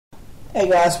Hey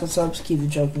guys, what's up? It's Keith the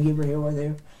Joking Giver here with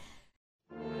you.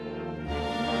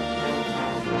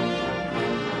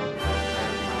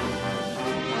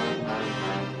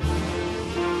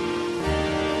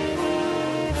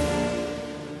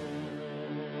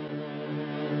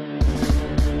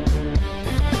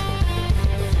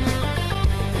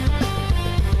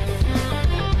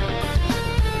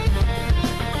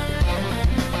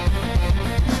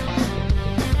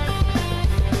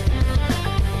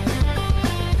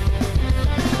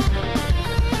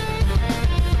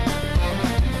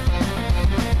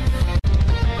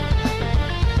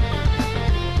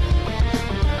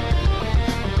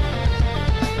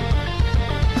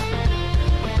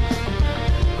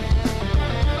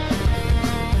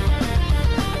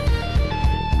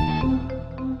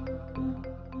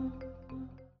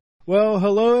 Well,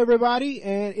 hello everybody,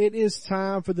 and it is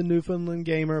time for the Newfoundland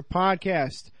Gamer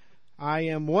podcast. I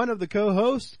am one of the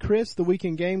co-hosts, Chris, the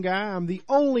Weekend Game Guy. I'm the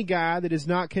only guy that is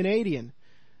not Canadian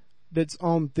that's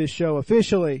on this show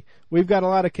officially. We've got a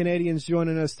lot of Canadians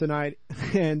joining us tonight,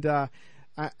 and I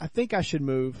think I should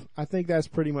move. I think that's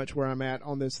pretty much where I'm at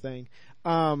on this thing.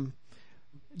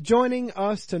 Joining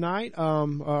us tonight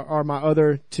are my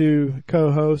other two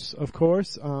co-hosts, of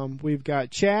course. We've got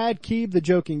Chad Keeb, the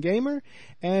Joking Gamer,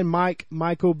 and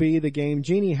Michael B, the Game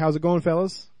Genie. How's it going,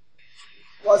 fellas?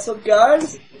 What's up,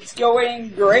 guys? It's going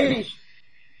great.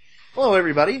 Hello,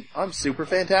 everybody. I'm super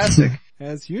fantastic.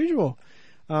 As usual.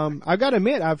 I've got to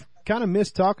admit, I've kind of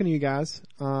missed talking to you guys.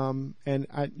 And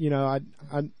I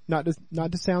not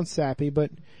to sound sappy, but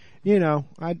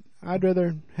I'd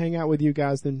rather hang out with you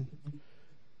guys than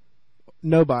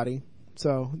nobody.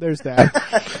 So there's that.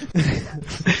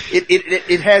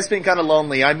 It has been kind of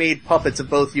lonely. I made puppets of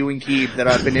both you and Keeb that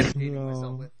I've been entertaining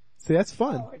myself with. See, that's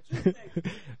fun.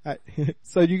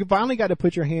 So you finally got to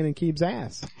put your hand in Keeb's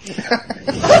ass.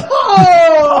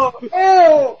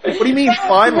 Oh! What do you mean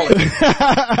finally?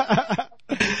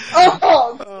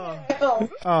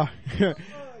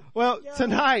 Well,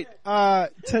 tonight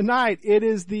it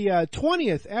is the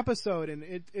 20th episode,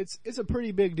 and it's a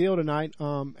pretty big deal tonight.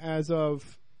 As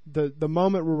of the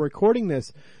moment we're recording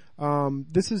this,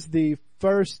 this is the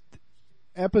first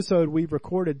episode we've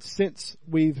recorded since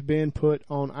we've been put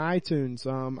on iTunes.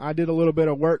 I did a little bit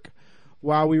of work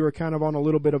while we were kind of on a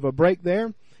little bit of a break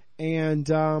there, and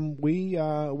we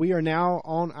are now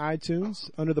on iTunes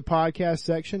under the podcast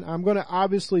section. I'm going to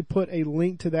obviously put a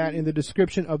link to that in the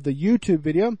description of the YouTube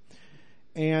video,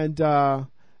 and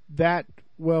that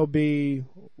will be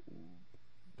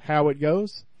how it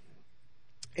goes.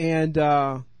 And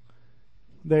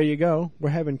there you go. We're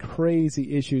having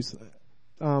crazy issues.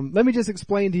 Let me just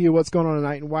explain to you what's going on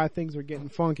tonight and why things are getting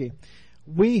funky.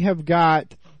 We have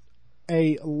got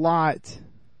a lot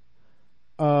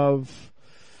of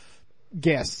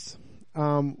guests.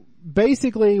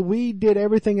 Basically, we did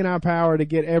everything in our power to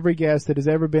get every guest that has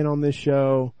ever been on this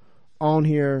show on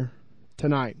here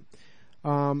tonight.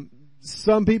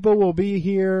 Some people will be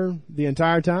here the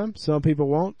entire time. Some people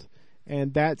won't,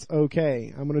 and that's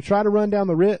okay. I'm going to try to run down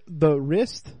the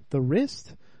wrist.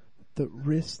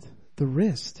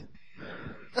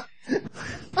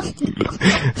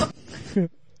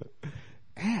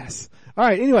 Ass. All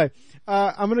right. Anyway,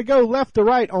 I'm going to go left to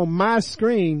right on my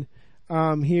screen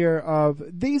here. Of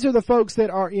these are the folks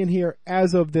that are in here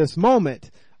as of this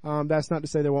moment. That's not to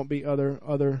say there won't be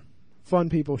other fun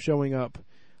people showing up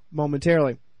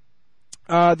momentarily.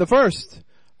 The first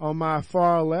on my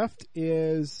far left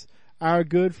is our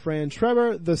good friend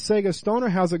Trevor, the Sega Stoner.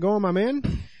 How's it going, my man?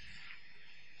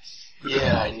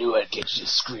 Yeah, I knew I'd get you to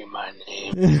scream my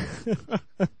name.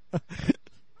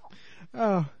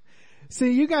 Oh,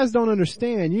 see, you guys don't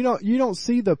understand. You don't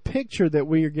see the picture that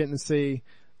we are getting to see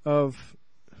of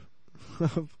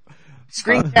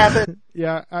Screen capping.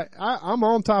 Yeah, I'm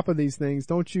on top of these things.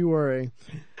 Don't you worry.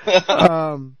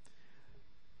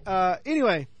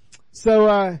 Anyway,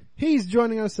 so he's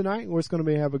joining us tonight. We're just going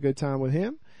to have a good time with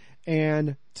him.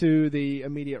 And to the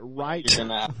immediate right,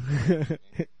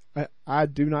 I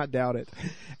do not doubt it.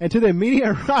 And to the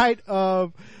immediate right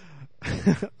of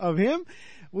him,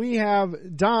 we have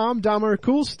Domer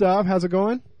Cool Stuff. How's it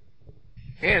going?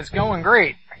 Yeah, it's going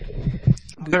great.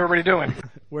 How's everybody doing?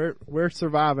 We're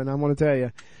surviving, I want to tell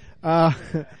you.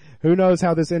 Who knows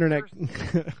how this internet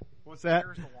what's that?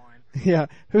 Here's the wine. Yeah,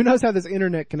 who knows how this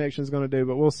internet connection is going to do,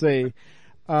 but we'll see.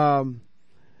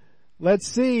 Let's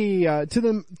see. To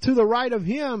the right of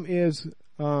him is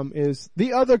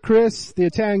the other Chris, the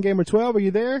Italian Gamer 12. Are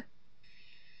you there?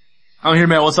 I'm here,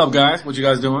 man. What's up, guys? What you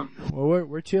guys doing? Well,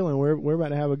 we're chilling. We're about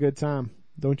to have a good time.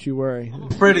 Don't you worry. I'm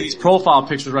afraid of these profile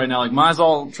pictures right now. Like mine's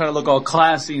all trying to look all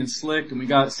classy and slick, and we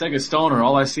got Sega Stoner.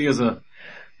 All I see is a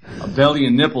a belly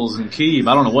and nipples in Kyiv.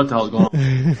 I don't know what the hell's going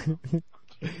on.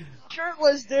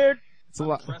 Shirtless, dude. It's a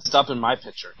lot. Dressed up in my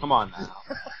picture. Come on now.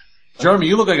 Jeremy,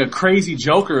 you look like a crazy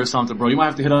Joker or something, bro. You might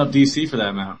have to hit up DC for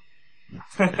that, man.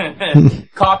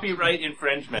 Copyright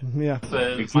infringement. Yeah.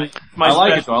 My I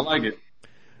like it, special- though. I like it.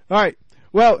 All right.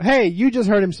 Well, hey, you just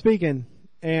heard him speaking,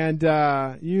 and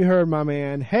you heard my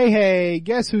man. Hey,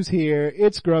 guess who's here?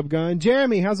 It's Grub Gun.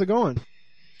 Jeremy, how's it going?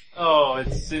 Oh,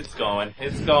 it's going.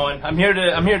 I'm here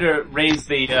to raise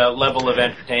the level of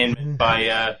entertainment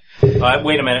by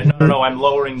wait a minute. No, I'm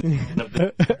lowering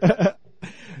the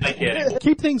I get it.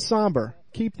 Keep things somber.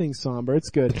 It's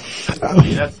good.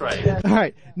 That's right. All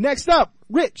right. Next up,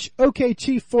 Rich. OK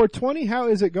Chief 420. How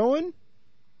is it going?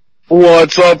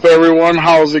 What's up, everyone?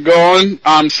 How's it going?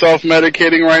 I'm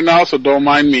self-medicating right now, so don't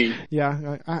mind me.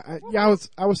 Yeah, I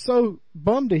was so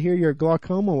bummed to hear your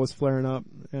glaucoma was flaring up,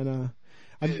 and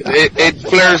It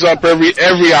flares up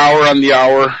every hour on the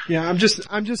hour. yeah, I'm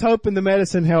just hoping the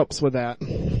medicine helps with that.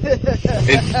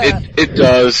 It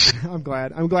does. I'm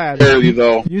glad. Barely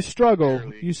though. You struggle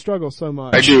so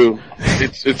much. I do.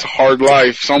 It's a hard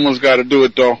life. Someone's got to do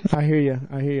it though. I hear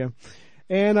you.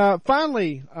 And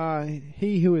finally,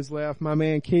 he who is left, my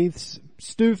man Keith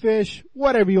Stewfish,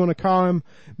 whatever you want to call him,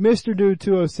 Mr. Dude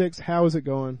 206. How is it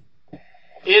going?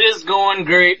 It is going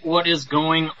great. What is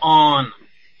going on?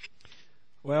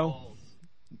 Well,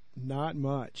 not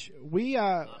much. We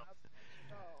are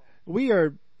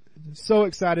so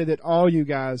excited that all you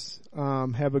guys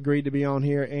have agreed to be on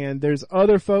here, and there's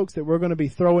other folks that we're going to be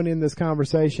throwing in this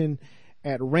conversation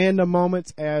at random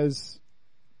moments as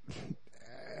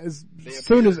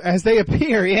soon as they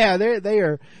appear. Yeah, they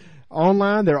are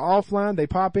online, they're offline, they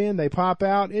pop in, they pop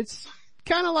out. It's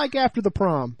kind of like after the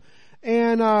prom.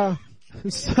 And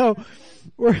so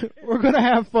we're going to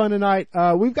have fun tonight.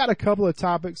 We've got a couple of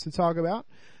topics to talk about.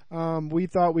 We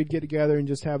thought we'd get together and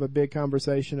just have a big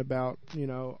conversation about,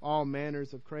 all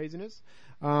manners of craziness.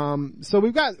 So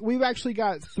we've actually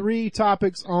got 3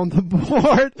 topics on the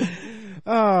board.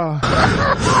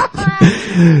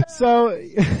 So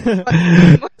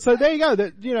there you go.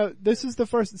 This is the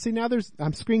first. See, now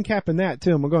I'm screen capping that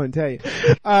too. I'm going to tell you.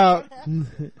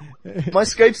 My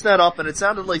Skype's not up, and it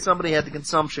sounded like somebody had the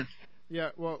consumption. Yeah,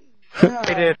 well.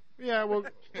 I did. Yeah, well.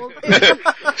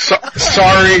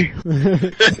 Sorry.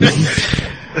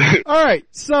 All right.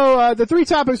 So the 3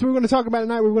 topics we're going to talk about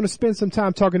tonight. We're going to spend some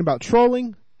time talking about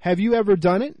trolling. Have you ever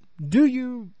done it? Do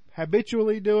you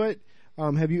habitually do it?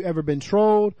 Have you ever been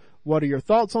trolled? What are your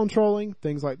thoughts on trolling?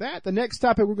 Things like that. The next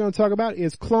topic we're going to talk about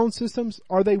is clone systems.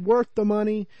 Are they worth the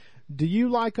money? Do you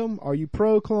like them? Are you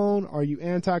pro-clone? Are you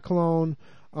anti-clone?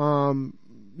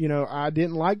 I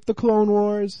didn't like the Clone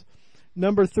Wars.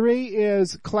 Number 3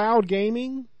 is cloud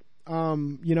gaming.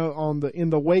 In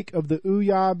the wake of the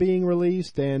Ouya being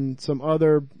released and some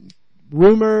other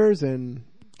rumors and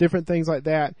different things like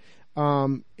that.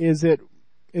 Is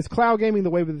cloud gaming the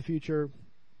wave of the future?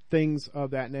 Things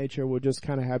of that nature. We'll just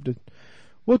kind of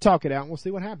we'll talk it out and we'll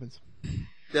see what happens.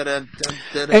 And,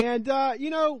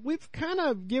 we've kind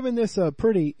of given this a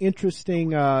pretty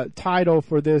interesting, title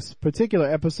for this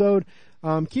particular episode.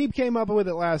 Keeb came up with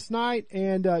it last night,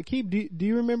 and, Keeb, do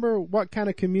you remember what kind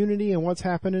of community and what's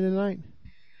happening tonight?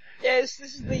 Yes,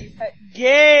 this is the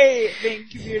gaming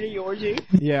community orgy.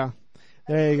 Yeah.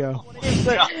 There you go.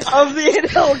 Of the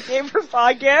NL Gamer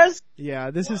Podcast. Yeah,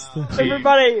 this is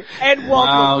everybody, and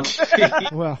welcome.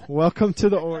 Well, welcome to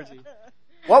the orgy.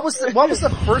 What was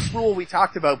the first rule we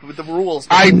talked about with the rules?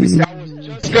 I was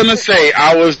just gonna say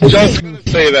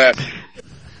that.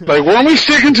 Like, weren't we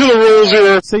sticking to the rules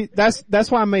here? See,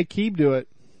 that's why I made Keeb do it.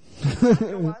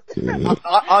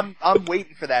 I'm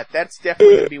waiting for that. That's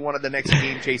definitely going to be one of the next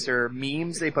Game Chaser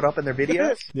memes they put up in their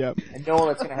videos. Yep. I know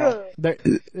that's going to happen.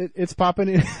 It's popping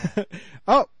in.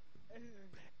 Oh,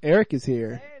 Eric is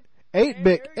here.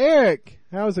 8-Bit Eric,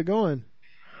 how's it going?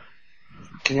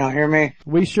 Can y'all hear me?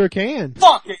 We sure can.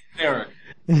 Fuck it, Eric.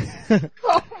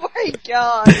 Oh my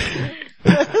god.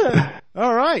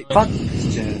 All right. Fuck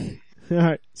this shit. All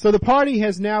right. So the party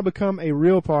has now become a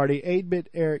real party. 8-Bit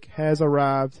Eric has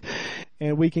arrived,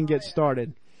 and we can get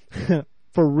started.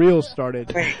 For real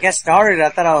started. Wait, get started? I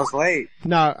thought I was late.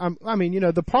 No,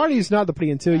 the party's not the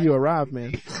party until you arrive,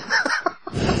 man.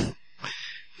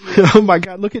 Oh my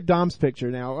god, look at Dom's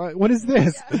picture now. What is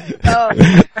this?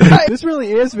 This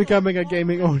really is becoming a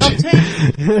gaming orgy.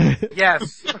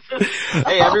 Yes.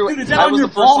 Hey, everyone, I was the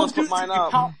first one to put mine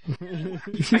up.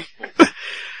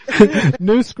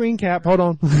 New screen cap, hold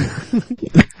on.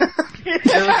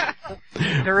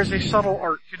 There is a subtle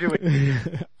art to do it.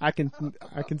 I can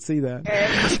see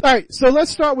that. Alright, so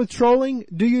let's start with trolling.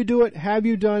 Do you do it? Have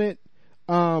you done it?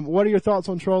 What are your thoughts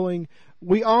on trolling?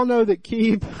 we all know that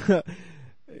Keeb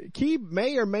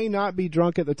may or may not be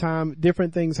drunk at the time.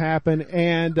 Different things happen.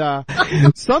 And,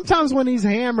 sometimes when he's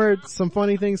hammered, some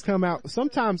funny things come out.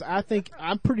 Sometimes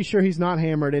I'm pretty sure he's not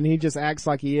hammered and he just acts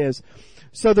like he is.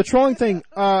 So the trolling thing,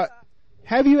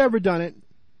 have you ever done it?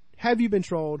 Have you been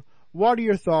trolled? What are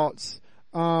your thoughts?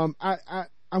 I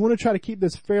want to try to keep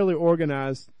this fairly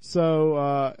organized. So,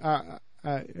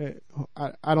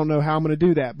 I don't know how I'm going to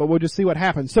do that, but we'll just see what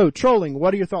happens. So trolling,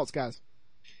 what are your thoughts, guys?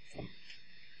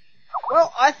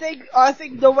 Well, I think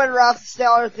no one will have to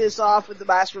start this off with the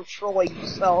master of trolling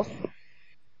himself.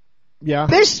 Yeah.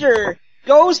 Mr.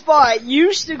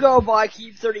 used to go by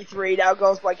Keep33, now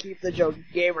goes by Keep the Joking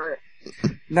Gamer.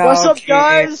 No, What's up, kid,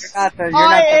 guys? You're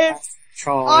not the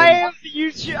troll. I am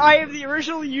the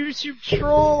original YouTube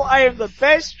troll. I am the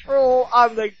best troll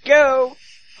on the go.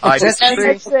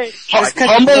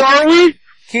 Humble are we?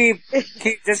 Keep,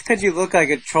 just cause you look like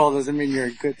a troll doesn't mean you're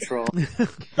a good troll.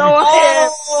 No, I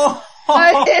am.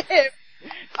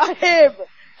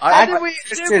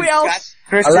 Did we else?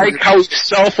 I like how he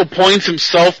self-appoints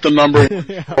himself the number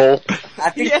one troll.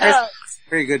 I think Chris is a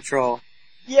pretty good troll.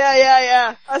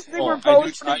 Yeah. I think we're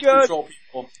both pretty good. Troll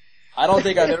people. I don't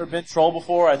think I've ever been trolled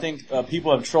before. I think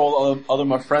people have trolled other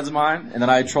my friends of mine, and then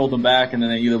I trolled them back, and then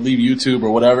they either leave YouTube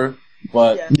or whatever.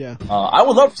 But yeah. I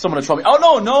would love for someone to troll me.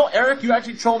 Oh no, Eric, you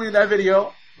actually trolled me in that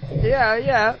video.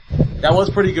 Yeah. That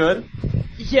was pretty good.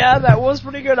 Yeah, that was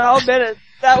pretty good. I'll admit it.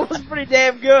 That was pretty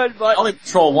damn good. But I only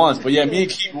troll once, but yeah, me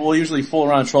and Keith will usually fool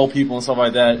around and troll people and stuff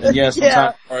like that. And yes,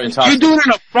 sometimes you do it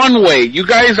in a fun way. You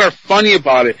guys are funny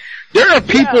about it. There are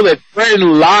people that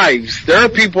threaten lives. There are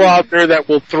people out there that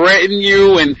will threaten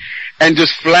you and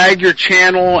just flag your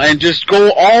channel and just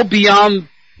go all beyond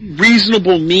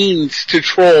reasonable means to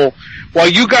troll, while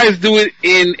you guys do it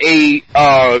in a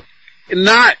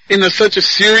not in such a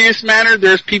serious manner.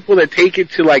 There's people that take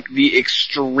it to like the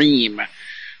extreme,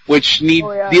 which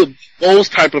those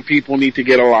type of people need to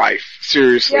get a life.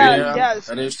 Seriously. Yeah,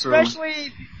 that is true.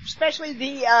 Especially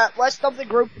the Let's Dump the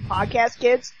Group podcast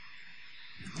kids.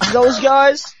 Those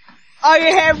guys. I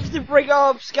have to bring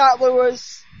up Scott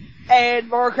Lewis and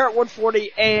Mario Kart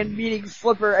 140 and meeting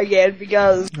Flipper again,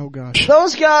 because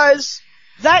those guys,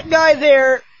 that guy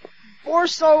there, more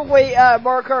so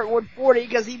Mario Kart 140,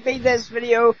 because he made this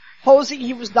video posing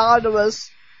he was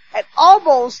anonymous, and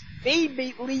almost made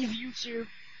me leave YouTube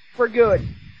for good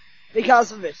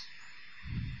because of it.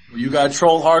 Well, you got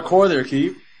trolled hardcore there,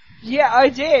 Keith. Yeah, I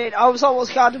did. I was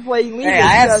almost contemplating leaving. Hey,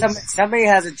 I have somebody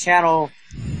has a channel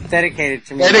dedicated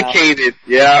to me. Dedicated,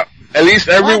 yeah. At least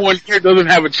everyone here doesn't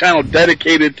have a channel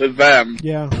dedicated to them.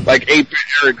 Yeah. Like 8-Bit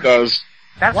Eric does.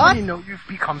 That's when you know you've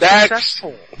become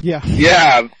successful. Yeah.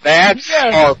 Yeah, that's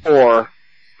hardcore.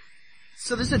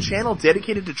 So there's a channel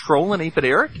dedicated to trolling 8-Bit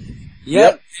Eric?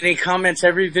 Yep. And he comments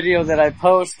every video that I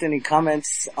post, and he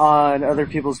comments on other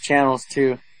people's channels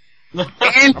too.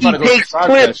 And he takes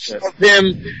clips of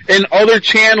him in other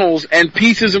channels and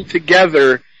pieces them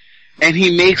together, and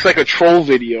he makes like a troll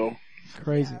video.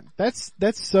 Crazy. That's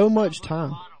so much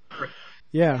time.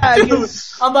 Yeah. Dude,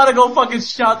 I'm about to go fucking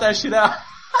shout that shit out.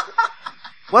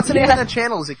 What's the name of that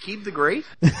channel? Is it Keep the Great?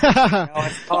 No,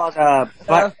 it's called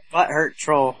Butthurt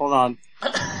Troll. Hold on.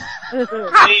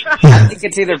 I think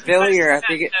it's either Billy or I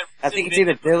think it's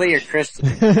either Billy or Christian.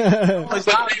 It's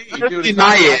not me, dude.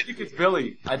 I think it's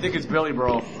Billy. I think it's Billy,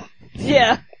 bro.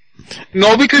 Yeah.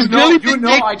 No, because Billy,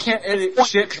 I can't edit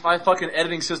shit because my fucking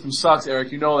editing system sucks,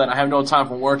 Eric. You know that. I have no time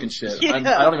for work and shit. Yeah. I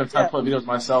don't even have time to put videos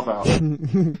myself out.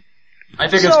 I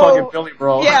think it's fucking Billy,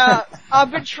 bro. Yeah,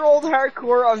 I've been trolled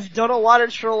hardcore. I've done a lot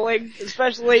of trolling,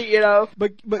 especially,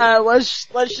 but let's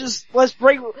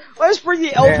bring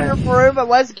the elephant in the room and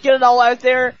let's get it all out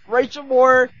there. Rachel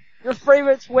Moore, your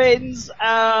favorite twins,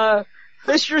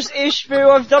 Mistress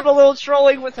Ishmu, I've done a little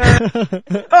trolling with her.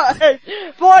 But I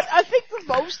think the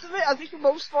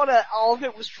most fun of all of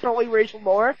it was trolling Rachel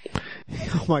Moore.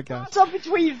 Oh my god. What's up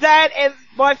between that and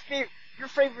your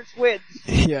favorite twins?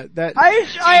 Yeah, that. I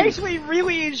actually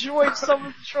really enjoyed some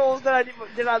of the trolls that I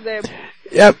did on them.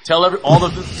 Yep. Tell all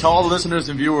the listeners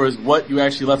and viewers what you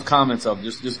actually left comments of.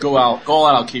 Just go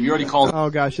out, Keith. You already called. Oh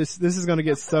gosh, this is gonna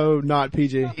get so not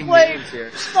PG.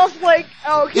 Stuff like,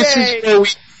 This is where we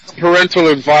parental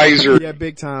advisor. Yeah,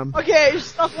 big time. Okay,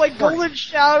 stuff like golden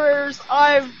showers.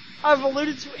 I've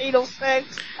alluded to anal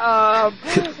sex.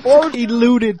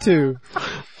 Alluded to.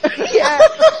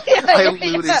 I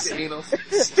alluded to anal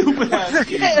sex. Stupid ass.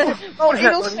 Oh,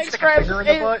 anal sex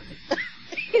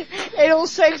anal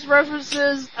sex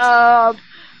references.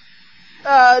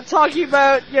 Talking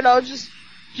about just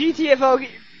GTFO.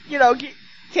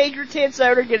 take your tits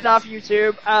out and get it off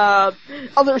YouTube.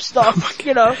 Other stuff,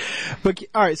 you know. But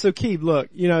alright, so Keeb, look,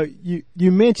 you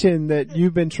mentioned that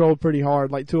you've been trolled pretty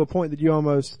hard, like to a point that you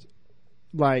almost,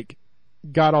 like,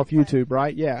 got off YouTube,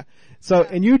 right? Yeah. So,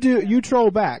 and you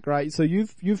troll back, right? So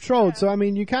you've trolled, so I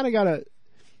mean, you kinda gotta,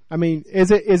 I mean,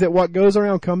 is it what goes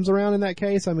around comes around in that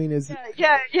case? I mean,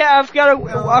 Yeah, I've got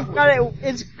it,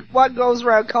 it's what goes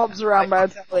around comes around,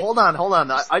 man. Hold on.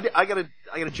 I gotta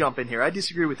jump in here. I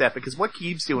disagree with that because what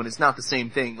Keeb's doing is not the same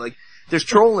thing. Like, there's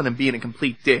trolling and being a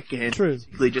complete dick and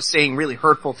basically just saying really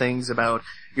hurtful things about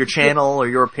your channel or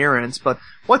your appearance, but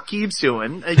what Keeb's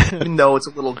doing, even though it's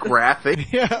a little graphic,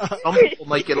 some people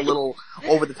might get a little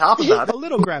over the top about it. A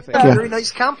little graphic. Very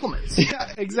nice compliments.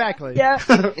 Yeah, exactly. Yeah.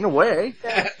 In a way.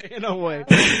 In a way.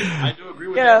 I do agree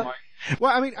with that, Mike.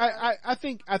 Well, I mean, I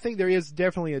think there is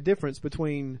definitely a difference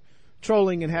between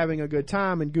trolling and having a good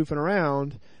time and goofing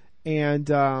around and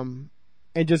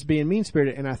just being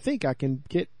mean-spirited. And I think I can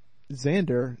get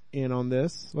Xander in on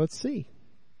this. Let's see.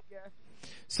 Yeah.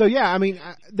 So yeah, I mean,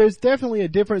 there's definitely a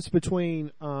difference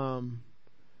between,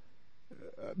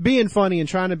 being funny and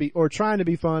trying to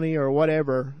be funny or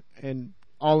whatever and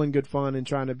all in good fun and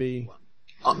trying to be.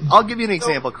 I'll give you an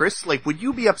example, Chris. Like, would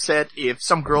you be upset if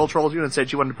some girl trolled you and said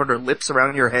she wanted to put her lips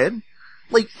around your head?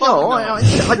 Like, no, I'd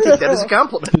take that as a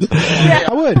compliment. Yeah,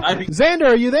 I would. Xander,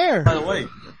 are you there? By the way.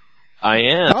 I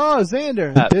am. Oh,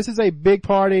 Xander, this is a big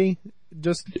party.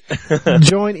 Just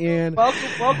join in.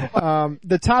 Welcome.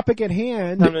 The topic at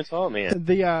hand. Time to talk, man.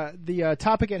 The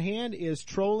topic at hand is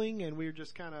trolling, and we're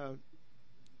just kind of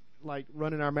like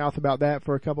running our mouth about that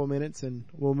for a couple of minutes, and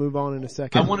we'll move on in a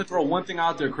second. I want to throw one thing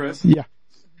out there, Chris. Yeah.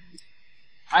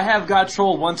 I have got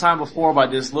trolled one time before by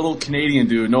this little Canadian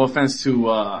dude. No offense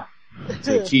to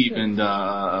Keeb and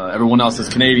everyone else that's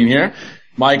Canadian here,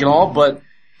 Mike and all, but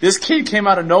this kid came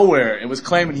out of nowhere and was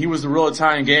claiming he was the real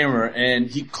Italian gamer, and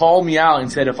he called me out and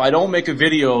said if I don't make a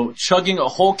video chugging a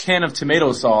whole can of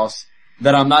tomato sauce,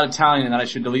 that I'm not Italian and that I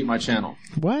should delete my channel.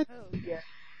 What?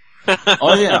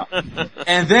 Oh yeah.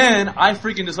 And then I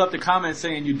freaking just left a comment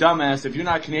saying, you dumbass, if you're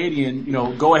not Canadian,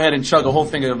 go ahead and chug a whole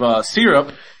thing of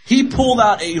syrup. He pulled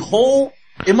out a whole,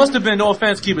 it must have been, no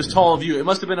offense, Keeb, as tall of you, it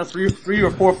must have been a 3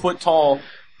 or 4 foot tall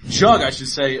jug, I should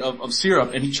say, of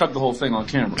syrup, and he chugged the whole thing on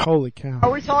camera. Holy cow.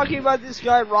 Are we talking about this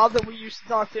guy Rob that we used to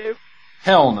talk to?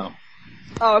 Hell no.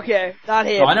 Oh, okay. Not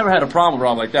him. No, I never had a problem with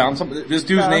Rob like that. This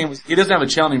dude's name was, he doesn't have a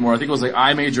channel anymore. I think it was like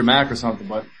I Major Mac or something,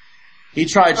 but he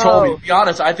tried trolling me. To be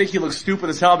honest, I think he looks stupid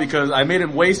as hell because I made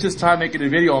him waste his time making a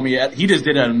video on me. He just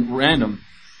did it at random.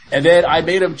 And then I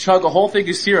made him chug a whole thing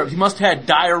of syrup. He must have had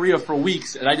diarrhea for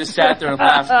weeks, and I just sat there and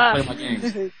laughed and played my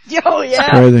games. Yo, yeah.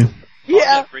 Crazy.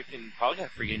 Yeah. Probably got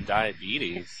freaking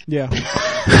diabetes. Yeah.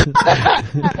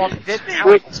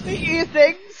 Speaking of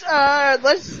things, I'm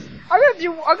gonna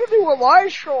do a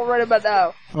live troll right about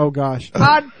now. Oh gosh.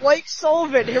 On Blake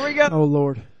Sullivan. Here we go. Oh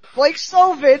lord. Blake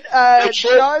Sullivan,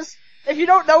 does, if you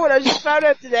don't know it, I just found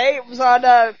out today, it was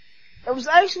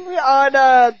actually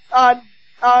on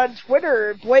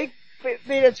Twitter. Blake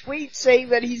made a tweet saying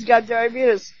that he's got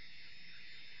diabetes.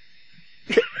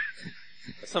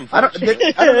 I don't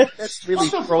know if that's really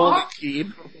trolling,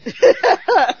 Keeb.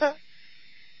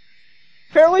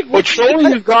 Apparently, but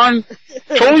trolling's gone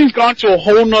to a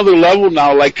whole nother level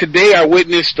now. Like today I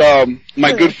witnessed,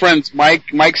 my good friends Mike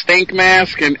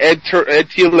Stankmask and Ed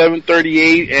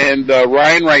T1138 and,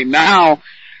 Ryan right now,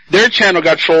 their channel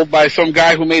got trolled by some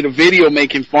guy who made a video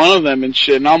making fun of them and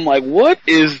shit. And I'm like, what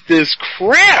is this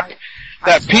crap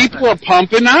that people are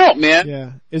pumping out, man?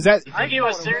 Yeah. Is that? I think he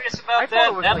was serious about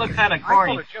that. That looked kind of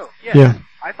corny. Yeah.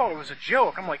 I thought it was a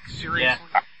joke. I'm like, seriously? Yeah.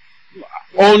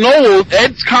 Oh no,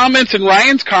 Ed's comments and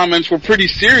Ryan's comments were pretty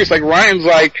serious. Like Ryan's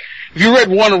like, if you read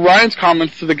one of Ryan's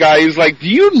comments to the guy, he's like, do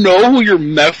you know who you're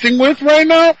messing with right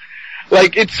now?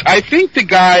 Like I think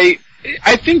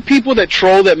people that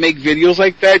troll that make videos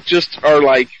like that just are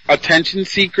like attention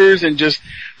seekers and just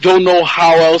don't know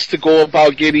how else to go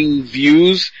about getting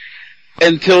views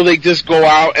until they just go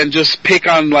out and just pick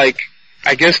on like,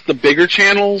 I guess the bigger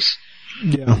channels.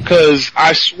 Yeah. Cause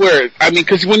I swear, I mean,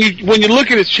 cause when you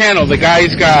look at his channel, the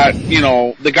guy's got,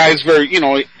 the guy's very,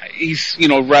 he's,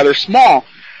 rather small.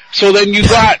 So then you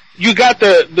got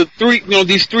the three,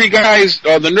 these three guys,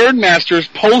 the Nerd Masters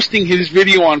posting his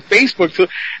video on Facebook. So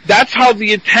that's how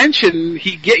the attention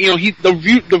he get,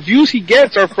 the views he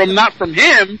gets are not from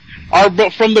him,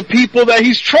 but from the people that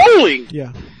he's trolling.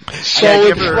 Yeah. So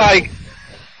it's like,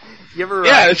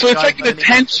 so it's like an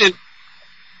attention.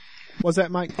 What's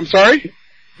that, Mike? I'm sorry?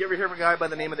 You ever hear of a guy by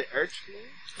the name of the Arch?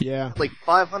 Yeah. Like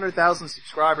 500,000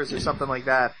 subscribers or something like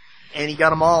that. And he got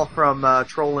them all from,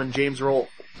 trolling James Roll.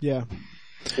 Yeah.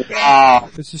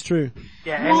 This is true.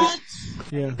 Yeah,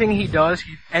 Yeah. anything he does,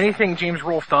 anything James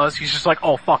Rolfe does, he's just like,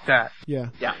 oh, fuck that. Yeah.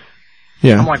 Yeah.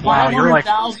 Yeah. I'm like, wow, you're like,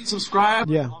 500,000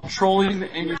 subscribers. Yeah. Trolling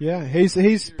the angry. Yeah,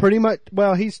 he's pretty much,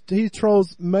 well, he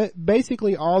trolls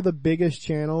basically all the biggest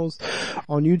channels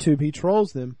on YouTube. He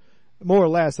trolls them, more or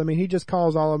less. I mean, he just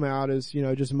calls all of them out as,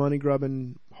 just money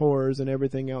grubbing whores and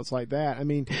everything else like that. I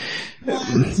mean,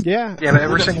 yeah. yeah, but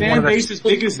every With a single one fan of base as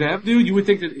big as them, dude, you would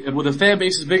think that with a fan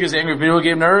base as big as Angry Video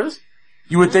Game Nerds,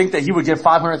 you would think that he would get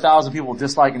 500,000 people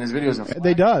disliking his videos. And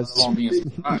They does.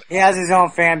 He has his own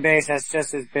fan base that's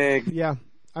just as big. Yeah.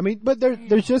 I mean, but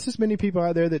there's just as many people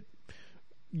out there that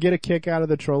get a kick out of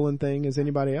the trolling thing as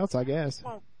anybody else, I guess.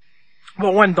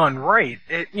 well, when done right,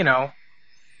 Yeah,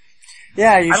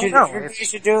 I don't know.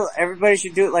 Everybody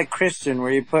should do it like Christian,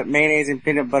 where you put mayonnaise and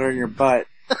peanut butter in your butt.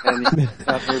 And you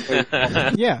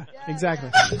Yeah, exactly.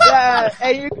 Yeah,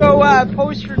 and you go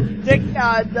post your dick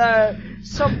on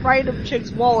some random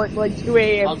chick's wallet like 2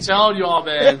 a.m. I'm telling you all,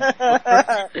 man.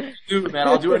 Dude, man,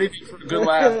 I'll do anything for a good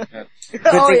laugh, man. Good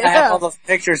thing I have all those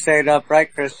pictures saved up, right,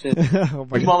 Christian? Oh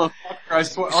my You God. motherfucker, I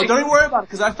swear. Oh, don't even worry about it,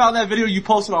 because I found that video you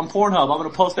posted on Pornhub. I'm gonna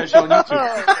post that shit on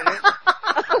YouTube.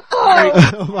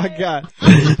 Oh my God.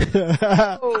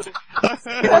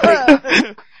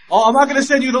 Oh, I'm not gonna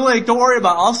send you the link. Don't worry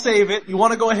about it. I'll save it. You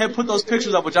wanna go ahead and put those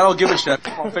pictures up, which I don't give a shit.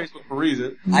 Put on Facebook for a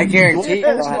reason. I guarantee you.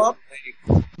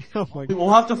 Oh my God.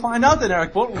 We'll have to find out then,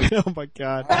 Eric, won't we? Oh my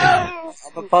God. I'm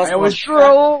gonna post I was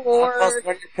Troll I'll post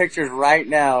one of your pictures right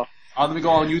now. Let me go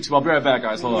on YouTube. I'll be right back,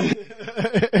 guys. Hold on.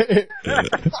 Oh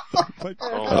my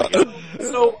God.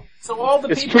 So all the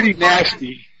It's people, pretty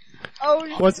nasty.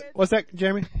 What's that,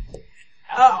 Jeremy?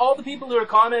 all the people who are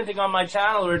commenting on my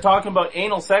channel who are talking about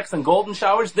anal sex and golden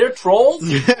showers, they're trolls.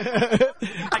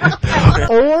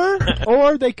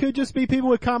 Or they could just be people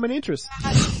with common interests.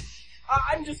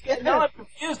 I'm just now I'm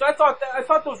confused. I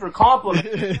thought those were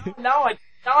compliments. Now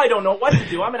I don't know what to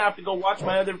do. I'm gonna have to go watch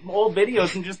my other old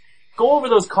videos and just go over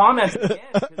those comments again.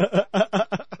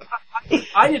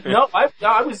 I didn't know.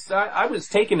 I was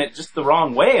taking it just the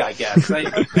wrong way, I guess. In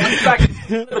fact,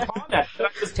 the comment, I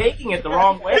was taking it the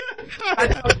wrong way.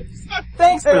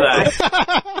 Thanks for that.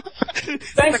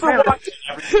 Thanks for watching,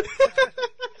 everyone.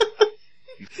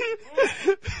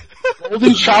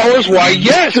 Golden showers? Why,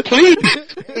 yes, please.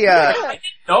 Yeah.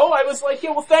 No, I was like,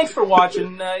 yeah, well, thanks for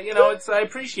watching. I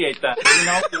appreciate that.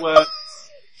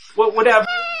 Whatever.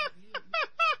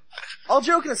 All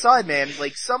joking aside, man,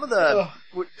 like some of the,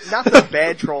 not the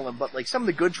bad trolling, but like some of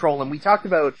the good trolling. We talked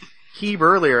about Keeb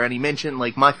earlier, and he mentioned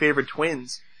like My Favorite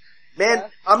Twins. Man,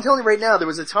 I'm telling you right now, there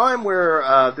was a time where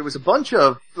there was a bunch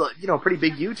of pretty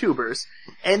big YouTubers,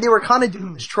 and they were kind of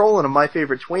doing this trolling of My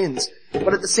Favorite Twins.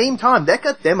 But at the same time, that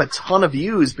got them a ton of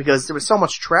views because there was so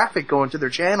much traffic going to their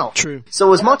channel. True.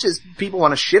 So as much as people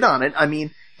want to shit on it, I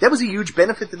mean, that was a huge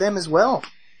benefit to them as well.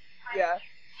 Yeah.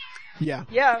 Yeah.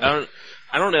 Yeah.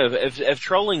 I don't know if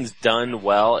trolling's done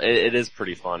well, it is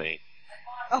pretty funny.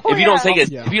 Oh, if you don't take it,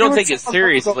 Yeah. if you don't take it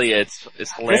seriously, it's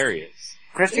hilarious.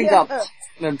 Christian got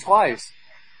them twice.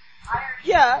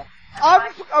 Yeah.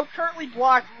 I'm currently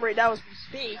blocked right now as we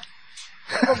speak.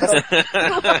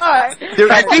 I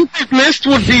think the list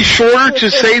would be shorter to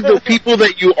save the people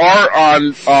that you are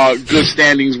on good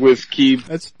standings with, Keeb.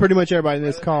 That's pretty much everybody in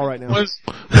this call right now.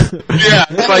 Yeah,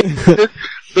 it's like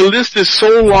the list is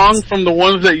so long from the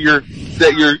ones that you're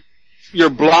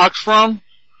blocked from.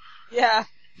 Yeah.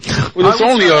 Well, it's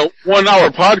only a 1 hour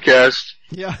podcast.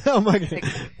 Yeah. Oh my God.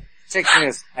 6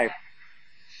 minutes. Hey.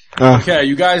 Okay,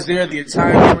 you guys there? The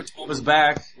entire Gamer 12 is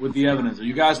back with the evidence. Are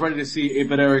you guys ready to see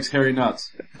 8-Bit Eric's hairy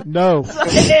nuts? No.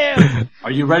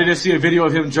 Are you ready to see a video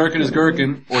of him jerking his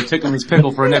gherkin or tickling his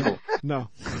pickle for a nickel? No.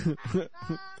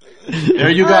 There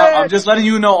you go. I'm just letting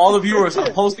you know, all the viewers,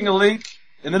 I'm posting a link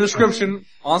in the description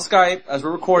on Skype as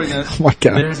we're recording this. Oh my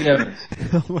God. There's the evidence.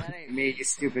 That ain't me, you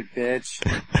stupid bitch.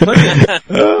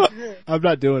 I'm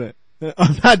not doing it.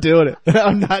 I'm not doing it.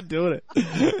 I'm not doing it.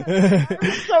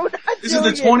 This is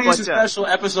the 20th special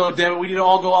episode, damn it. We need to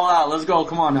all go all out. Let's go.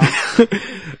 Come on now.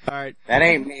 Alright. That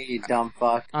ain't me, you dumb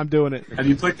fuck. I'm doing it. Have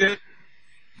you clicked it?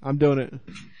 I'm doing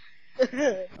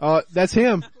it. That's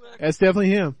him. That's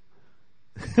definitely him.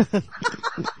 God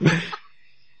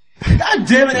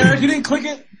damn it, Eric. You didn't click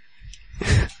it?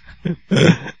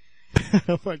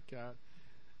 Oh my God.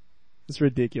 It's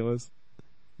ridiculous.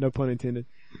 No pun intended.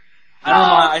 I don't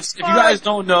know. If you guys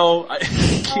don't know,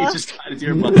 Keith just tried to do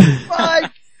your butt.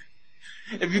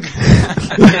 If you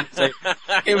I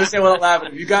can't even say without laughing.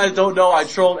 If you guys don't know, I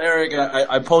trolled Eric and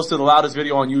I posted the loudest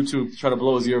video on YouTube to try to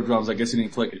blow his eardrums. I guess he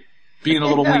didn't click it. Being a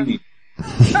little weenie.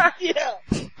 Yeah.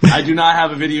 I do not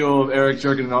have a video of Eric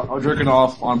jerking off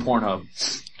on Pornhub.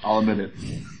 I'll admit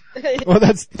it. Well,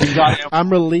 You got it. I'm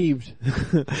relieved.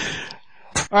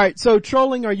 Alright, so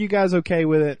trolling, are you guys okay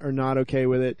with it or not okay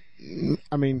with it?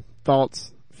 I mean,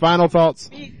 thoughts? Final thoughts?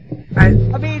 I mean,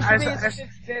 for me, it's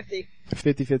 50-50.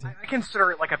 50-50. I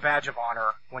consider it like a badge of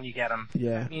honor when you get them.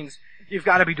 Yeah. It means you've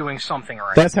got to be doing something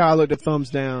right. That's how I looked at thumbs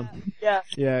down. Yeah.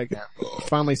 Yeah.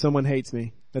 Finally someone hates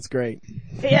me. That's great.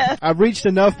 Yeah. I've reached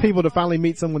enough people to finally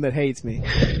meet someone that hates me.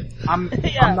 I'm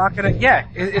not gonna,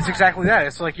 it's exactly that.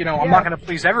 It's like, I'm not gonna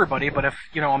please everybody, but if,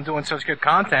 I'm doing such good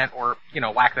content, or,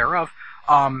 lack thereof,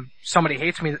 somebody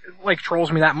hates me, like trolls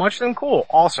me that much, then cool,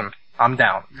 awesome. I'm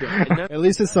down. At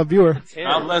least it's some viewer.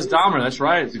 God bless Dahmer, that's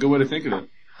right. It's a good way to think of it.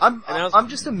 I'm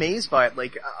just amazed by it.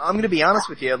 Like, I'm gonna be honest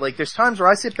with you. Like, there's times where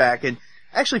I sit back and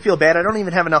actually feel bad. I don't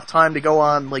even have enough time to go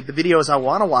on, like, the videos I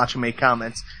want to watch and make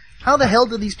comments. How the hell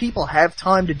do these people have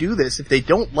time to do this if they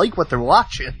don't like what they're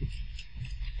watching?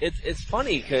 It's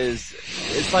funny because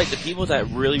it's like the people that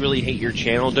really, really hate your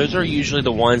channel, those are usually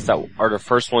the ones that are the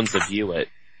first ones to view it.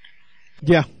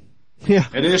 Yeah. Yeah.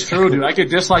 It is true, dude. I get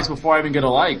dislikes before I even get a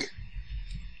like.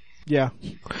 Yeah.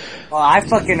 Well, I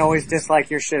fucking always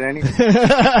dislike your shit anyway.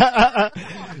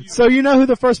 So you know who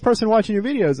the first person watching your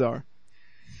videos are?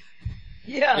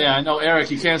 Yeah. Yeah, I know, Eric.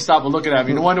 He can't stop but looking at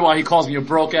me. No wonder why he calls me a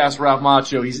broke ass Ralph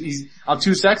Macho. I'm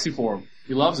too sexy for him.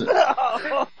 He loves it.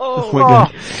 Oh my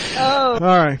God. Oh.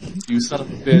 Alright. You son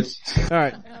of a bitch.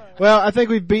 Alright. Well, I think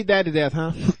we beat that to death,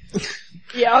 huh?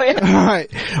 Yeah.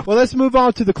 Alright. Well, let's move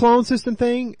on to the clone system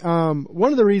thing.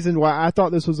 One of the reasons why I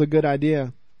thought this was a good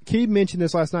idea, Keith mentioned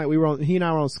this last night. He and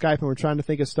I were on Skype and we're trying to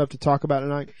think of stuff to talk about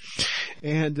tonight.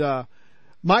 And,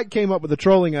 Mike came up with a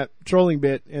trolling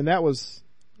bit, and that was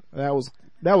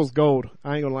gold.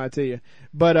 I ain't gonna lie to you.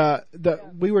 But,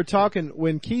 we were talking,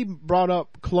 when Keith brought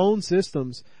up clone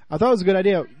systems, I thought it was a good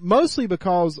idea, mostly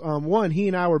because, one, he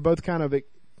and I were both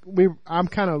I'm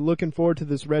kind of looking forward to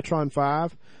this Retron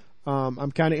 5.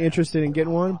 I'm kind of interested in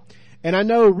getting one. And I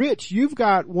know, Rich, you've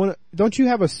got one, don't you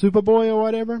have a Superboy or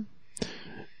whatever?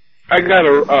 I got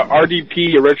a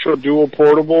RDP, a Retro Dual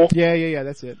Portable. Yeah,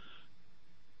 that's it.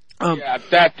 Yeah,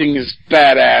 that thing is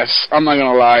badass. I'm not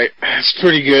gonna lie. It's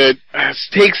pretty good.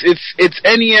 It's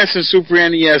NES and Super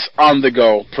NES on the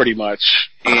go, pretty much.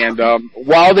 And,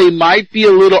 while they might be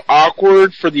a little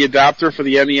awkward for the adapter for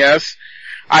the NES,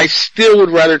 I still would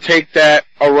rather take that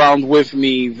around with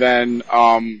me than,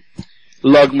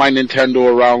 lug my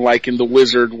Nintendo around like in The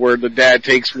Wizard where the dad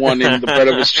takes one in the bed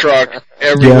of his truck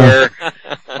everywhere. Yeah.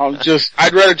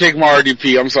 I'd rather take my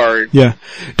RDP, I'm sorry. Yeah.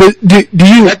 Do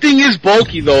you... That thing is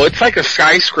bulky though, it's like a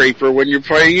skyscraper when you're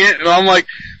playing it, and I'm like,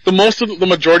 the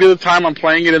majority of the time I'm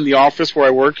playing it in the office where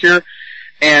I work here,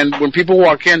 and when people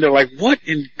walk in, they're like, what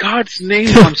in God's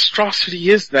name monstrosity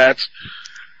is that?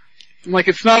 I'm like,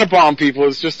 it's not a bomb, people,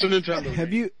 it's just a Nintendo.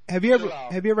 Have you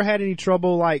ever had any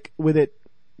trouble like with it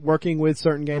working with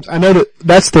certain games? I know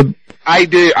that's the... I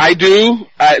do.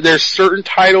 There's certain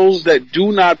titles that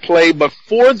do not play, but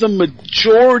for the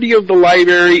majority of the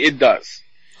library, it does.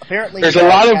 Apparently, there's a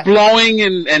lot of blowing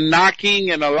and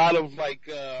knocking and a lot of like,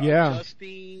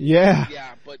 adjusting. Yeah.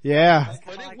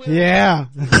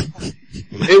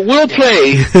 It will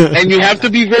play, and you have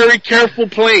to be very careful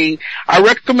playing. I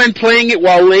recommend playing it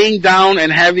while laying down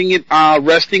and having it,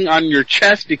 resting on your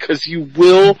chest because you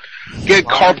will get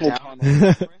carpal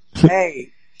tunnel.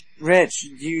 Hey, Rich,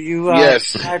 you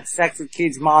yes. had sex with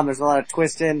Keith's mom. There's a lot of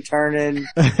twisting, turning.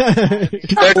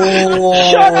 Shut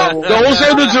up! Those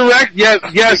are the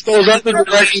yes, those are the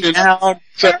directions.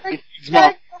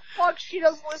 Fuck, she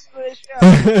doesn't listen to this show.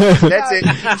 That's it.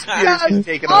 He's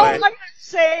taken away. All I'm gonna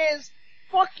say is,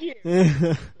 fuck you.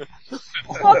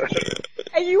 Fuck you.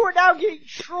 And you are now getting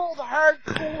trolled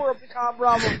hardcore of the Com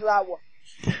Bravo for that one.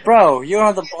 Bro, you don't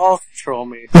have the balls to troll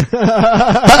me.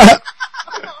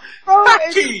 Bro,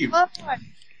 Keith!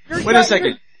 Wait a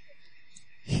second.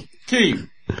 Keith.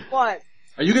 What?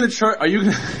 Are you gonna I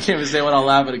can't even say what I'll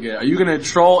laugh at again. Are you gonna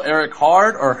troll Eric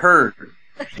hard or hurt?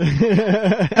 You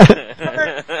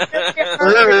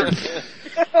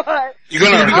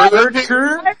gonna hurt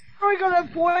her? I'm literally gonna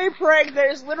play a prank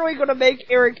that is literally gonna make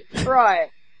Eric cry.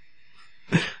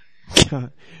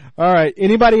 Alright,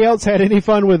 anybody else had any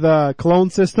fun with, clone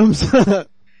systems?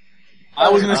 I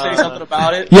was gonna say something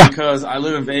about it because I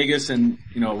live in Vegas and,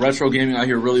 retro gaming out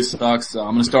here really sucks. So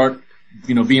I'm gonna start,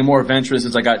 being more adventurous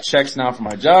since I got checks now for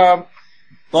my job.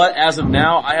 But as of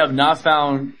now, I have not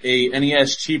found a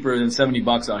NES cheaper than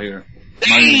 $70 out here.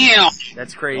 Damn!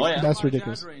 That's crazy. Oh, yeah. That's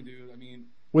ridiculous. Dude. I mean,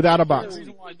 without a box. That's the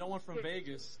reason why no one from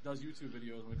Vegas does YouTube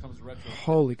videos when it comes to retro.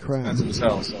 Holy crap. It's expensive as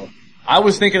hell, so. I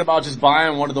was thinking about just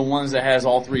buying one of the ones that has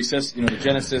all three systems, the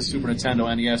Genesis, Super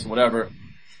Nintendo, NES, and whatever.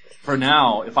 for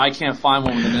now, if I can't find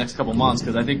one in the next couple months,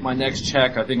 because I think my next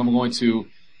check, I think I'm going to,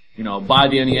 buy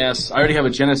the NES. I already have a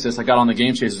Genesis I got on the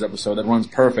Game Chasers episode that runs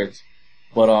perfect.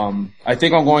 But, I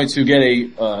think I'm going to get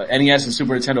a, NES and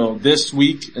Super Nintendo this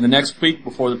week and the next week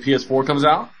before the PS4 comes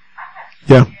out.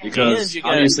 Yeah. Because you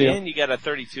obviously. you got a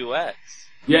 32X.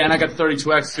 Yeah, and I got the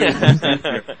 32X too.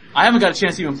 I haven't got a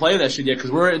chance to even play that shit yet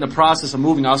because we're in the process of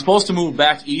moving. I was supposed to move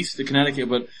back east to Connecticut,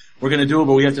 but we're gonna do it,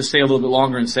 but we have to stay a little bit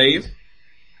longer and save.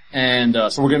 And,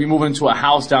 so we're gonna be moving to a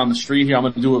house down the street here. I'm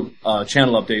gonna do a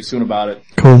channel update soon about it.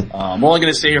 Cool. I'm only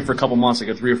gonna stay here for a couple months,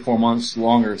 like 3 or 4 months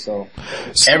longer, so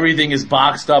everything is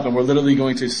boxed up and we're literally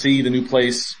going to see the new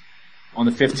place on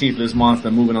the 15th of this month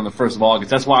and moving on the 1st of August.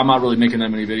 That's why I'm not really making that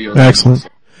many videos. Excellent.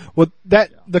 Well,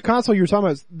 the console you were talking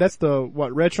about, that's the,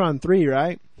 Retron 3,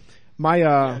 right?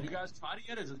 Have you guys tried it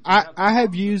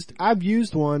yet? I've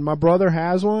used one. My brother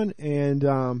has one,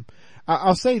 and,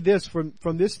 I'll say this from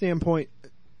this standpoint,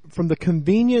 from the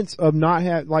convenience of not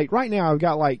right now I've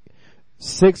got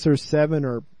 6 or 7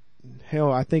 or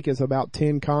hell, I think it's about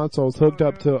 10 consoles hooked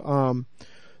up to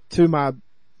my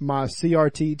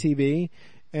CRT TV.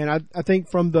 And I think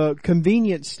from the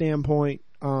convenience standpoint,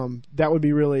 that would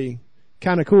be really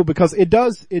kind of cool because it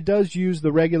does use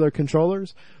the regular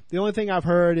controllers. The only thing I've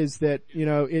heard is that,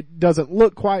 it doesn't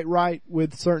look quite right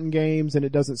with certain games and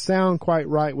it doesn't sound quite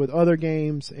right with other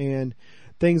games and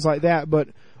things like that. But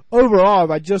overall,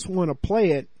 if I just want to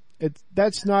play it,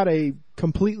 that's not a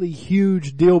completely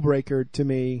huge deal breaker to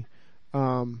me,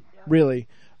 really.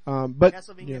 But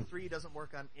Castlevania 3 doesn't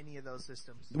work on any of those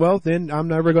systems. Well, then I'm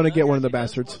never going to get one of the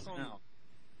bastards.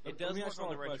 It does work on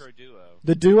the Retro Duo.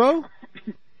 The Duo?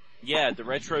 Yeah, the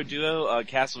Retro Duo,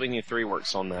 Castlevania 3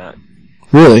 works on that.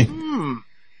 Really?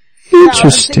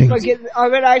 Interesting.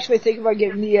 I'm gonna actually think about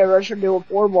getting the Retro Duo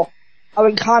portable. I've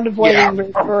been contemplating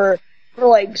it for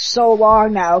so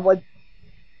long now, the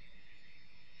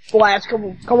last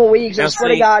couple weeks. I swear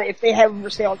to God, if they have it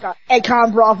for sale at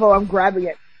Con Bravo, I'm grabbing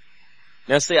it.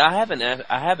 Now see, I have an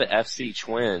FC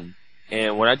Twin,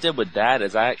 and what I did with that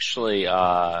is I actually,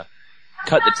 cut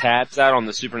the tabs out on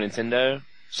the Super Nintendo.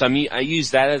 So I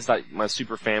use that as my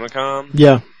Super Famicom.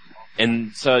 Yeah.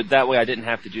 And so that way I didn't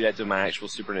have to do that to my actual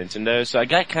Super Nintendo. So I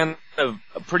got kind of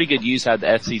a pretty good use out of the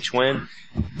FC Twin,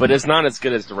 but it's not as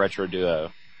good as the Retro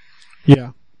Duo.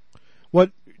 Yeah.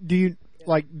 What are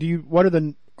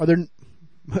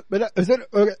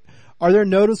there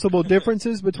noticeable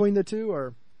differences between the two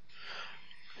or?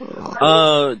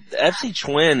 The FC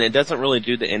Twin, it doesn't really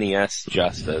do the NES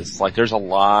justice. There's a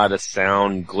lot of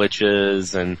sound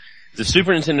glitches and the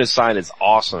Super Nintendo side is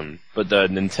awesome, but the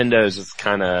Nintendo's is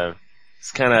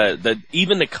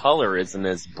even the color isn't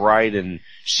as bright and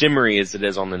shimmery as it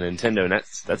is on the Nintendo, and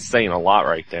that's saying a lot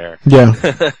right there.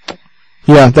 Yeah.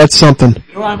 Yeah, that's something.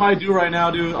 You know what I might do right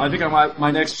now, dude? I think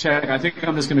my next check, I think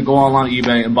I'm just gonna go online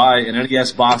eBay and buy an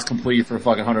NES box complete for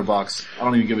fucking $100. I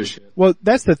don't even give a shit. Well,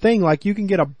 that's the thing, you can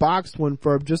get a boxed one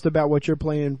for just about what you're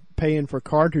paying for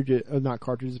cartridges, not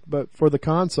cartridges, but for the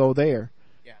console there.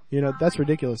 Yeah. That's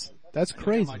ridiculous. That's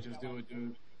crazy. I might just do it,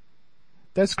 dude.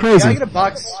 That's crazy. Yeah, I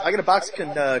got a box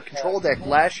control deck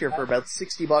last year for about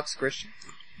 $60, Christian.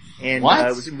 And,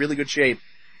 it was in really good shape.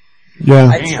 Yeah.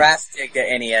 I trafficked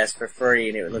the NES for free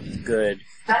and it looked good.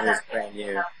 It was brand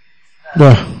new.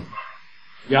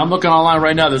 Yeah, I'm looking online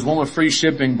right now. There's one with free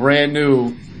shipping, brand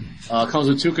new. Comes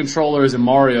with 2 controllers and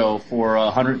Mario for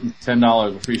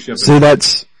 $110 with free shipping. See,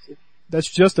 that's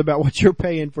just about what you're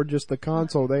paying for just the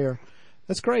console there.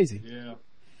 That's crazy. Yeah.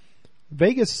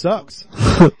 Vegas sucks.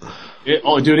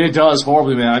 Dude, it does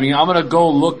horribly, man. I mean, I'm gonna go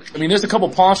look. I mean, there's a couple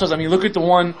pawn shops. I mean, look at the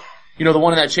one, the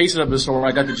one in that Chasers episode where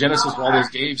I got the Genesis with all those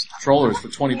games controllers for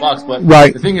 $20. But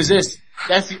right. The thing is this,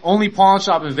 that's the only pawn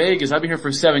shop in Vegas. I've been here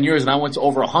for 7 years and I went to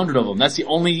over 100 of them. That's the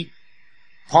only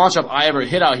pawn shop I ever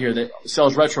hit out here that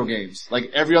sells retro games.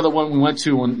 Every other one we went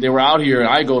to when they were out here and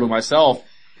I go to myself,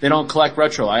 they don't collect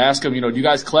retro. I ask them, do you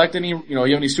guys collect any, you have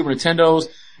any Super Nintendos?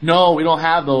 No, we don't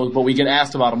have those, but we get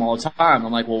asked about them all the time.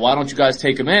 I'm like, well, why don't you guys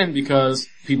take them in? Because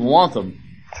people want them.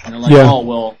 And they're like, oh,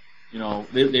 well,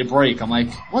 they break. I'm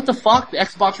like, what the fuck? The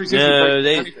Xbox 360 No,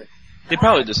 breaks? they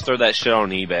probably just throw that shit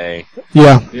on eBay.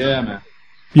 Yeah. Yeah, man.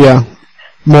 Yeah.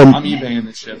 I'm eBaying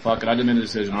this shit. Fuck it. I didn't make a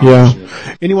decision.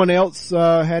 Anyone else,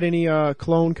 had any,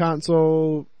 clone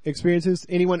console experiences?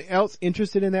 Anyone else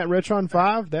interested in that Retron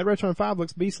 5? That Retron 5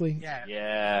 looks beastly.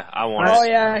 Yeah, I want it. Oh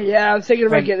yeah, I'm thinking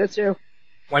about getting it too.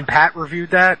 When Pat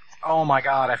reviewed that, oh my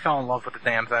god, I fell in love with the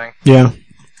damn thing. Yeah.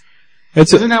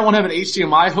 Doesn't that one have an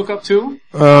HDMI hookup too?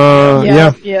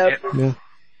 Yeah.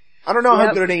 I don't know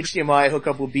how good an HDMI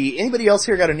hookup will be. Anybody else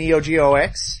here got a Neo Geo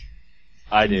X?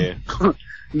 I do.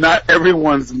 Not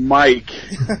everyone's mic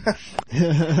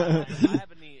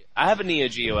I have a Neo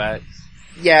Geo X.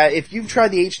 Yeah, if you've tried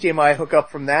the HDMI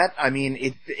hookup from that, I mean,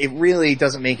 it really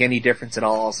doesn't make any difference at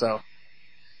all, so.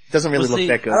 It doesn't really look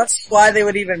that good. That's why they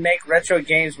would even make retro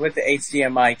games with the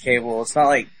HDMI cable. It's not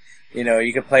like,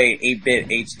 you could play 8-bit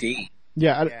HD.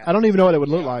 Yeah, I don't even know what it would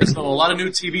look like. So a lot of new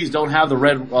TVs don't have the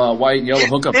red, white, and yellow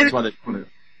hookup. That's why they're doing it.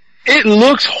 It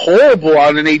looks horrible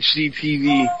on an HD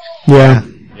TV. Yeah.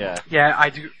 Yeah, I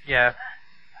do, yeah.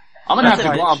 I'm gonna have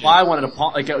to go out and buy one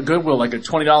at a Goodwill, like a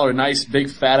 $20 nice big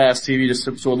fat ass TV just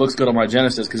so it looks good on my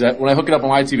Genesis, cause when I hook it up on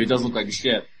my TV, it does look like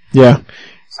shit. Yeah.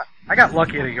 I got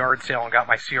lucky at a yard sale and got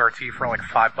my CRT for like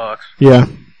 $5. Yeah.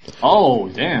 Oh,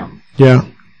 damn. Yeah.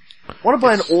 I want to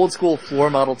buy an old school floor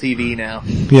model TV now.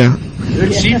 Yeah. They're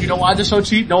cheap, you know why they're so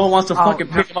cheap? No one wants to fucking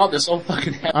pick them up, they're so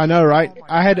fucking heavy. I know, right?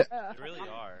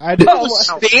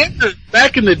 Standard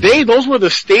back in the day. Those were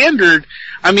the standard.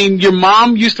 I mean, your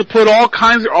mom used to put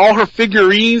all her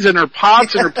figurines and her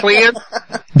pots and her plants.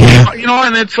 Yeah.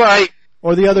 And it's like,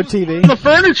 or the other TV. The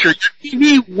furniture.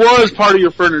 Your TV was part of your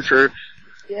furniture.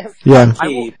 Yeah. With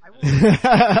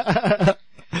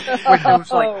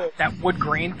those like that wood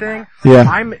grain thing. Yeah.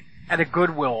 I'm at a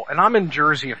Goodwill and I'm in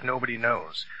Jersey if nobody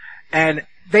knows, and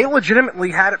they legitimately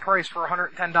had it priced for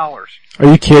 $110.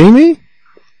 Are you kidding me?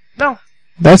 No.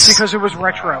 That's because it was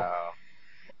retro.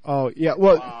 Oh, yeah,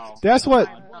 well, that's what,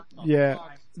 yeah,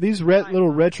 these little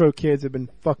retro kids have been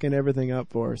fucking everything up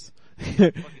for us.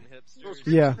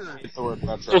 Yeah.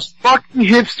 Those fucking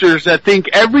hipsters that think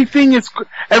everything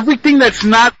that's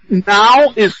not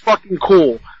now is fucking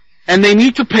cool. And they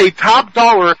need to pay top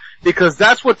dollar because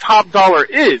that's what top dollar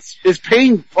is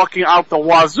paying fucking out the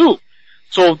wazoo.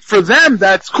 So for them,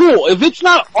 that's cool. If it's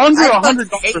not under $100,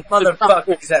 hate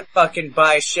motherfuckers that fucking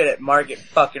buy shit at market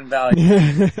fucking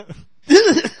value.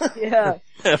 Yeah.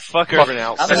 Fuck Urban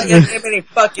Outfitters. I'm not gonna give any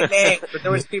fucking names, but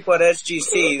there was people at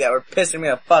SGC that were pissing me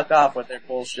the fuck off with their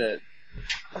bullshit.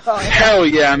 Hell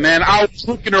yeah, man. I was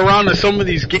looking around at some of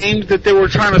these games that they were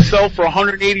trying to sell for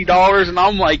 $180, and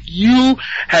I'm like, you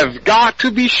have got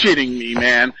to be shitting me,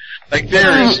 man. Like,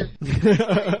 there is...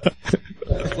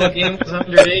 What game was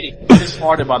 180? It's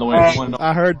farted, by the way.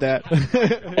 I heard that.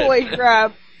 Holy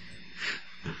crap.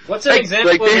 What's an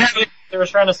example of what they were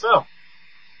trying to sell?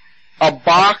 A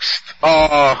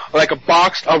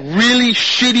really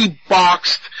shitty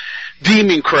boxed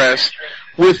Demon Crest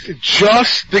with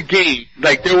just the game.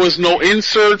 Like, there was no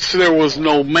inserts, there was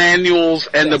no manuals,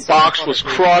 and the box was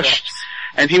crushed,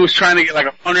 and he was trying to get like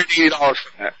 $180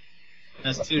 for that.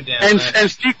 That's too damn bad.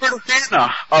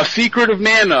 And Secret of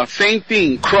Mana, same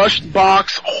thing, crushed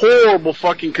box, horrible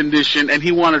fucking condition, and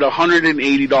he wanted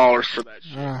 $180 for that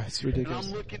shit. Ah, it's ridiculous.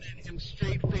 And I'm looking at him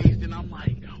straight faced, and I'm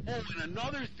like, oh, and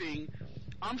another thing,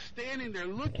 I'm standing there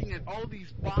looking at all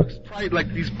these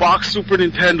these box Super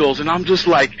Nintendos, and I'm just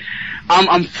like,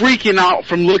 I'm freaking out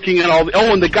from looking at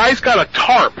and the guy's got a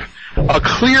tarp. A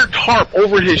clear tarp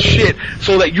over his shit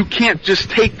so that you can't just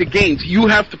take the games. You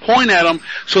have to point at him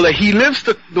so that he lifts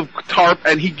the tarp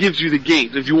and he gives you the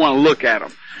games if you want to look at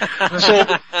him.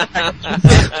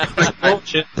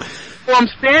 So I'm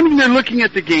standing there looking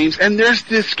at the games, and there's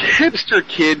this hipster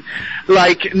kid,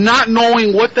 like, not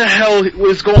knowing what the hell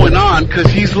was going on, cause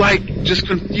he's like, just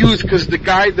confused, cause the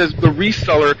guy, the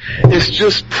reseller, is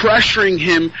just pressuring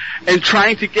him and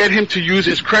trying to get him to use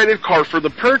his credit card for the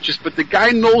purchase, but the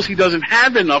guy knows he doesn't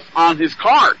have enough on his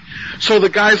card. So the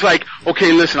guy's like,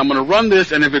 okay, listen, I'm gonna run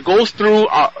this, and if it goes through,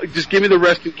 just give me the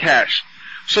rest in cash.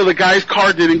 So the guy's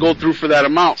card didn't go through for that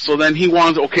amount. So then he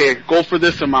wanted, okay, go for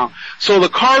this amount. So the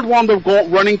card wound up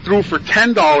running through for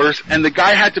 $10, and the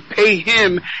guy had to pay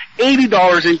him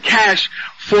 $80 in cash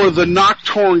for the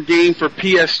Nocturne game for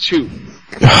PS2.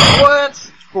 What?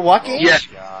 For what game? Yeah.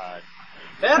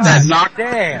 That's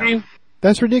Nocturne game.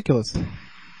 That's ridiculous.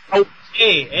 Oh,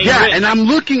 hey, yeah, Rich. and I'm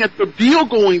looking at the deal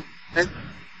going,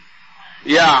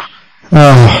 yeah.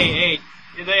 Hey,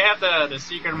 did they have the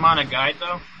Secret Mana guide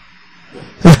though?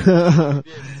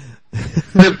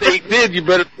 If they did, you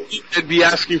better be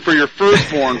asking for your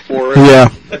firstborn for it. Yeah.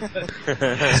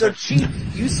 So, Chief,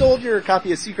 you sold your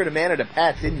copy of Secret of Mana to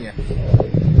Pat, didn't you?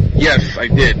 Yes, I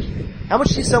did. How much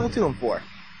did you sell it to him for?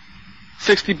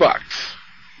 $60.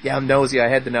 Yeah, I'm nosy. I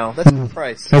had to know. That's a good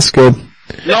price. That's good.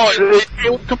 No, it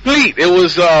was complete. It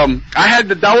was, that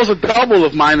was a double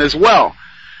of mine as well.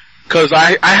 Cause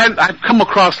I've come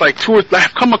across like three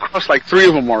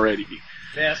of them already.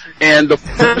 And the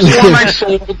first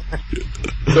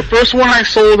one I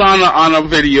sold on a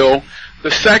video.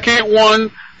 The second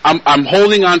one I'm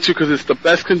holding on to because it's the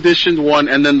best conditioned one,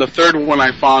 and then the third one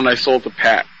I sold to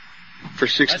Pat. for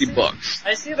 $60.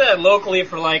 I see that locally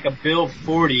for like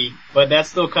 $1.40, but that's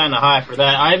still kind of high for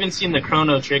that. I haven't seen the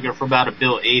Chrono Trigger for about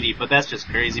 $1.80, but that's just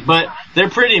crazy. But they're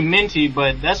pretty minty,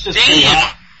 but that's just pretty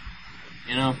high.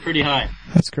 You know, pretty high.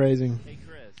 That's crazy. Hey,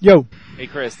 Chris. Yo. Hey,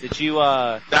 Chris, did you,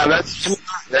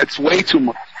 That's way too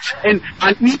much. And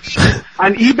on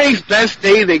eBay's best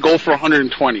day, they go for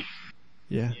 120.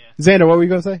 Yeah. Xander, what were you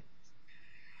gonna say?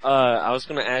 I was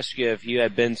gonna ask you if you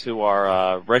had been to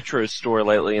our, retro store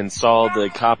lately and saw the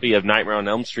copy of Nightmare on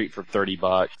Elm Street for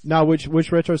 $30. No,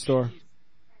 which retro store?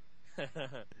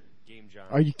 Game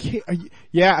Giant. Are you kidding?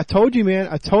 Yeah, I told you, man.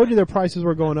 I told you their prices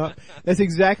were going up. That's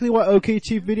exactly what OK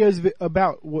Chief video is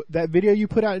about. That video you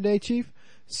put out today, Chief?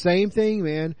 Same thing,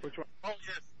 man. Which one? Oh,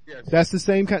 yes. That's the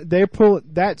same kind. They pull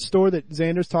that store that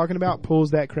Xander's talking about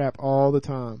pulls that crap all the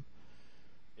time.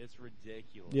 It's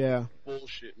ridiculous. Yeah.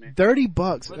 Bullshit, man.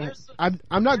 $30.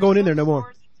 I'm not going in there no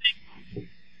more.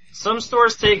 Some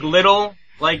stores take little,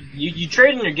 like, you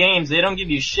trade in your games, they don't give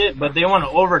you shit, but they want to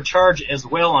overcharge as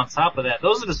well on top of that.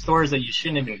 Those are the stores that you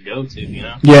shouldn't even go to, you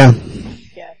know? Yeah.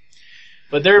 Yeah.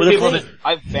 But there are people that,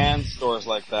 I've banned stores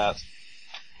like that.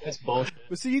 that's bullshit.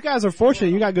 But see, you guys are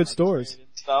fortunate. You got good stores.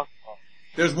 Stuff.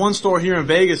 There's one store here in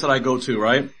Vegas that I go to,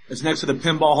 right? It's next to the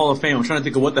Pinball Hall of Fame. I'm trying to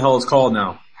think of what the hell it's called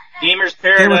now. Gamers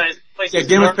Paradise. Yeah,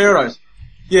 Gamers Paradise.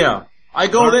 Yeah. I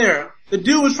go there. The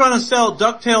dude was trying to sell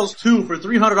DuckTales 2 for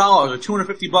 $300 or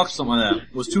 $250, something like that.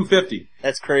 It was $250.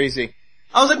 That's crazy.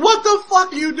 I was like, what the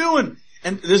fuck are you doing?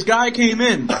 And this guy came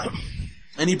in,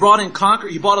 and he brought in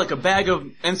he bought like a bag of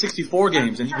N64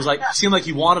 games, and he was like, seemed like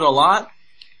he wanted a lot.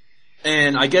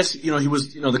 And I guess,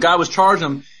 the guy was charging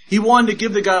him. He wanted to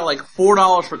give the guy like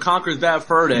 $4 for Conker's Bad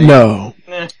Fur Day. No.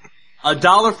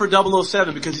 $1 for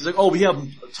 007 because he's like, oh, we have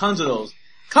tons of those.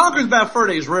 Conker's Bad Fur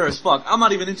Day is rare as fuck. I'm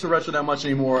not even into retro that much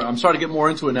anymore. I'm starting to get more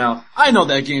into it now. I know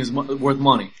that game's worth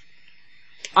money.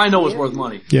 I know it's worth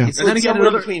money. Yeah. It's like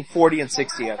somewhere between 40 and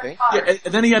 60, I think. Yeah,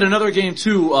 and then he had another game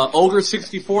too, Ogre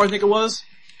 64, I think it was.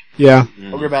 Yeah.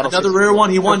 Ogre Battle Another 64. rare one.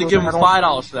 He wanted to give him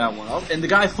 $5 for that one. And the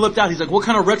guy flipped out. He's like, what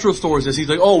kind of retro store is this? He's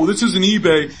like, oh, this isn't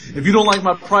eBay. If you don't like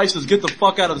my prices, get the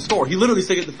fuck out of the store. He literally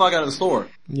said, get the fuck out of the store.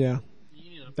 Yeah.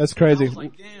 That's crazy. I was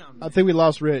like, damn. I think we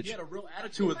lost Rich. He had a real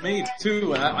attitude with me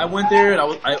too. And I went there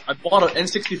and I bought an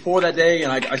N64 that day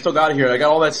and I still got it here. I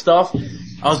got all that stuff.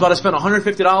 I was about to spend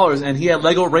 $150 and he had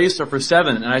Lego Racer for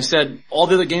 $7. And I said, all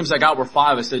the other games I got were $5.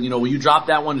 I said, will you drop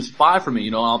that one to $5 for me?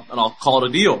 And I'll call it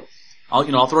a deal.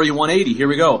 I'll throw you $180. Here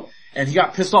we go. And he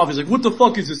got pissed off. He's like, what the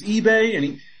fuck is this, eBay?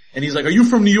 And he's like, are you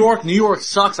from New York? New York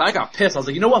sucks. I got pissed. I was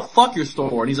like, you know what? Fuck your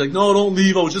store. And he's like, no, don't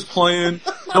leave. I was just playing.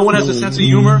 No one has a sense of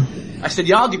humor. I said,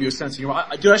 yeah, I'll give you a sense of humor.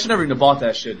 Dude, I should never even have bought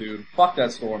that shit, dude. Fuck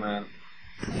that store, man.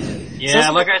 Yeah,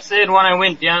 like I said, when I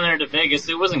went down there to Vegas,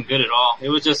 it wasn't good at all. It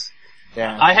was just,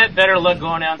 I had better luck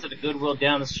going down to the Goodwill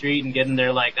down the street and getting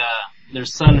their their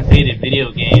sun-faded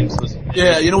video games.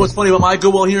 Yeah, you know what's funny about my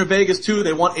Goodwill here in Vegas too?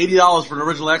 They want $80 for an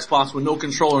original Xbox with no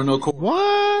controller, no cord.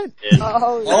 What? Yeah.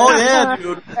 Oh yeah,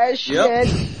 dude. That shit. Yep.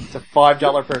 It's a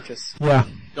 $5 purchase. Yeah.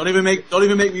 Don't make me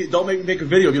make a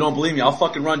video if you don't believe me. I'll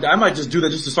fucking run. I might just do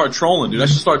that just to start trolling, dude. I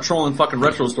should start trolling fucking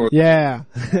retro stores. Yeah.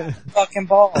 Fucking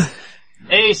ball.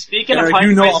 Hey, speaking of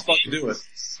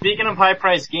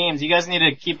high-priced games, you guys need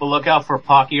to keep a lookout for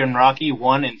Pocky and Rocky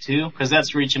 1 and 2, because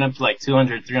that's reaching up to like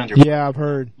 200, 300. Yeah, I've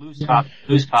heard. Loose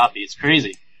Poppy. It's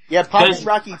crazy. Yeah, Pocky and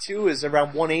Rocky 2 is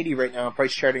around $180 right now on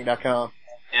PriceCharting.com.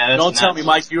 Yeah, don't tell me,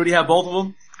 Mike, you already have both of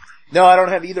them? No, I don't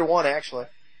have either one, actually.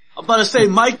 I'm about to say,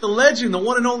 Mike the legend, the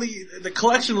one and only, the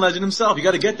collection legend himself. You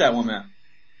gotta get that one, man.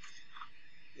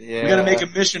 Yeah. We gotta make a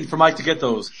mission for Mike to get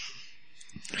those.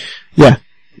 Yeah.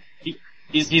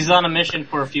 He's on a mission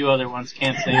for a few other ones,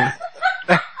 can't say.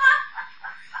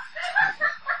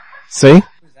 See?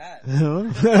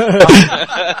 Who's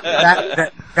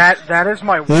that? That is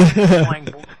my wife playing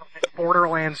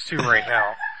Borderlands 2 right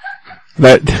now.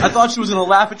 I thought she was gonna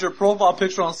laugh at your profile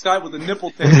picture on Skype with a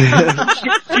nipple thing.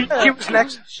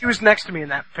 She was next to me in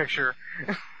that picture.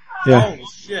 Yeah. Holy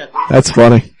shit. That's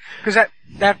funny. Cause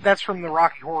that's from the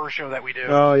Rocky Horror Show that we do.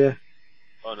 Oh yeah.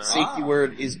 Oh, no. Safety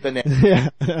word is banana.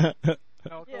 Yeah.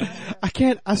 I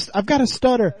can't, I've got a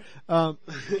stutter.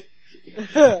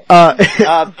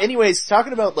 Anyways,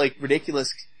 talking about like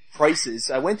ridiculous prices,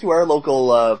 I went to our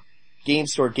local, game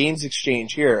store, Games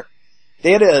Exchange here.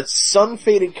 They had a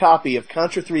sun-faded copy of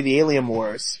Contra 3 The Alien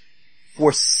Wars for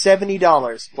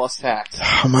 $70 plus tax.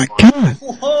 Oh my god.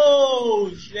 Whoa,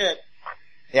 shit.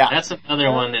 Yeah. That's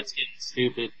another one that's getting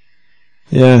stupid.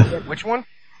 Yeah. Which one?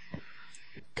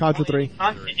 Contra 3.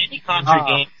 Any Contra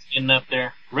game is getting up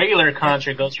there. Regular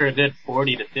Contra goes for a good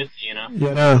 40 to 50, you know?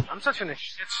 Yeah. I'm such in a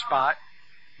shit spot.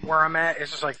 where I'm at,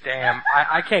 it's just like, damn,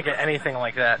 I can't get anything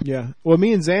like that. Yeah. Well,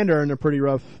 me and Xander are in a pretty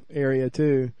rough area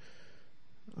too.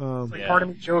 Part of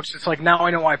me jokes, it's like, now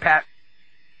I know why Pat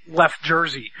left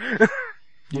Jersey.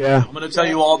 Yeah. I'm gonna tell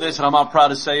you all this, and I'm not proud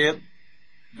to say it.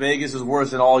 Vegas is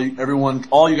worse than all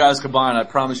you guys combined. I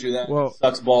promise you that. Well, it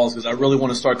sucks balls because I really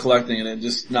want to start collecting and it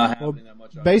just not happening that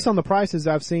much. Based on the prices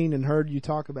I've seen and heard you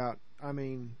talk about, I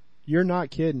mean, you're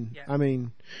not kidding. Yeah. I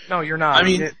mean, no, you're not. I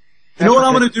mean, you know what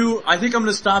I'm gonna do? I think I'm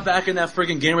gonna stop back in that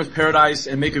friggin' Gamers Paradise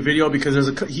and make a video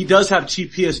because he does have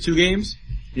cheap PS2 games,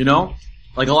 you know?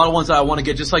 Like a lot of ones that I want to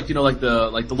get, just like, you know, like the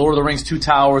Lord of the Rings 2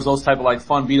 Towers, those type of like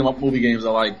fun beat 'em up movie games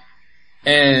I like.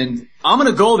 And I'm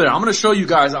gonna go there. I'm gonna show you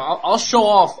guys. I'll show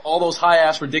off all those high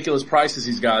ass ridiculous prices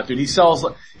he's got, dude. He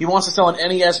wants to sell an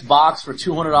NES box for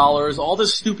 $200. All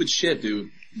this stupid shit, dude.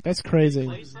 That's crazy.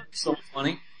 So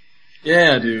funny.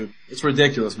 Yeah, dude. It's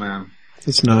ridiculous, man.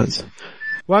 It's nuts.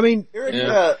 Well, I mean,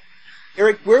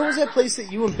 Eric, where was that place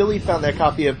that you and Billy found that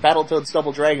copy of Battletoads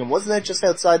Double Dragon? Wasn't that just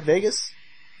outside Vegas?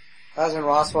 I was in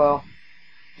Roswell.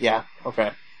 Yeah. Okay.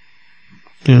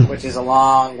 Yeah. Which is a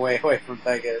long way away from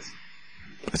Vegas.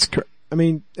 That's I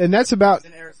mean, and that's about,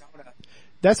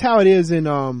 that's how it is in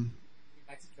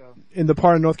Mexico. In the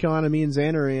part of North Carolina me and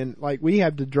Xander are in. Like, we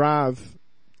have to drive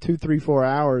 2, 3, 4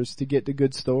 hours to get to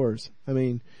good stores. I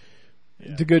mean,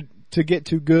 to get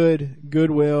to good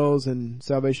Goodwills and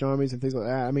Salvation Armies and things like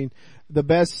that. I mean, the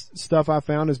best stuff I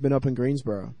found has been up in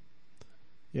Greensboro.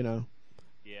 You know?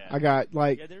 Yeah. I got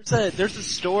like... Yeah, there's a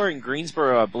store in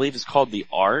Greensboro, I believe it's called The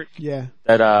Ark. Yeah.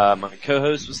 That, my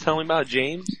co-host was telling me about,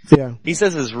 James. Yeah. He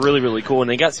says it's really, really cool, and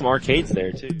they got some arcades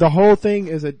there too. The whole thing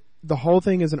is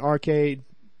an arcade.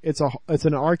 It's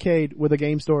an arcade with a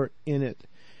game store in it.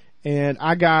 And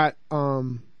I got,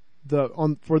 for the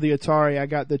Atari, I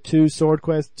got the two of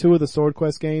the Sword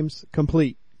Quest games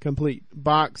complete.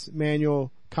 Box,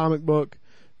 manual, comic book,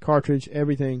 cartridge,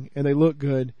 everything. And they look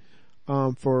good,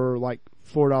 for like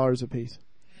 $4 a piece.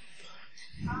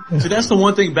 See, that's the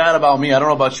one thing bad about me. I don't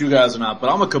know about you guys or not, but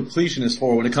I'm a completionist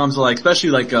for when it comes to like,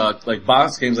 especially like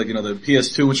box games, like, you know, the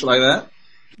PS2 and shit like that.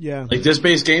 Yeah. Like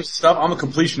disc-based games and stuff, I'm a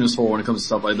completionist for when it comes to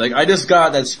stuff like I just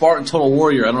got that Spartan Total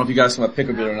Warrior. I don't know if you guys can pick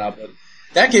of it or not, but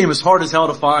that game is hard as hell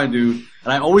to find, dude.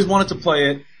 And I always wanted to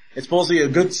play it. It's supposed to be a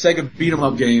good Sega beat 'em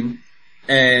up game.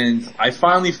 And I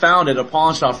finally found it at a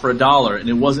pawn shop for $1, and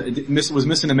it was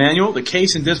missing the manual. The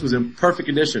case and disc was in perfect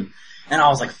condition. And I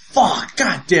was like, fuck,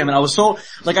 god damn it. I was so,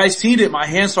 like, I seen it, my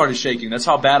hand started shaking. That's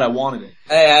how bad I wanted it.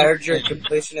 Hey, I heard your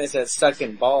completionist had stuck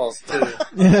in balls, too.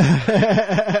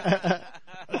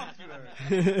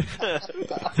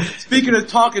 Speaking of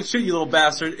talking shit, you little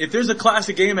bastard, if there's a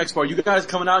classic game expo, you guys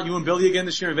coming out, you and Billy again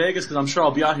this year in Vegas? Because I'm sure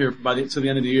I'll be out here to the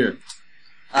end of the year.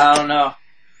 I don't know.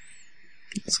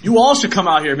 You all should come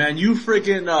out here, man. You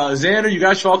freaking, Xander, you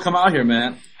guys should all come out here,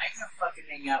 man. I ain't gonna fucking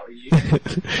hang out with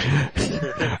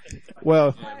you.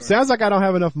 Well, sounds like I don't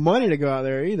have enough money to go out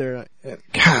there either.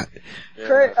 God.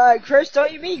 Chris,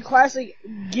 don't you mean classic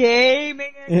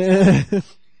gaming?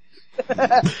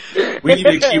 We need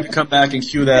to keep come back and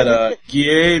cue that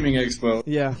gaming expo.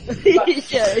 Yeah.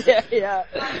 yeah.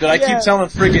 But I keep telling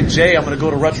freaking Jay I'm gonna go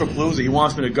to Retropalooza. He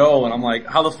wants me to go, and I'm like,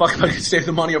 how the fuck am I gonna save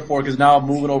the money up for? Because now I'm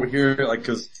moving over here, like,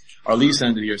 because our lease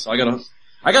ended here, so I gotta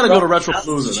go to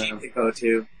Retropalooza, man. To go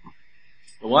to.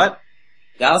 The what?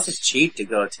 Dallas is cheap to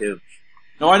go to.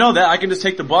 No, I know that. I can just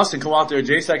take the bus and come out there.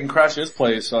 Jay said I can crash his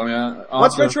place. So I mean,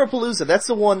 what's Retropalooza? That's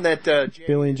the one that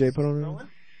Billy and Jay put on.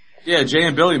 Yeah, Jay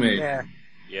and Billy made. Yeah.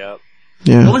 Yep.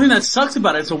 Yeah. The only thing that sucks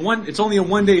about it, it's only a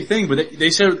 1 day thing, but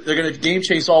they said they're gonna game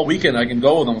chase all weekend. I can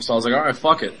go with them, so I was like, alright,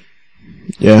 fuck it.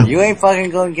 Yeah. You ain't fucking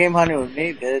going game hunting with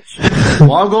me, bitch.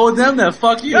 Well, I'll go with them then.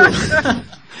 Fuck you. I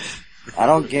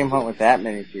don't game hunt with that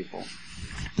many people.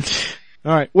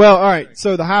 Alright.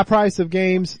 So the high price of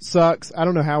games sucks. I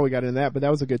don't know how we got into that, but that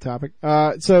was a good topic.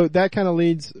 So that kind of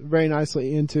leads very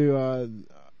nicely into,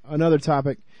 another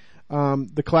topic.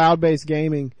 The cloud-based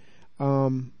gaming,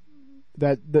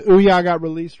 that the Ouya got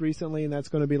released recently, and that's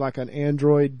going to be like an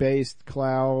Android-based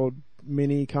cloud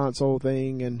mini console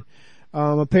thing. And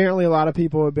apparently a lot of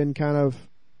people have been kind of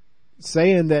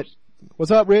saying that.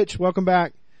 What's up, Rich? Welcome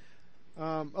back.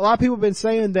 A lot of people have been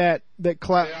saying that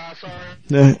cloud.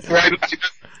 Yeah, sorry.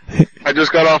 I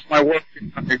just got off my work.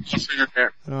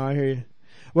 Oh, I hear you.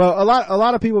 Well, a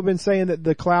lot of people have been saying that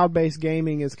the cloud-based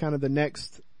gaming is kind of the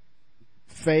next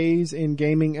phase in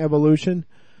gaming evolution.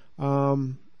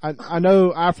 I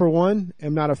know I, for one,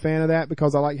 am not a fan of that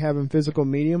because I like having physical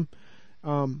medium.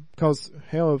 Cause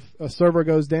hell, if a server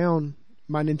goes down,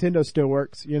 my Nintendo still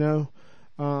works, you know?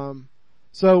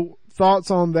 So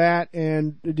thoughts on that,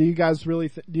 and do you guys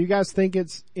think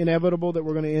it's inevitable that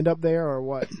we're going to end up there, or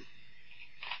what?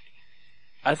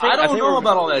 I don't know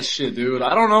about all that shit, dude.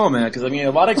 I don't know, man, because I mean,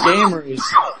 a lot of gamers,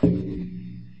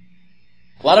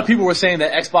 a lot of people were saying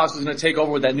that Xbox was going to take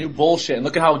over with that new bullshit, and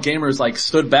look at how gamers like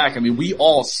stood back. I mean, we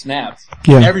all snapped.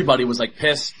 Yeah. Everybody was like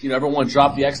pissed. You know, everyone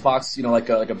dropped the Xbox, you know, like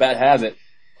a bat has it.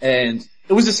 And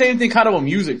it was the same thing kind of with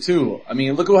music too. I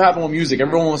mean, look at what happened with music.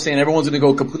 Everyone was saying everyone's going to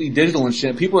go completely digital and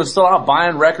shit. People are still out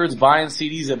buying records, buying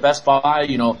CDs at Best Buy,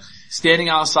 you know, standing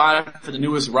outside for the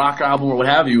newest rock album or what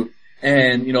have you.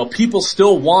 And, you know, people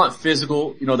still want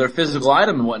physical, you know, their physical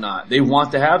item and whatnot. They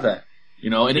want to have that. You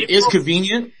know, and it is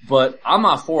convenient, but I'm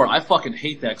not for it. I fucking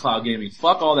hate that cloud gaming.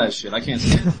 Fuck all that shit. I can't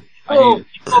stand it. I hate it.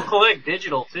 People collect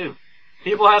digital too.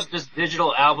 People have just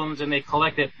digital albums and they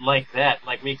collect it like that,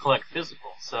 like we collect physical.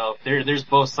 So there's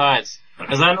both sides.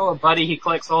 Because I know a buddy, he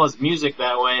collects all his music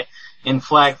that way in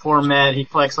FLAC format. He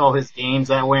collects all his games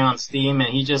that way on Steam, and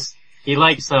he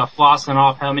likes flossing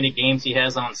off how many games he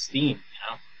has on Steam. You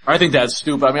know? I think that's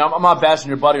stupid. I mean, I'm not bashing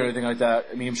your buddy or anything like that.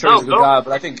 I mean, I'm sure he's a good guy,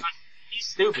 but I think he's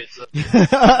stupid. So.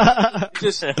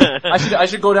 I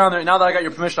should go down there. Now that I got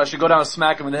your permission, I should go down and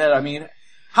smack him in the head. I mean,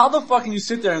 how the fuck can you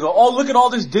sit there and go, oh, look at all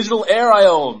this digital air I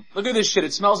own. Look at this shit.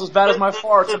 It smells as bad as my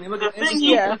farts. I mean, look at the thing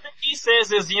he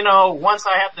says is, you know, once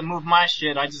I have to move my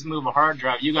shit, I just move a hard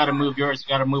drive. You gotta move yours.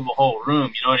 You gotta move a whole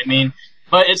room. You know what I mean?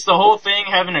 But it's the whole thing,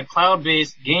 having a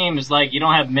cloud-based game is like, you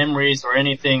don't have memories or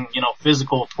anything, you know,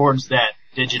 physical towards that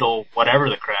digital whatever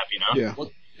the crap, you know? Yeah.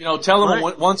 Well, you know, tell them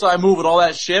once I move with all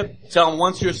that shit, tell them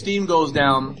once your Steam goes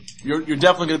down, you're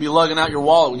definitely gonna be lugging out your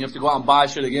wallet when you have to go out and buy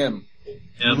shit again.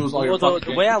 Yeah. Well,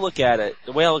 the way I look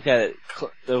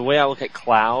at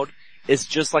cloud, it's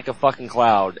just like a fucking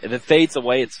cloud. If it fades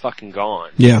away, it's fucking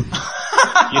gone. Yeah.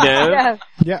 You know?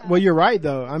 Yeah. Well, you're right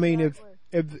though. I mean,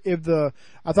 I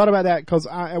thought about that because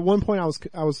at one point I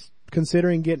was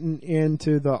considering getting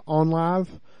into the OnLive,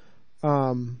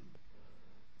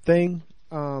 thing.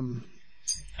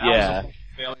 Yeah.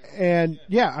 And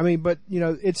yeah, I mean, but you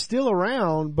know, it's still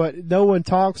around, but no one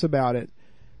talks about it.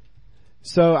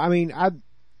 So, I mean,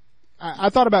 I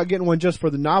thought about getting one just for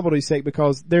the novelty's sake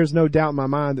because there's no doubt in my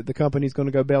mind that the company's going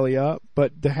to go belly up,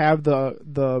 but to have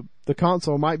the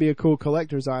console might be a cool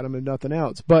collector's item if nothing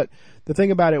else. But the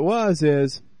thing about it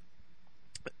is,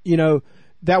 you know,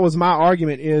 that was my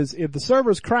argument is if the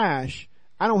servers crash,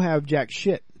 I don't have jack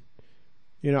shit.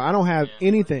 You know, I don't have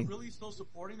anything. Are you really still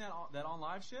supporting that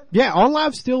OnLive shit? Yeah,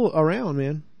 OnLive's still around,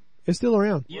 man. It's still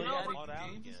around. You know,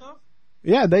 games and stuff?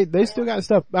 Yeah, they still got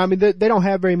stuff. I mean, they don't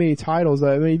have very many titles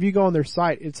though. I mean, if you go on their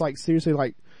site, it's like seriously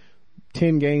like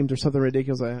 10 games or something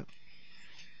ridiculous like that.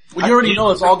 Well, you already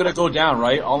know it's all gonna go down,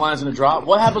 right? Online's gonna drop.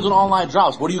 What happens when online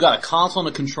drops? What do you got, a console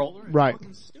and a controller? Right.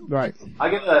 Right. I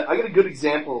got a good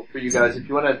example for you guys if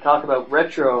you want to talk about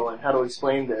retro and how to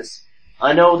explain this.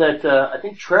 I know that, I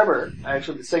think Trevor,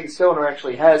 actually the Sega Stoner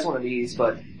actually has one of these,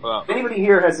 but if anybody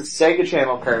here has a Sega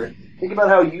Channel card, think about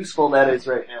how useful that is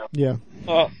right now. Yeah.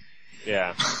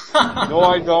 Yeah. No,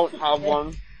 I don't have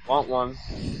one. Want one.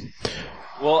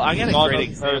 Well, I got a great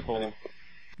example.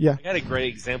 Yeah. I got a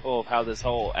great example of how this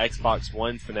whole Xbox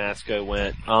One fiasco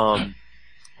went.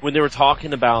 When they were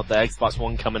talking about the Xbox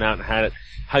One coming out and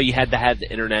how you had to have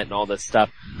the internet and all this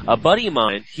stuff, a buddy of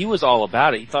mine, he was all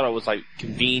about it. He thought it was like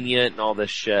convenient and all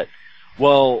this shit.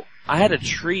 Well, I had a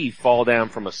tree fall down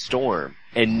from a storm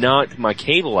and knocked my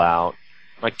cable out.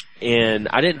 And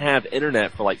I didn't have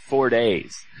internet for like 4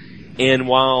 days. And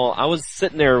while I was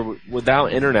sitting there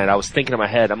without internet, I was thinking in my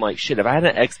head, I'm like, shit, if I had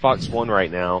an Xbox One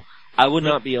right now, I would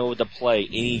not be able to play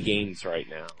any games right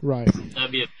now. Right. That'd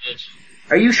be a bitch.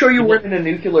 Are you sure you weren't in a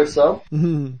nuclear sub?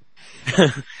 Mm-hmm.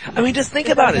 I mean, just think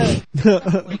about it.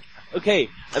 Okay,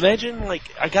 imagine like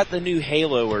I got the new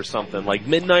Halo or something, like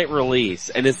midnight release,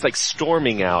 and it's like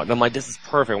storming out, and I'm like, this is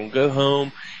perfect. I'm gonna go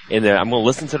home, and I'm gonna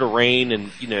listen to the rain,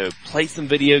 and you know, play some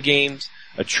video games.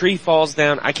 A tree falls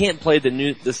down. I can't play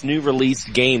this new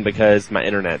released game because my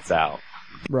internet's out.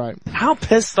 Right. How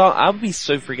pissed off? I would be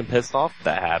so freaking pissed off if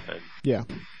that happened. Yeah.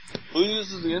 Who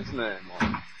uses the internet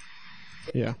anymore?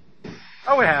 Yeah.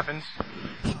 Oh, it happens.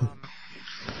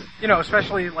 You know,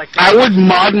 especially like... I would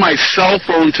mod my cell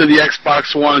phone to the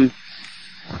Xbox One.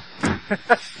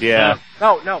 Yeah.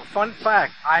 No, fun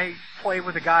fact. I play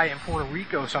with a guy in Puerto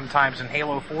Rico sometimes in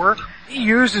Halo 4. He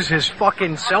uses his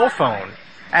fucking cell phone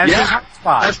as his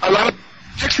hotspot. A lot of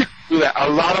Mexicans do that. A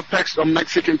lot of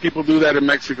Mexican people do that in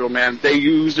Mexico, man. They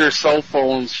use their cell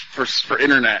phones for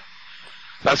internet.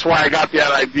 That's why I got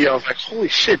that idea. I was like, holy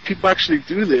shit, people actually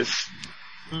do this.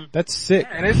 That's sick.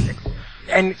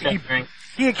 And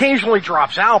he occasionally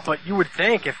drops out, but you would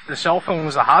think if the cell phone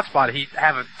was a hotspot, he'd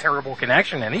have a terrible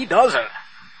connection, and he doesn't.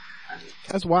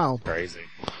 That's wild. Crazy.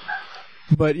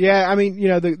 But yeah, I mean, you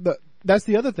know, that's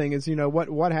the other thing is, you know,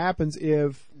 what happens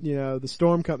if, you know, the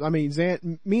storm comes. I mean,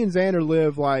 me and Xander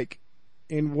live like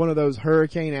in one of those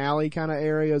hurricane alley kind of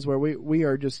areas where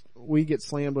we get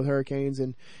slammed with hurricanes,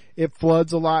 and it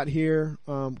floods a lot here,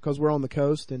 cause we're on the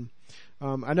coast. And,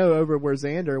 I know over where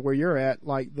Xander, where you're at,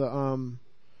 like the,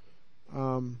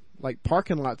 like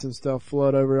parking lots and stuff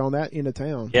flood over on that end of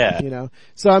town. Yeah. You know,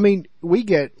 so I mean, we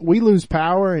lose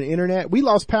power and internet. We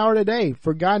lost power today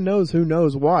for God knows who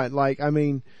knows what. Like, I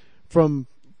mean, from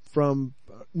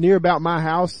near about my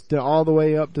house to all the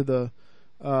way up to the,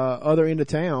 other end of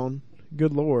town.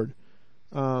 Good Lord.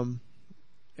 I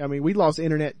mean, we lost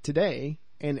internet today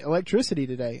and electricity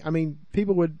today. I mean,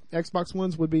 Xbox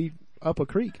Ones would be up a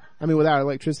creek. I mean, without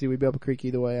electricity, we'd be up a creek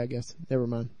either way, I guess. Never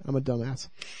mind. I'm a dumbass.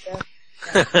 Yeah.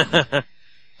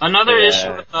 Another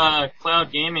issue with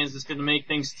cloud gaming is it's going to make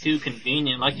things too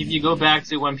convenient. Like if you go back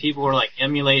to when people were like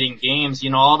emulating games, you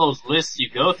know, all those lists you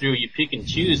go through, you pick and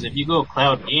choose. If you go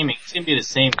cloud gaming, it's going to be the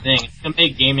same thing. It's going to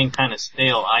make gaming kind of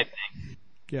stale, I think.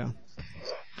 Yeah.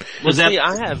 Well, see,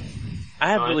 I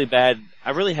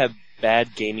really have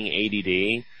bad gaming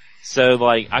ADD. So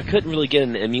like, I couldn't really get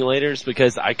into emulators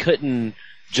because I couldn't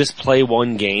just play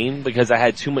one game because I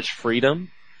had too much freedom.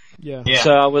 Yeah.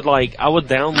 So I would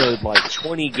download like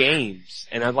 20 games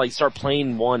and I'd like start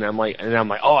playing one. I'm like,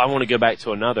 oh, I want to go back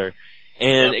to another.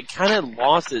 And it kind of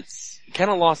lost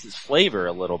its flavor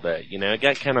a little bit, you know, it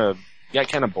got kind of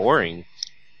boring.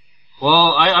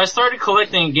 Well, I started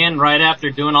collecting again right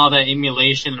after doing all that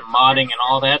emulation and modding and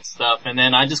all that stuff, and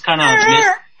then I just kind of missed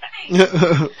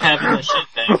having the shit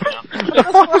thing, you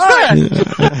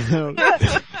know?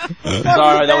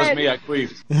 Sorry, that was me, I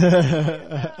queefed.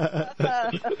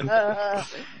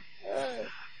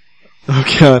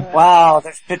 Okay. Wow,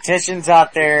 there's petitions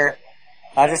out there.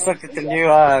 I just looked at the new,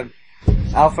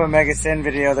 Alpha Omega Sin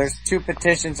video. There's 2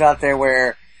 petitions out there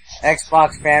where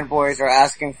Xbox fanboys are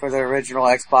asking for the original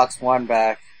Xbox One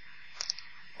back.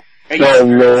 Oh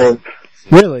Lord.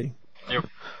 Really?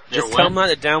 Just tell them not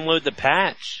to download the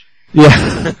patch.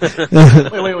 Yeah.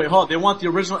 Wait, hold on. They want the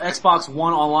original Xbox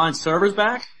One online servers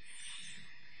back?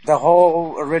 The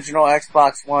whole original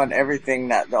Xbox One,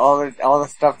 everything all the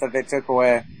stuff that they took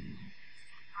away.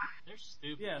 They're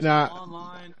stupid. Yeah, Nah.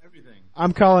 online, everything.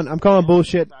 I'm calling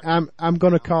bullshit. I'm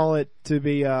gonna call it to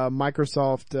be,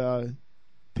 Microsoft,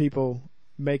 people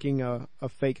making a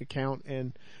fake account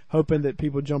and hoping that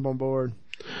people jump on board.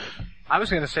 I was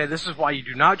going to say this is why you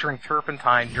do not drink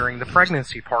turpentine during the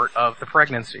pregnancy part of the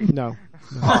pregnancy. No.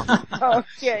 Oh,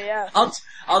 yeah.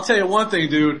 I'll tell you one thing,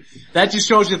 dude. That just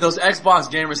shows you that those Xbox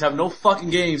gamers have no fucking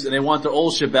games and they want their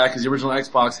old shit back because the original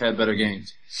Xbox had better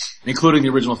games, including the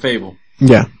original Fable.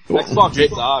 Yeah. Xbox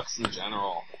sucks in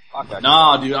general.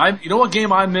 Nah, dude. You know what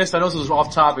game I missed? I know this was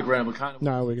off topic, Rand, but kind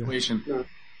of situation.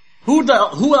 Who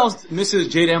else misses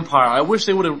Jade Empire? I wish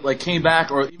they would have like came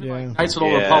back, or even like Knights of the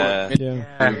Old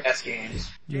Republic. Best games.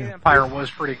 Jade Empire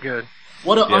was pretty good.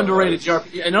 What an underrated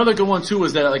JRPG. Another good one too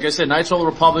was that, like I said, Knights of the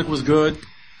Old Republic was good.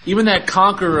 Even that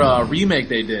Conquer remake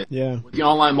they did. Yeah. With the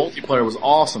online multiplayer was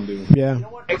awesome, dude. Yeah. You know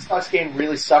what Xbox game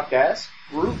really sucked ass?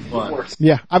 Brute Force.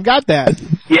 Yeah, I've got that.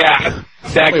 Yeah.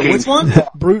 Wait, which one?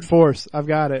 Brute Force. I've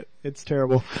got it. It's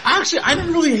terrible. Actually, I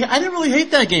didn't really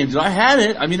hate that game, dude. I had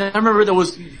it. I mean, I remember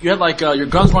you had like, your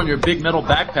guns were on your big metal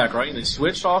backpack, right? And they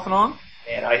switched off and on?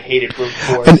 Man, I hated Brute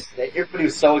Force. Everybody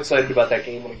was so excited about that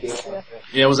game when it came out.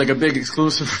 Yeah, it was like a big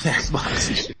exclusive for the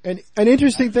Xbox. And an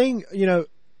interesting thing, you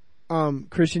know,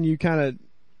 Christian, you kind of,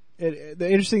 the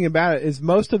interesting about it is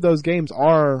most of those games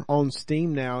are on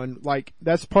Steam now, and like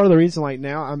that's part of the reason. Like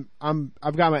now,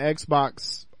 I've got my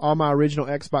Xbox, all my original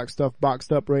Xbox stuff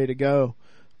boxed up, ready to go,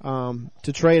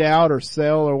 to trade out or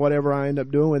sell or whatever I end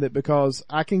up doing with it, because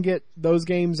I can get those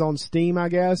games on Steam, I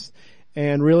guess,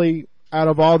 and really out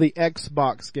of all the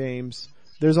Xbox games,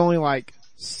 there's only like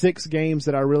 6 games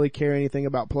that I really care anything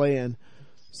about playing,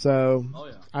 so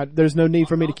there's no need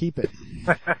for me to keep it.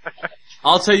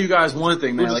 I'll tell you guys one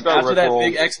thing, man. Like after that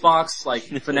big Xbox like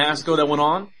fiasco that went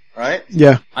on, right?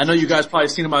 Yeah. I know you guys probably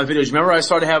seen in my videos. Remember I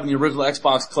started having the original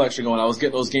Xbox collection going. I was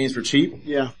getting those games for cheap.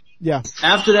 Yeah. Yeah.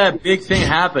 After that big thing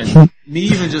happened, me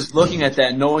even just looking at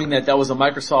that, knowing that that was a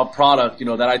Microsoft product, you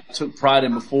know, that I took pride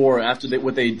in before, after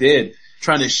what they did,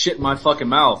 trying to shit in my fucking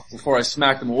mouth before I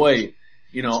smacked them away.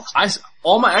 You know,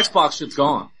 all my Xbox shit's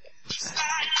gone.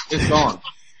 It's gone.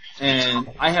 And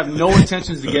I have no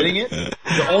intentions of getting it.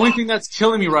 The only thing that's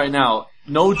killing me right now,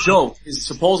 no joke, is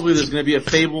supposedly there's gonna be a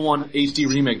Fable 1 HD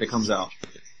remake that comes out.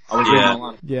 I was reading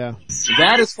online. Yeah.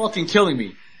 That is fucking killing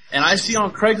me. And I see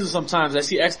on Craigslist sometimes, I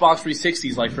see Xbox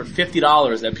 360s like for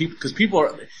 $50 that cause people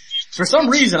are, for some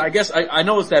reason, I guess, I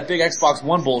know it's that big Xbox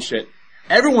One bullshit.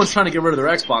 Everyone's trying to get rid of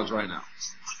their Xbox right now.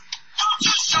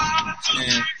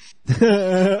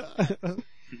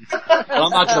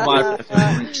 I'm not gonna buy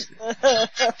it.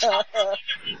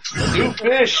 Stu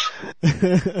Fish.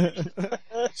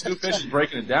 Stu Fish is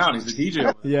breaking it down. He's the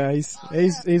DJ. Yeah, he's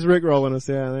rickrolling us.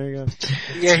 Yeah, there you go.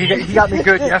 Yeah, he got me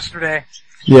good yesterday.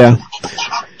 Yeah.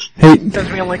 Hey. He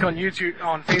sends me a link on YouTube,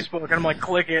 on Facebook, and I'm like,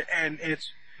 click it, and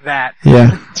it's that.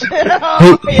 Yeah.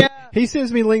 Oh, yeah. He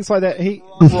sends me links like that.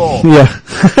 Roll. Yeah.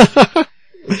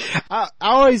 I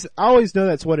always know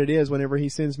that's what it is whenever he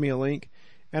sends me a link,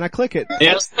 and I click it.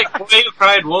 Yeah, it's like Boy Who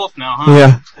Cried Wolf now,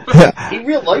 huh? Yeah. He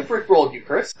real life rickrolled you,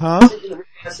 Chris. Huh?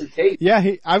 Tape.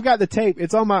 Yeah, I've got the tape.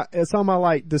 It's on my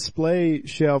like display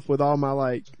shelf with all my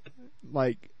like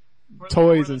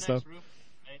toys and stuff.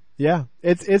 Yeah,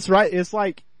 it's right. It's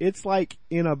like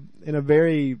in a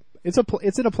very it's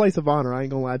in a place of honor. I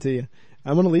ain't gonna lie to you.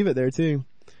 I'm gonna leave it there too.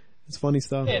 It's funny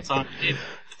stuff. Yeah, it's on tape.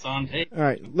 It's on tape. All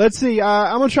right, let's see.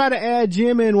 I'm gonna try to add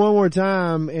Jim in one more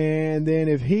time, and then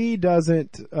if he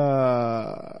doesn't, if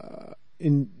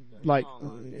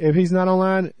he's not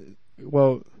online,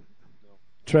 well,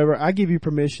 Trevor, I give you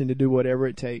permission to do whatever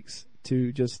it takes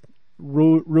to just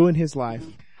ruin his life.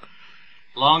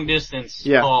 Long distance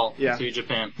Yeah. call Yeah. to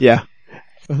Japan. Yeah.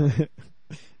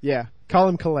 Yeah. Call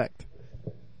him collect.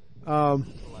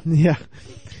 Yeah.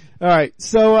 Alright,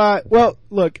 so, well,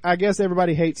 look, I guess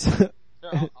everybody hates.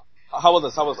 How about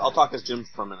this? I'll talk as Jim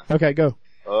for a minute. Okay, go.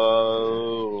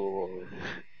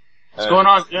 What's going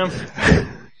on, Jim?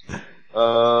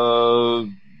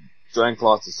 Drank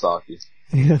lots of sake.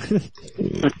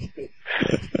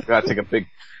 Gotta take a big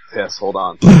piss, hold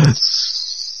on.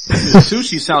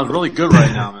 Sushi sounds really good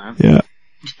right now, man. Yeah.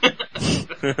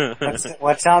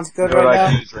 What sounds good What right I now?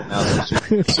 can use right now,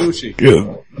 sushi.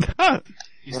 Good.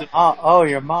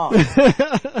 Your mom.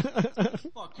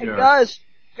 Hey, guys,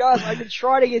 I could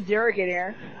try to get Derek in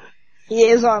here. He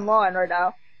is online right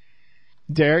now.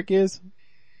 Derek is?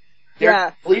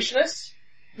 Yeah. Completionist?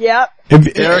 Yep.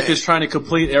 Eric is trying to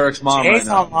complete Eric's mom Jay's right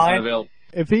now. online. Unavailable.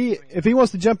 If he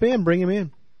wants to jump in, bring him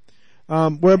in.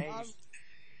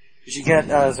 You should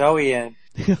get Zoe in.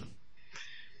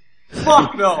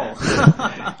 Fuck no.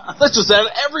 Let's just add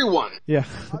everyone. Yeah.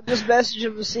 I'll just message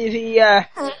him to see if he All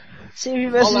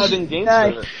out in game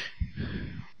service.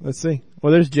 Let's see.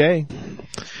 Well, there's Jay.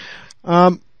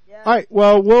 Alright,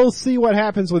 well, we'll see what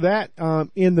happens with that.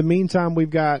 In the meantime, we've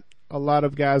got a lot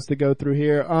of guys to go through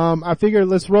here. I figure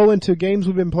let's roll into games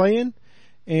we've been playing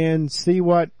and see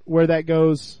where that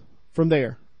goes from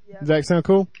there. Yeah. Does that sound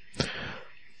cool?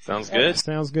 Sounds good.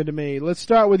 Sounds good to me. Let's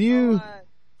start with you,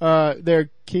 there,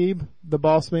 Keeb, the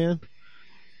boss man.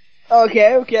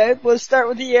 Okay. Let's start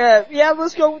with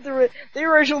let's go with the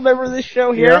original member of this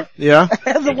show here. Yeah.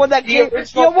 the one that came,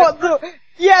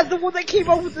 the one that came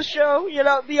up with the show,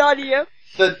 the idea.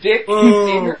 The dick.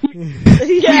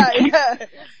 Yeah.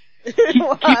 Keep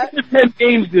the 10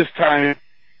 games this time.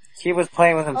 He was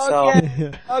playing with himself.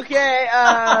 Okay,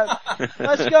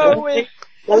 let's go with,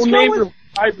 let's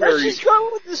just go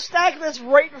with the stack that's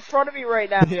right in front of me right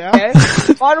now. Yeah. Okay?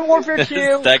 Modern Warfare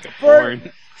 2. Stack of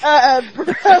porn. Paradise.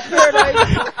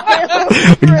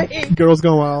 Girls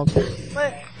Gone Wild.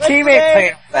 Teammate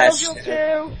playing Battlefield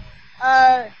 2.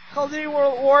 Call of Duty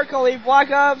World at War, Call of Duty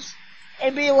Black Ops,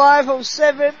 NBA Live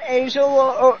 07,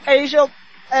 Angel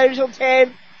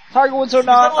 10, Target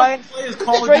 109.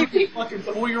 Fucking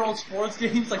 4-year-old sports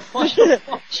games like fuck.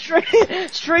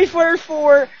 Street Fighter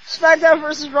 4, SmackDown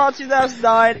vs. Raw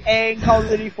 2009, and Call of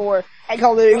Duty 4, and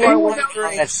Call of Duty 1.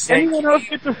 Anyone else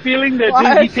get the feeling that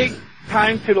did he take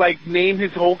time to name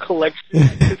his whole collection?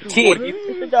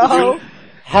 No.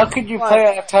 How could you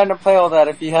have time to play all that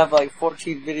if you have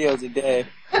 14 videos a day?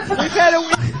 You're kind of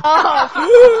weak off.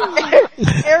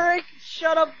 Eric,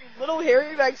 shut up, you little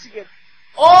hairy Mexican.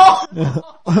 Oh,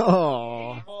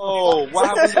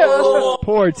 wow.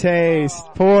 Poor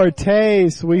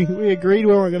taste. We agreed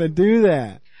we weren't gonna do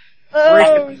that.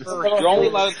 You're only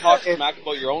allowed to talk smack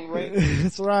about your own race.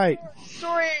 That's right.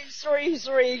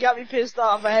 Sorry, you got me pissed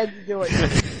off. I had to do it.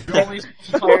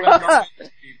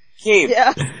 Keep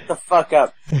the fuck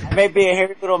up. I may be a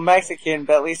hairy little Mexican,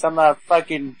 but at least I'm not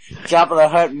fucking Jabba the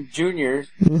Hutt Jr.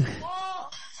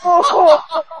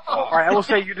 Alright, I will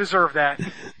say you deserve that.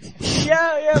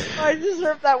 Yeah, I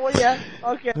deserve that one, yeah.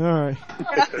 Okay.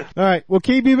 Alright, well,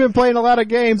 Keeb, you've been playing a lot of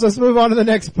games. Let's move on to the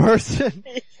next person.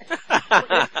 Who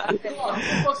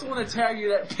fuck's want to tag you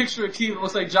that picture of Keith that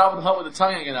looks like Jabba the Hutt with the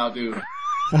tongue hanging out, dude?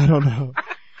 I don't know.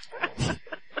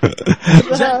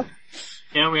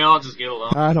 Can't we all just get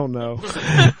along? I don't know.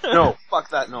 No,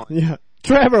 fuck that noise. Yeah.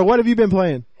 Trevor, what have you been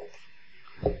playing?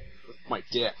 my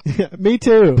dick. Me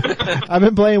too. I've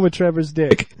been playing with Trevor's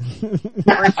dick.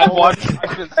 I've been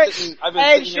sitting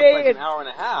here for like an hour and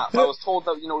a half. I was told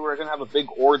that, we were gonna have a big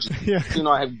orgy. Yeah.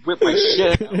 I had whipped my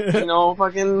shit,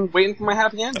 fucking waiting for my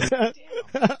happy ending.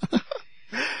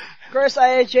 Chris, I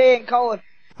had Jay and Colin.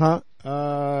 Huh?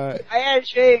 I had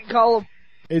Jay and Colin.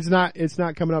 It's not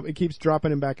coming up. It keeps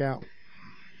dropping him back out.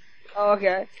 Oh,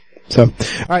 okay. So,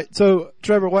 alright, so,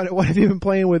 Trevor, what have you been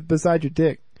playing with besides your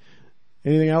dick?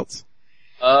 Anything else?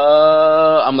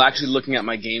 I'm actually looking at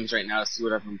my games right now to see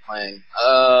what I've been playing.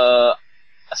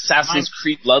 Assassin's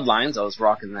Creed Bloodlines, I was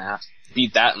rocking that.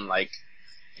 Beat that in like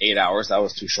 8 hours, that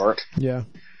was too short. Yeah.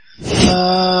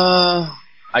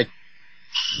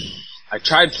 I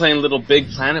tried playing Little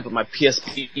Big Planet, but my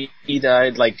PSP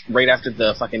died like right after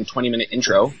the fucking 20-minute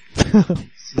intro.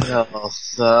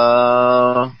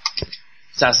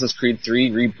 Assassin's Creed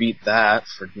 3, rebeat that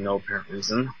for no apparent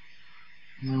reason.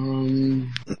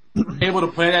 Able to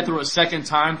play that through a second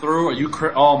time through? Are you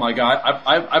oh my god.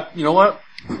 I you know what?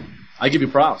 I give you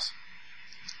props.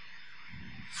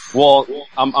 Well,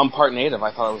 I'm part native.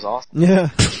 I thought it was awesome. Yeah.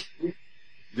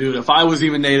 Dude, if I was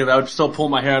even native, I would still pull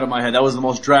my hair out of my head. That was the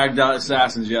most dragged out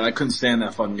Assassins yet. I couldn't stand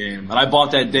that fucking game. And I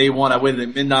bought that day one. I waited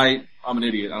at midnight. I'm an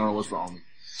idiot. I don't know what's wrong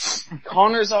with me.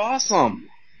 Connor's awesome.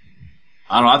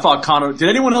 I don't know. I thought Connor, did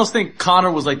anyone else think Connor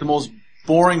was like the most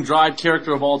boring, dry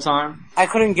character of all time? I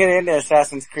couldn't get into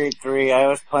Assassin's Creed 3. I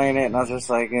was playing it and I was just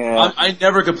like, yeah. I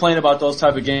never complain about those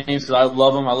type of games because I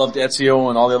love them. I loved Ezio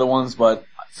and all the other ones, but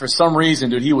for some reason,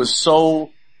 dude, he was so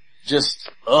just,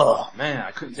 man,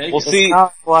 I couldn't take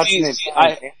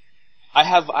it. I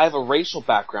have a racial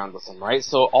background with him, right?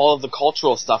 So all of the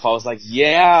cultural stuff, I was like,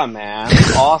 yeah, man,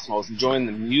 it's awesome. I was enjoying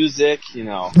the music,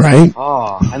 Right.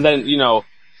 Oh, and then,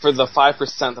 for the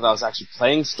 5% that I was actually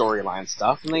playing storyline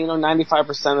stuff, and then,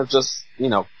 95% of just,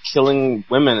 killing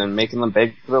women and making them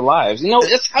beg for their lives.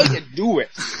 That's how you do it.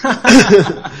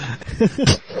 I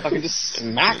can just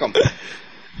smack them.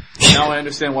 Now I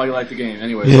understand why you like the game.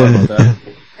 Anyway, sorry about that.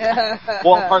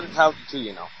 Well, part of how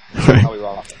too, how we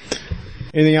roll.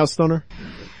 Anything else, Stoner?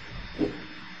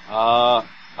 I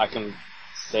can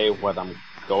say what I'm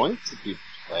going to be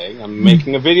playing. I'm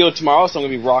making a video tomorrow, so I'm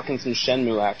going to be rocking some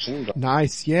Shenmue action.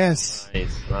 Nice, yes.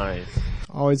 Nice.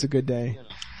 Always a good day.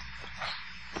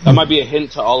 That might be a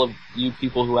hint to all of you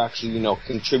people who actually,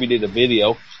 contributed a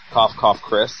video. Cough, cough,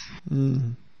 Chris.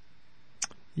 Mm.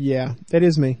 Yeah, that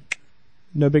is me.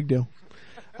 No big deal.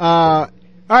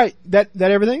 Alright, that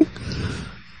everything?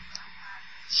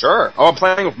 Sure. Oh, I'm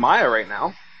playing with Maya right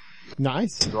now.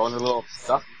 Nice. Throwing her little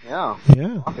stuff. Yeah.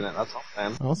 Yeah. Rocking it, that's all,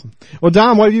 man. Awesome. Well,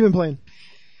 Dom, what have you been playing?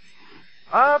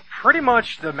 Pretty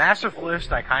much the massive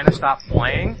list I kinda stopped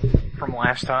playing from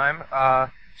last time.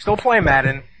 Still playing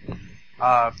Madden.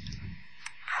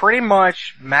 Pretty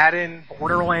much Madden,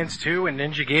 Borderlands 2, and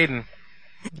Ninja Gaiden.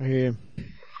 I hear you.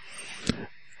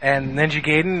 And Ninja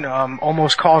Gaiden,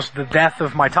 almost caused the death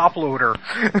of my top loader.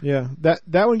 Yeah.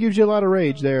 That one gives you a lot of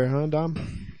rage there, huh,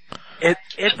 Dom? It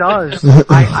does.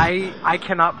 I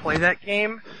cannot play that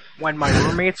game when my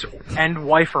roommates and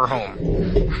wife are home.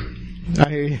 I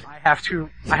hear you. I have to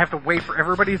wait for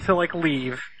everybody to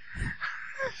leave.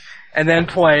 And then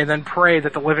play, and then pray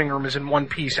that the living room is in one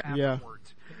piece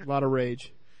afterwards. Yeah. A lot of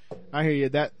rage. I hear you.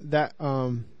 That's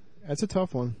a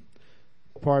tough one.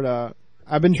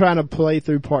 I've been trying to play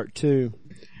through part 2.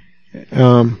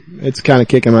 It's kinda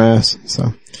kicking my ass,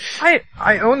 so.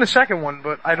 I own the second one,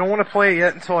 but I don't want to play it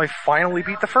yet until I finally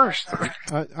beat the first.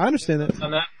 I understand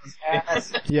that.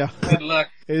 Yes. Yeah. Good luck.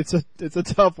 It's a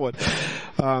tough one.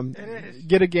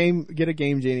 Get a game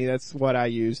genie, that's what I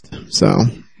used. So,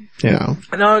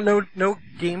 No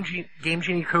Game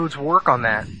Genie codes work on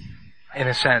that, in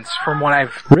a sense, from what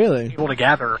I've really been able to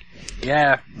gather.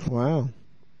 Yeah. Wow.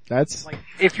 That's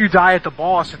if you die at the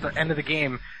boss at the end of the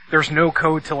game, there's no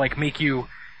code to make you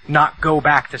not go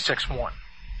back to 6-1.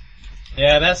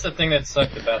 Yeah, that's the thing that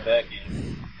sucked about that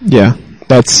game. Yeah,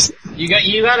 that's you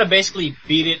gotta basically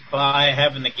beat it by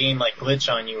having the game glitch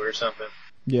on you or something.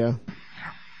 Yeah.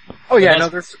 Oh yeah,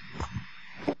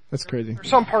 that's crazy. There's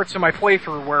some parts of my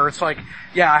playthrough where it's I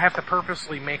have to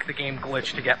purposely make the game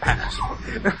glitch to get past.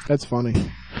 That's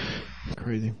funny.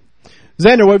 Crazy.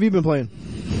 Xander, what have you been playing?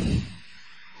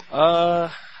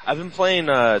 I've been playing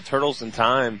Turtles in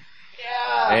Time.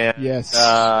 Yeah. And, yes.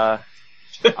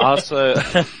 Also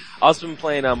been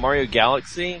playing Mario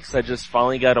Galaxy because I just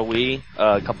finally got a Wii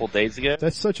a couple days ago.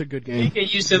 That's such a good game. You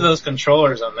get used to those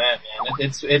controllers on that,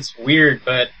 man. It's weird,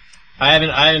 but I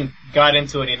haven't got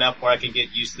into it enough where I can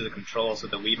get used to the controls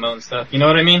with the Wiimote and stuff. You know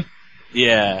what I mean?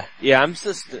 Yeah.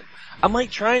 I'm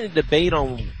like trying to debate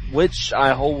on which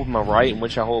I hold with my right and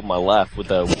which I hold with my left with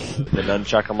the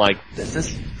nunchuck. I'm like, does this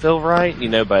feel right? You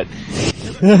know, but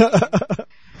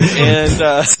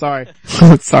and sorry.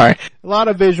 Sorry. A lot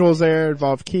of visuals there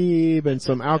involve Keeb and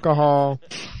some alcohol.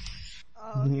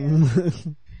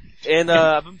 And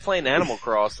I've been playing Animal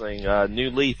Crossing,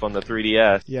 New Leaf on the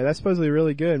 3DS. Yeah, that's supposedly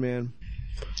really good, man.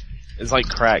 It's like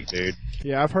crack, dude.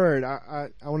 Yeah, I've heard. I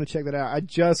want to check that out. I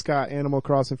just got Animal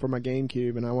Crossing for my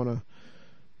GameCube, and I want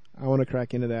to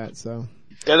crack into that. So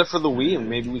get it for the Wii, and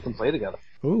maybe we can play together.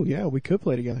 Oh yeah, we could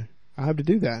play together. I have to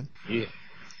do that. Yeah.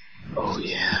 Oh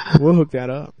yeah. We'll hook that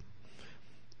up.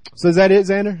 So is that it,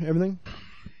 Xander? Everything?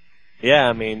 Yeah,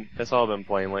 I mean that's all I've been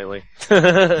playing lately.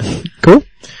 Cool.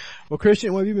 Well,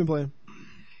 Christian, what have you been playing?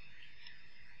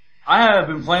 I have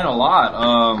been playing a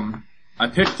lot. I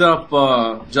picked up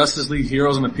Justice League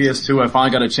Heroes on the PS2. I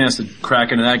finally got a chance to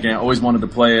crack into that game. I always wanted to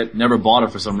play it. Never bought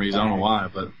it for some reason. I don't know why,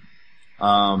 but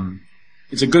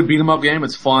it's a good beat 'em up game.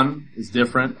 It's fun. It's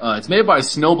different. It's made by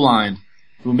Snowblind,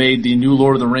 who made the new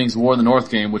Lord of the Rings War in the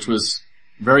North game, which was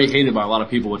very hated by a lot of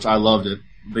people, which I loved it.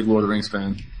 Big Lord of the Rings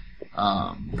fan.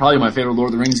 Probably my favorite Lord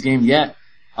of the Rings game yet.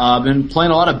 I've been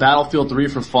playing a lot of Battlefield 3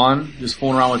 for fun, just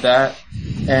fooling around with that.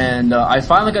 And I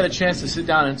finally got a chance to sit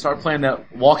down and start playing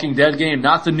that Walking Dead game,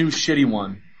 not the new shitty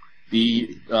one,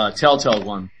 the Telltale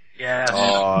one. Yeah.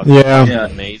 Oh, yeah.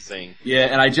 Amazing. Yeah,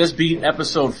 and I just beat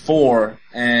episode 4,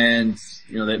 and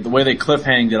you know the way they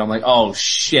cliffhanged it, I'm like, oh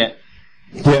shit.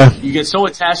 Yeah. You get so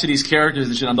attached to these characters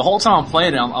and shit. And the whole time I'm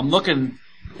playing it, I'm looking,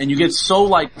 and you get so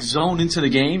like zoned into the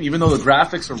game, even though the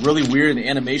graphics are really weird and the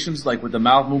animations, like with the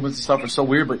mouth movements and stuff, are so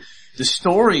weird. But the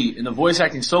story and the voice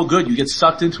acting is so good, you get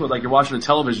sucked into it like you're watching a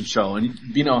television show. And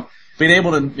you know, being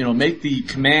able to make the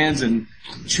commands and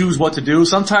choose what to do.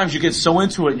 Sometimes you get so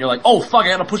into it and you're like, oh fuck, I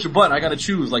gotta push a button, I gotta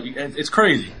choose. Like it's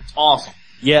crazy. It's awesome.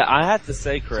 Yeah, I have to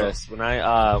say, Chris, when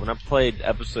I played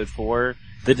episode 4,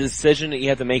 the decision that you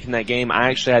had to make in that game, I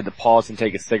actually had to pause and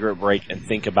take a cigarette break and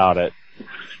think about it.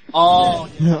 Oh,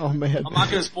 oh man. I'm not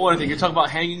gonna spoil anything. You're talking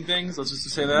about hanging things? Let's just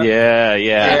say that. Yeah.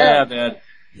 Yeah, man.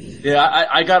 Yeah,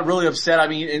 I got really upset. I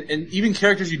mean, and even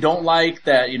characters you don't like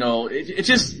that, it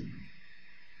just,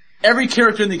 every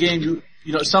character in the game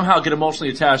you somehow get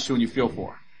emotionally attached to and you feel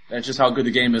for. That's just how good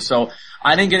the game is. So,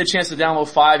 I didn't get a chance to download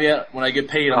 5 yet. When I get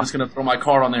paid, I'm just gonna throw my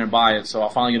card on there and buy it. So I'll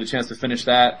finally get a chance to finish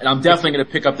that. And I'm definitely gonna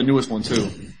pick up the newest one too.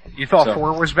 You thought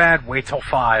 4 was bad? Wait till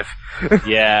 5.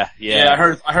 Yeah. Yeah,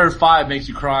 I heard 5 makes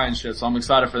you cry and shit, so I'm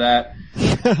excited for that.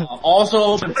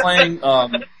 Also been playing,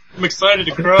 I'm excited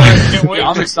to cry. I can't wait. Yeah,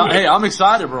 I'm excited. Hey, I'm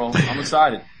excited, bro. I'm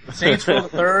excited. Saints Row the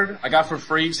Third, I got for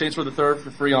free. Saints Row the Third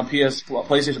for free on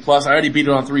PlayStation Plus. I already beat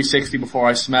it on 360 before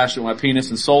I smashed it with my penis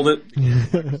and sold it.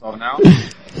 So now. But,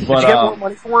 did you get more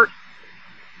money for it?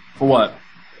 For what?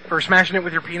 For smashing it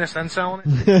with your penis then selling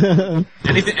it?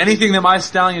 Anything that my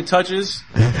stallion touches,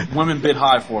 women bid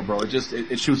high for, bro.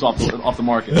 It shoots off the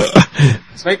market.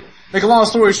 So make a long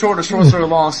story short, a short story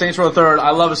long. Saints Row the Third, I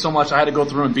love it so much. I had to go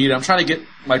through and beat it. I'm trying to get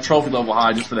my trophy level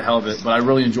high just for the hell of it, but I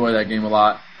really enjoy that game a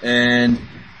lot. And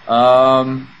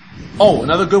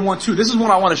another good one too. This is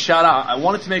one I want to shout out. I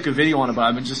wanted to make a video on it, but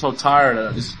I've been just so tired.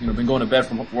 I've just been going to bed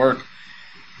from work.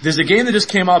 There's a game that just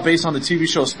came out based on the TV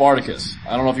show Spartacus.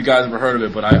 I don't know if you guys ever heard of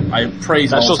it, but I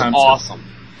praise it all the time. That's awesome.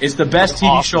 It's the best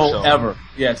TV show ever.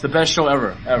 Yeah, it's the best show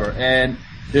ever. And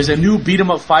there's a new beat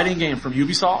 'em up fighting game from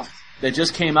Ubisoft that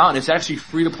just came out, and it's actually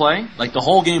free to play. Like, the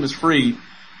whole game is free.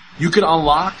 You can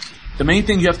unlock, the main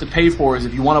thing you have to pay for is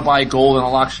if you want to buy gold and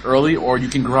unlock it early, or you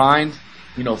can grind,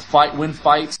 win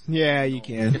fights. Yeah, you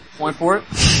can. Get the point for it.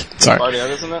 Sorry.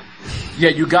 Isn't it? Yeah,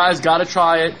 you guys gotta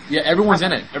try it. Yeah, everyone's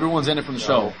in it. Everyone's in it from the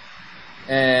show.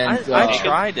 And I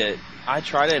tried it.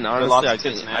 And honestly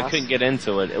I couldn't get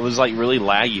into it. It was like really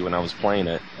laggy when I was playing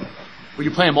it. Were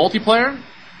you playing multiplayer?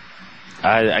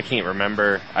 I can't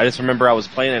remember. I just remember I was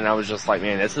playing it and I was just like,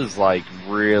 man, this is like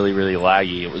really, really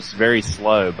laggy. It was very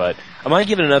slow, but I might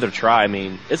give it another try. I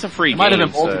mean, it's a free game. It might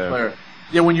have been multiplayer.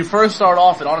 Yeah, when you first start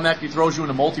off, it automatically throws you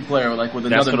into multiplayer, like with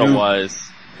another. That's what it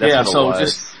was.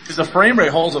 Just because the frame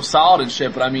rate holds up solid and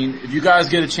shit. But I mean, if you guys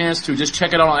get a chance to, just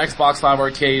check it out on Xbox Live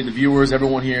Arcade, the viewers,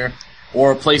 everyone here,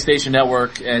 or PlayStation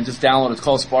Network, and just download it. It's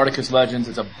called Spartacus Legends.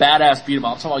 It's a badass beat 'em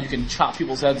up. I'm talking about you can chop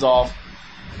people's heads off,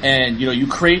 and you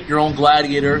create your own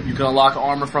gladiator. You can unlock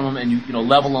armor from them, and you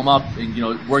level them up,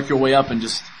 and work your way up, and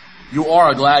just you are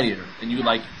a gladiator, and you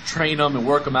like train them and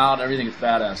work them out. And everything is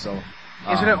badass. So.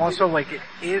 Isn't it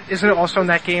also in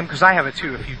that game? Because I have it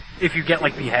too. If you get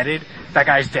like beheaded, that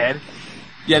guy's dead.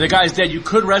 Yeah, the guy's dead. You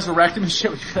could resurrect him and shit.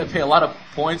 You gotta pay a lot of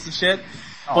points and shit.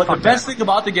 But the best thing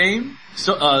about the game,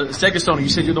 Sega Sony, you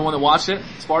said you're the one that watched it,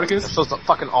 Spartacus? So it's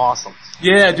fucking awesome.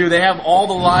 Yeah, dude, they have all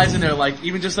the lines in there, like,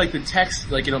 even just like the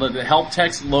text, like, you know, the help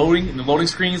text loading, and the loading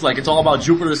screens, like, it's all about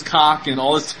Jupiter's cock and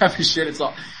all this type of shit. It's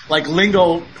all, like,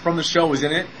 lingo from the show was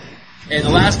in it. And the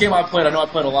last game I played, I know I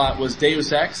played a lot, was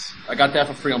Deus Ex. I got that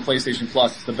for free on PlayStation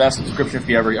Plus. It's the best subscription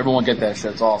fee ever. Everyone get that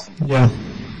shit. It's awesome. Yeah.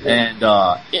 And,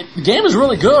 the game is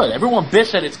really good. Everyone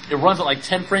bitched that it runs at like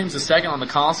 10 frames a second on the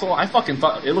console. I fucking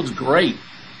thought, it looks great.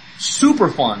 Super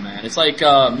fun, man. It's like,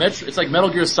 it's like Metal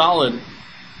Gear Solid,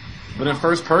 but in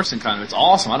first person kind of. It's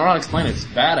awesome. I don't know how to explain it. It's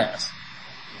badass.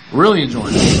 Really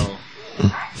enjoying it, so.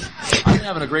 I've been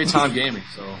having a great time gaming,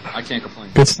 so I can't complain.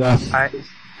 Good stuff.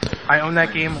 I own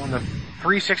that game on the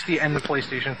 360 and the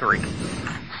PlayStation 3.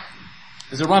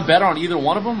 Does it run better on either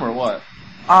one of them, or what?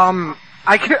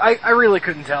 I really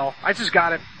couldn't tell. I just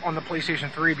got it on the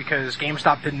PlayStation 3 because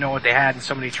GameStop didn't know what they had and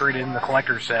somebody traded in the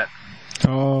collector's set.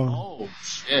 Oh,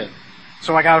 shit.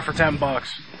 So I got it for $10.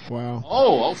 Wow.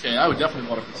 Oh, okay. I would definitely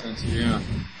want it for 10 too, yeah.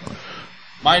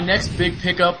 My next big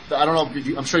pickup, I don't know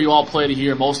if I'm sure you all played it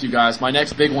here, most of you guys. My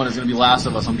next big one is going to be Last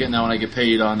of Us. I'm getting that when I get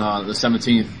paid on the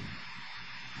 17th.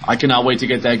 I cannot wait to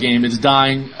get that game. It's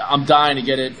dying. I'm dying to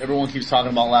get it. Everyone keeps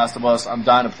talking about Last of Us. I'm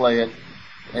dying to play it,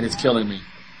 and it's killing me.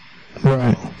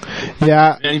 Right.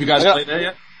 Yeah. Any of you guys played that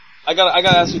yet? I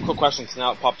gotta ask you a quick question because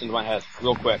now it popped into my head.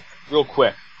 Real quick.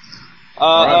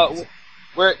 Right.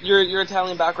 Where your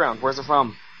Italian background? Where's it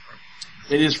from?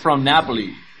 It is from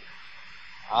Napoli.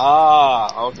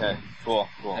 Ah, okay. Cool.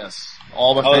 Yes.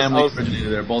 All the family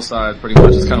originated there, both sides, pretty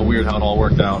much. It's kind of weird how it all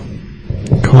worked out.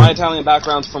 My Italian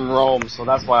background's from Rome, so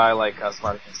that's why I like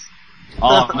Spartacus.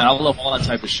 Oh man, I love all that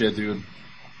type of shit, dude.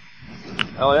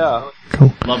 Hell yeah.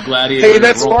 Cool. Love Gladiator. Hey,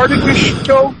 that Spartacus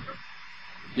show?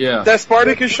 Yeah. That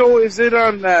Spartacus show, is it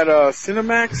on that,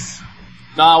 Cinemax?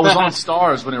 Nah, it was on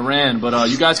Stars when it ran, but,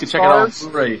 you guys can check it out on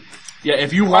Blu-ray. Yeah,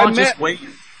 if you want, just wait.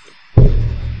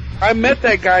 I met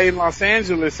that guy in Los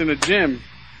Angeles in a gym.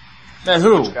 That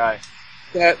who? Which guy?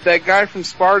 That guy from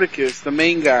Spartacus, the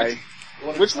main guy.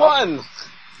 Which one?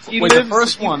 The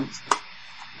first one.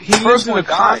 He lives in a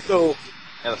condo.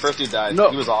 Yeah, the first dude died.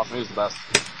 No. He was awesome. He was the best.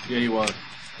 Yeah, he was.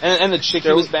 And the chick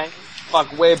he was banging,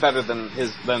 fuck, way better than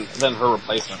than her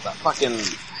replacement. That fucking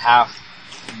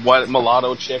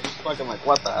mulatto chick. Fucking like,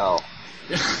 what the hell?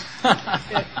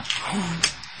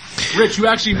 Rich, you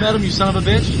actually met him, you son of a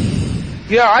bitch?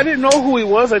 Yeah, I didn't know who he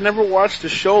was. I never watched the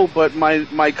show, but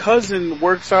my cousin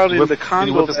works out in the condo.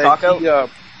 Did he whip his cock out?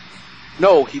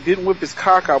 No, he didn't whip his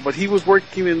cock out, but he was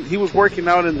working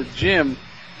out in the gym,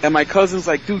 and my cousin's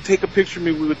like, dude, take a picture of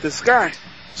me with this guy.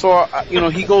 So,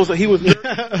 he was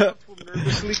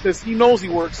nervously because he knows he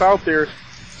works out there.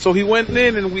 So he went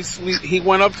in and he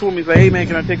went up to him. He's like, hey man,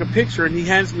 can I take a picture? And he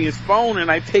hands me his phone and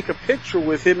I take a picture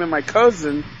with him and my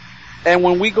cousin. And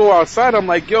when we go outside, I'm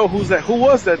like, yo, who's that? Who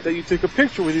was that you took a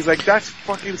picture with? He's like, that's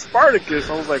fucking Spartacus.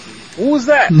 I was like, who was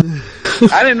that?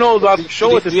 I didn't know about the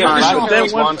show at the time. But then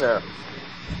blonde hair.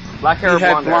 Black hair or he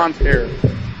had blonde hair.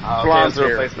 Blonde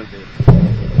hair. Replacement dude.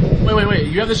 Wait.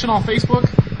 You have this shit on Facebook?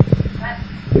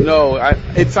 No,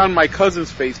 it's on my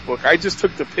cousin's Facebook. I just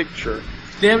took the picture.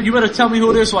 Damn, you better tell me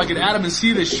who it is so I can add him and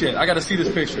see this shit. I gotta see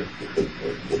this picture.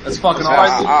 That's fucking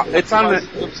awesome. It's on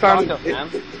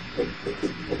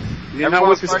You're not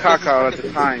with his cock out at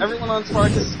the time. Everyone on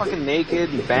Spartacus is fucking naked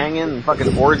and banging and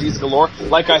fucking orgies galore.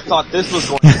 Like I thought this was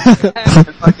going to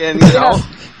and fucking,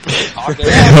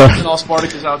 all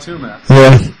Spartacus out too, man.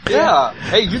 Yeah.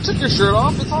 Hey, you took your shirt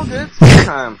off. It's all good. It's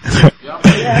time.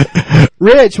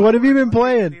 Rich, what have you been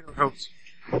playing?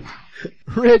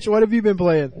 Rich, what have you been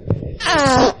playing?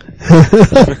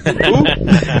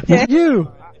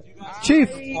 You.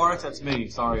 Chief. That's me.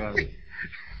 Sorry,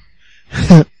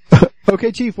 guys.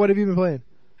 Okay, Chief, what have you been playing?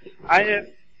 I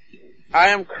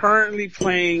am currently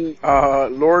playing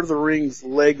Lord of the Rings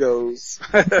Legos.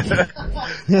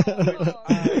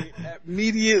 I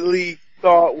immediately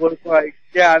thought was like,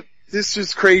 yeah, this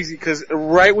is crazy because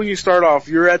right when you start off,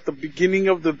 you're at the beginning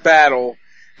of the battle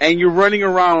and you're running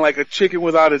around like a chicken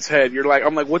without its head.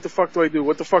 I'm like, what the fuck do I do?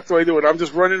 What the fuck do I do? And I'm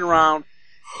just running around.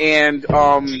 And,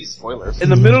 spoilers. In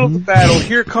the middle of the battle,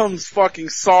 here comes fucking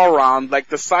Sauron, like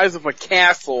the size of a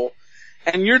castle.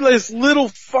 And you're this little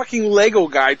fucking Lego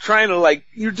guy trying to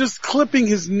you're just clipping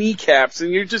his kneecaps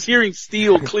and you're just hearing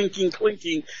steel clinking.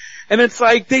 And it's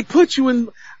like, they put you in,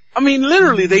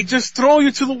 literally, they just throw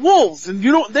you to the wolves and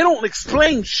they don't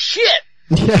explain shit.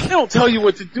 They don't tell you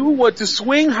what to do, what to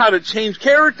swing, how to change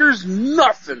characters,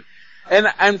 nothing.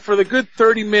 And for the good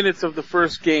 30 minutes of the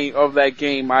first game, of that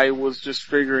game, I was just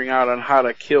figuring out on how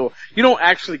to kill. You don't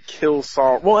actually kill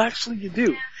Sauron. Well, actually you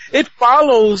do. It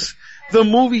follows the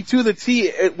movie to the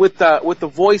T with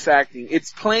the voice acting.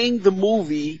 It's playing the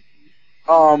movie,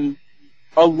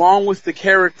 along with the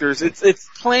characters. It's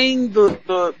playing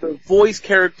the voice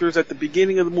characters at the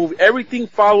beginning of the movie. Everything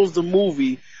follows the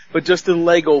movie, but just in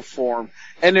Lego form.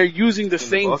 And they're using the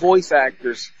same voice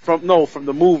actors from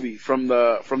the movie, from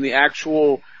the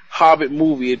actual Hobbit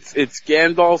movie. It's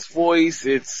Gandalf's voice,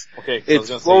 it's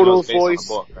Frodo's voice.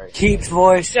 Book, right? Keith's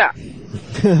voice. Yeah.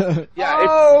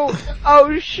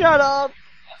 Oh, shut up.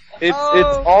 It's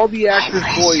all the actors'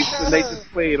 voice, and they just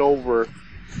play it over.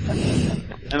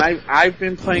 And I've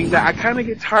been playing that. I kind of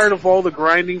get tired of all the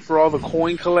grinding for all the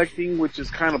coin collecting, which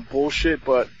is kind of bullshit,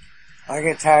 but I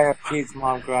get tired of Keith's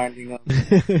mom grinding them.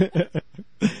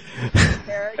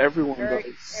 Everyone does.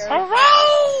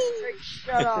 Eric,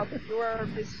 shut up. You were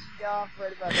pissing me off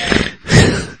right about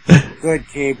that. Good,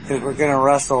 Keith, because we're gonna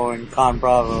wrestle in Con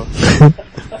Bravo.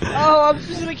 Oh, I'm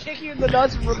just gonna kick you in the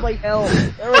nuts and run like hell.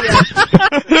 There we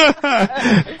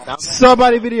go.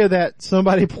 Somebody video that.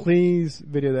 Somebody please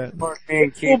video that. Me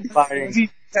and Keith fighting.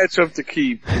 Catch up to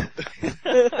Keith.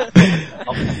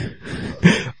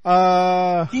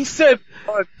 He said,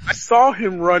 I saw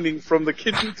him running from the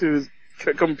kitchen to his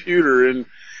computer, and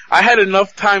I had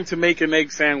enough time to make an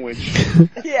egg sandwich.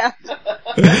 Yeah.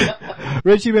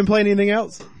 Rich, you been playing anything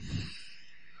else?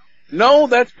 No,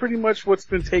 that's pretty much what's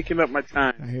been taking up my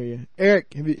time. I hear you.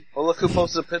 Eric, have you... Well, look who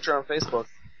posted a picture on Facebook.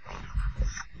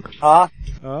 Huh?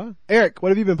 Eric, what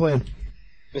have you been playing?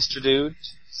 Mr. Dude.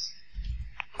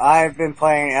 I've been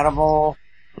playing Animal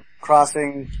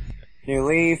Crossing New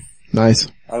Leaf. Nice.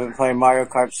 I've been playing Mario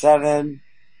Kart 7.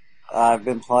 I've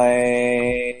been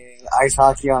playing ice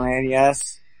hockey on the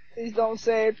NES. Please don't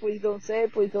say it, please don't say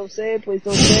it, please don't say it, please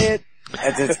don't say it.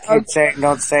 I just keep saying,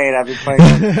 don't say it, I've been playing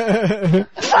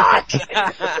Fuck!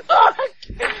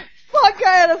 Fuck, I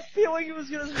had a feeling he was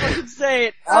gonna fucking say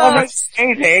it. I don't say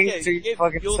anything, so you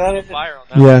fucking said it.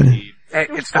 Yeah. Hey,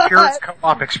 it's the purest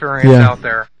co-op experience out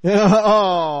there.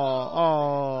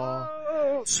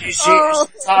 She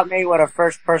taught me what a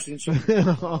first person should do. Do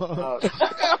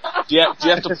you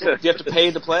have to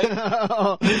pay to play?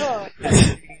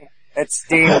 It's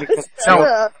Steam because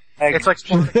it's like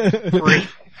free.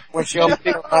 Which you'll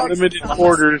be limited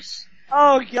orders.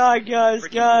 Oh god, guys.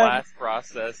 Blast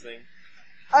processing.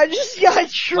 I just got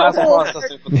trolled.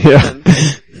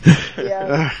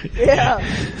 Yeah.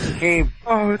 Keep.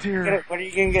 Oh dear. When are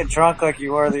you gonna get drunk like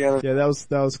you were the other? Yeah, that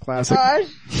was classic. Oh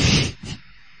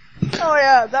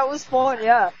yeah, that was fun.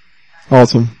 Yeah.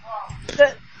 Awesome.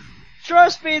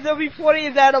 Trust me, there'll be plenty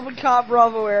of that up in Con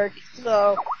Bravo, Eric.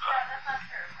 So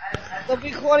there'll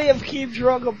be plenty of keep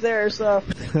drunk up there. So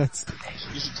you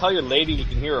should tell your lady you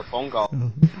can hear her phone call.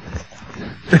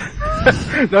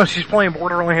 No, she's playing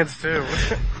Borderlands too.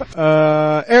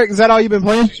 Eric, is that all you've been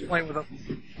playing? She's playing with them.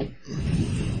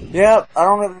 Yep, I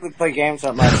don't really play games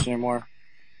that much anymore.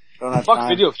 Don't have Fuck time.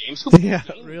 video games. Yeah,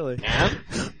 really. Man,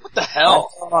 what the hell?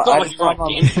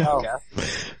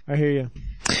 I hear you.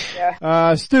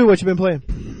 Yeah. Stu, what you been playing?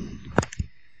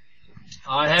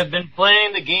 I have been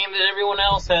playing the game that everyone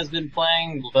else has been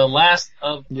playing, The Last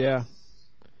of... Yeah.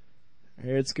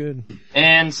 It's good.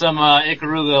 And some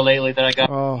Ikaruga lately that I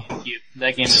got. Oh. Cute.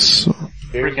 That game is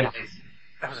freaking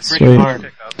That was a freaking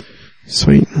hard.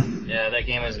 Sweet. Yeah, that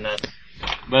game is nuts.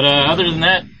 But other than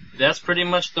that, that's pretty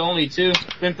much the only two.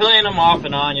 Been playing them off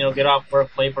and on, get off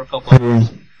work, play for a couple hours.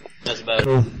 That's about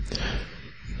it.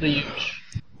 The usual.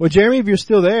 Well, Jeremy, if you're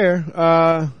still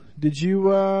there, did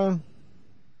you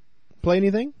play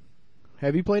anything?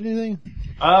 Have you played anything?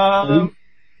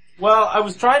 Well, I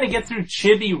was trying to get through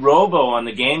Chibi Robo on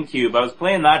the GameCube. I was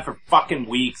playing that for fucking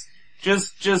weeks.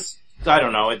 Just, I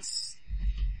don't know,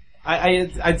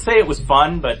 I'd say it was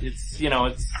fun, but it's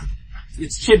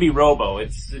Chibi Robo.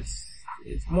 It's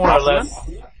more or less,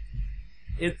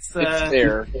 it's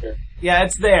there. Yeah,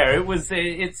 it's there.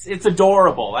 It's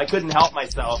adorable. I couldn't help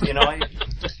myself,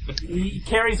 He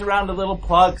carries around a little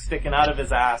plug sticking out of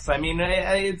his ass. I mean,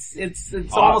 it's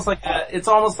almost like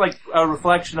a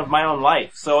reflection of my own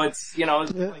life. So it's,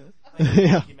 it's like a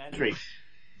documentary.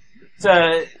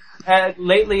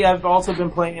 Lately I've also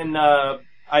been playing,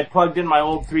 I plugged in my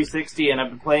old 360 and I've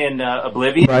been playing,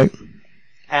 Oblivion. Right.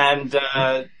 And,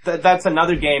 that's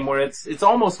another game where it's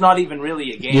almost not even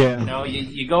really a game,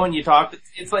 you go and you talk,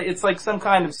 it's like some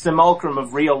kind of simulacrum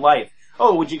of real life.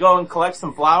 Oh, would you go and collect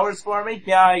some flowers for me?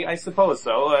 Yeah, I suppose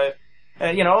so.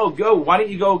 Go, why don't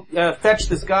you go, fetch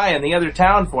this guy in the other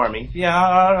town for me? Yeah,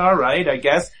 alright, I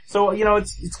guess. So,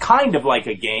 it's kind of like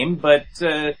a game, but,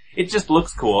 it just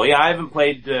looks cool. Yeah, I haven't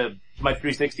played, my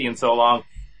 360 in so long,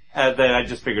 that I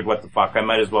just figured, what the fuck, I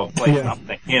might as well play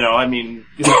something. I mean,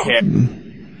 who cares?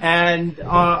 And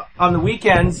on the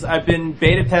weekends, I've been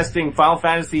beta testing Final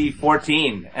Fantasy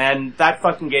 14, and that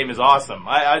fucking game is awesome.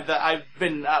 I've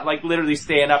been like literally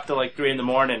staying up till like 3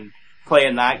 a.m.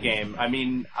 playing that game. I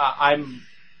mean,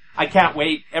 I can't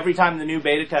wait. Every time the new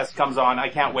beta test comes on, I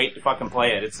can't wait to fucking play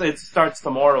it. It starts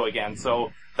tomorrow again,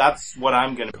 so that's what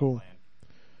I'm gonna be playing.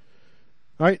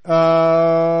 All right,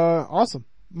 awesome.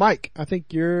 Mike, I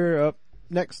think you're up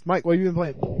next. Mike, what have you been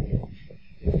playing?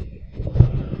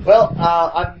 Well,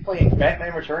 I've been playing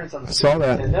Batman Returns on the saw Super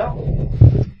that.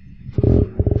 Nintendo.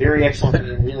 Very excellent,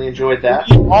 and really enjoyed that.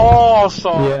 We all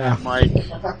saw that, Mike.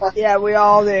 Yeah, we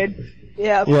all did.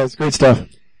 Yeah. Yeah, it's great stuff.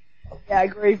 Yeah,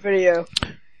 great video.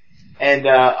 And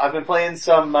I've been playing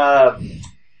some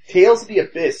Tales of the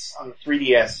Abyss on the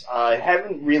 3DS. I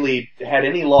haven't really had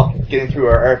any luck getting through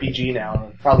our RPG now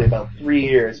in probably about 3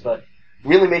 years, but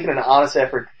really making an honest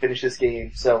effort to finish this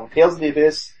game. So, Tales of the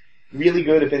Abyss, really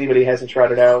good if anybody hasn't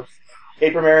tried it out.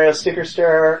 Paper Mario Sticker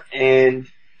Star, and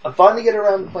I'm finally getting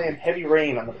around to playing Heavy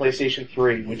Rain on the PlayStation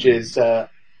 3, which is a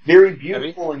very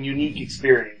beautiful and unique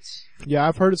experience. Yeah,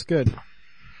 I've heard it's good.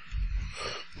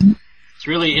 It's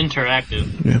really interactive.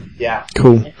 Yeah.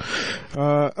 Cool.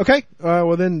 Okay.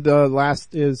 Well then the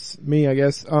last is me, I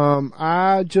guess.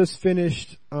 I just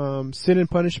finished, Sin and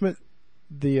Punishment,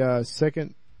 the,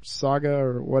 second saga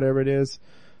or whatever it is.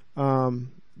 The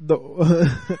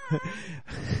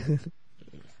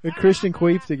Christian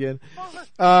queefed again.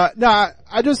 No,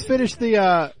 I just finished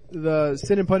the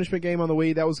Sin and Punishment game on the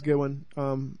Wii. That was a good one.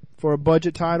 For a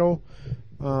budget title,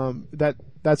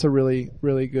 that's a really,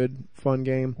 really good, fun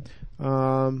game.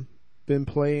 Been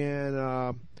playing,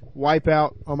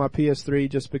 Wipeout on my PS3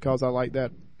 just because I like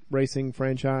that racing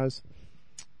franchise.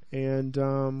 And,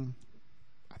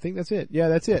 I think that's it. Yeah,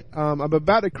 that's it. I'm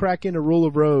about to crack into Rule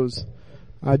of Rose.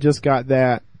 I just got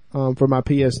that, for my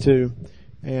PS2.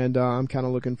 And, I'm kinda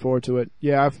looking forward to it.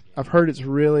 Yeah, I've heard it's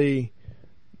really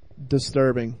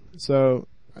disturbing. So,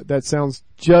 that sounds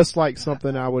just like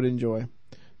something I would enjoy.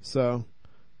 So.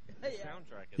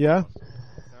 Yeah?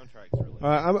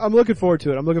 I'm looking forward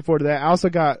to it. I'm looking forward to that. I also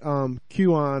got,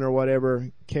 Kuon or whatever,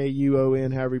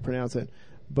 Kuon, however you pronounce it.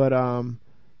 But,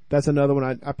 that's another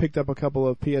one. I picked up a couple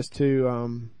of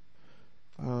PS2,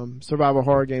 survival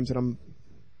horror games that I'm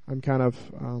kind of,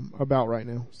 about right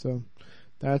now. So,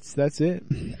 that's it.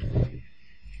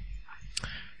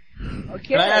 Okay.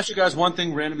 Can I ask you guys one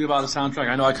thing randomly about the soundtrack?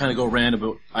 I know I kind of go random,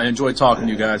 but I enjoy talking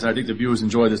to you guys, and I think the viewers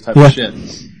enjoy this type of shit.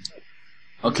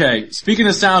 Okay, speaking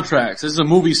of soundtracks, this is a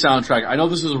movie soundtrack. I know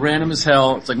this is random as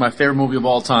hell. It's like my favorite movie of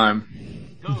all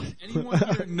time. Does anyone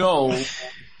here know,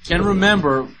 can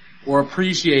remember, or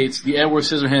appreciates the Edward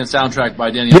Scissorhands soundtrack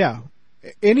by Danny Elfman? Yeah.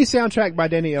 Any soundtrack by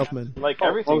Danny Elfman. Like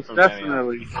everything from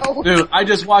definitely. Dude, I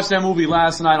just watched that movie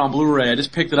last night on Blu-ray. I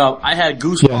just picked it up. I had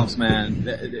goosebumps,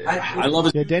 man. I love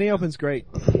it. Yeah, Danny Elfman's great.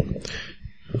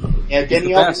 Yeah,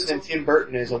 Danny Elfman and Tim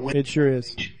Burton is a win. It sure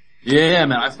is. Yeah,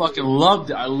 man, I fucking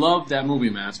loved it. I loved that movie,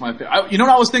 man. It's my favorite. You know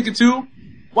what I was thinking too?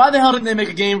 Why the hell didn't they make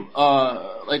a game,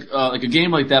 like a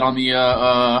game like that on the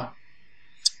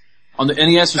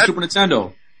NES or Super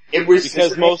Nintendo? It was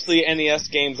because mostly NES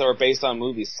games that were based on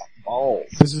movies suck balls.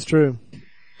 This is true.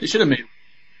 They should have made.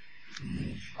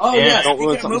 Oh yeah, don't ruin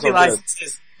speaking of something movie so good.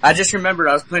 licenses, I just remembered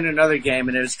I was playing another game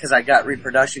and it was because I got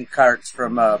reproduction carts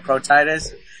from Pro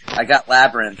Titus. I got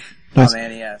Labyrinth Nice. on the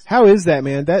NES. How is that,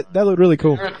 man? That looked really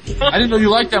cool. I didn't know you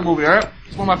liked that movie, Eric.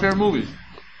 It's one of my favorite movies.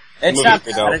 It's Movie not for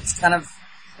bad. dope. It's kind of.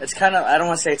 I don't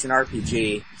want to say it's an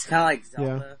RPG. It's kind of like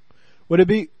Zelda. Yeah.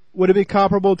 Would it be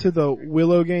comparable to the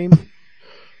Willow game?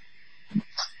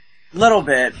 Little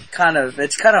bit, kind of.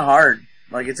 It's kind of hard.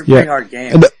 Like it's a pretty hard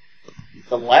game. And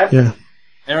The lab? Yeah.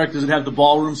 Eric, does it have the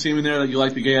ballroom scene in there that you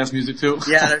like the gay ass music too?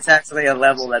 Yeah, there's actually a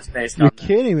level that's based on You're that.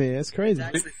 kidding me. That's crazy. It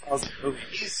actually follows the movie.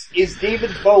 Is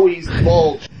David Bowie's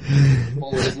bulge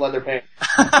full of his leather pants?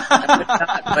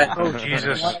 But Oh,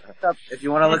 Jesus. if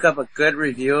you want to look up a good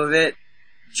review of it,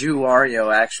 Jew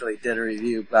Wario actually did a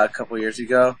review about a couple years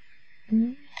ago.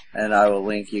 And I will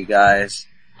link you guys.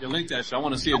 You link that shit. I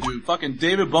want to see it, dude. Fucking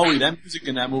David Bowie. That music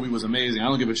in that movie was amazing. I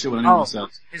don't give a shit what anyone says.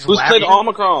 Who's played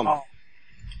Omicron? Oh.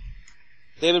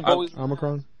 David Bowie's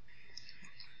Omicron.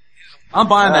 I'm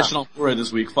buying that shit on Blu-ray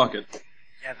this week. Fuck it.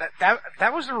 Yeah,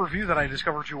 that was the review that I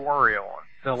discovered you Wario on.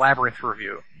 The Labyrinth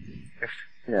review.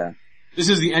 Yeah. This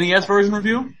is the NES version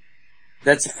review?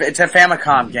 It's a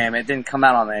Famicom game. It didn't come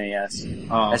out on the NES.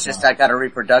 Oh, It's just I got a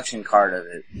reproduction card of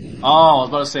it. Oh, I was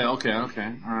about to say, okay,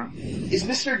 alright. Is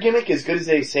Mr. Gimmick as good as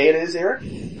they say it is, Eric?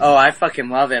 Oh, I fucking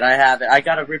love it. I have it. I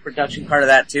got a reproduction card of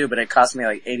that too, but it cost me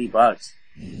like $80.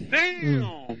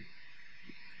 Damn.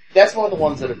 That's one of the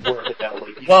ones that have worked it out.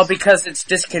 Well, because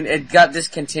it got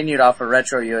discontinued off of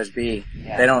Retro USB.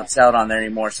 Yeah. They don't sell it on there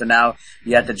anymore, so now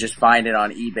you have to just find it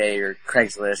on eBay or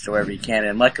Craigslist or wherever you can.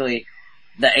 And luckily,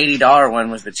 the $80 one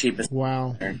was the cheapest.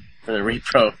 Wow. For the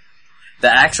repro.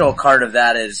 The actual cart of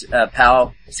that is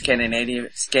PAL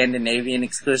Scandinavian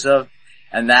exclusive,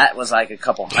 and that was like a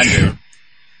couple hundred.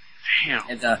 Damn.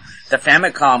 And the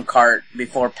Famicom cart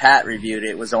before Pat reviewed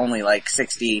it was only like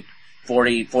 $60,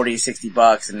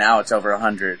 $60, and now it's over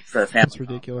 $100 for the Famicom. That's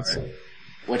ridiculous.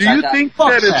 Cart, do you think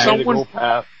that if someone,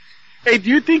 hey, do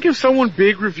you think if someone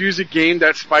big reviews a game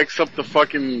that spikes up the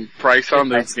fucking price on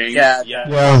those games? Yeah.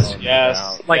 Yes.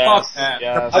 Like, yes.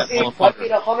 Yes. I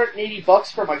paid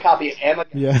 $180 for my copy of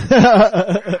Amazon.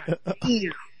 Yeah.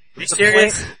 You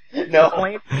serious?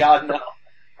 No. God, no.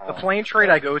 The plane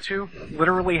trade I go to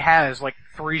literally has like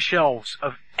 3 shelves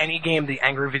of any game the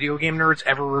Angry Video Game Nerds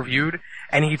ever reviewed,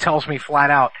 and he tells me flat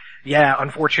out, yeah,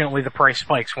 unfortunately the price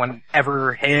spikes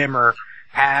whenever him or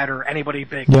Pat or anybody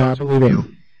big. Yeah, I believe it.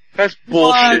 That's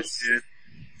bullshit, dude.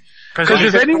 Because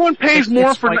if anyone pays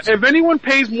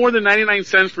more than 99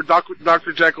 cents for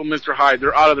Dr. Jekyll and Mr. Hyde,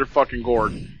 they're out of their fucking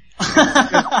gourd.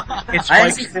 I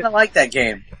actually kind of like that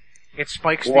game. It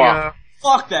spikes wow.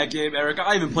 Fuck that game, Eric.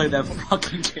 I even played that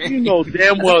fucking game. You know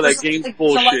damn well that game's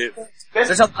bullshit.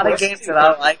 There's a lot of games that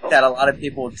I like that a lot of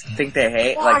people think they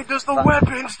hate. Why like, does the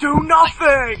weapons do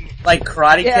nothing? Like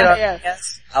Karate Kid on the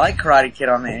NES. I like Karate Kid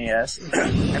on the NES.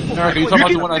 Eric, are you talking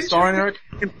about the one I saw in, Eric?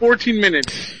 In 14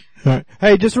 minutes. Right.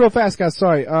 Hey, just real fast, guys.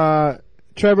 Sorry.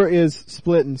 Trevor is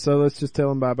splitting, so let's just tell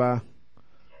him bye-bye.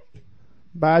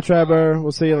 Bye, Trevor.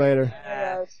 We'll see you later.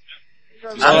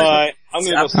 Alright, I'm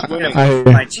gonna go swimming.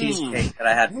 My cheesecake that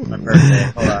I had for my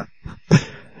birthday. Hold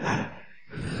on.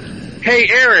 Hey,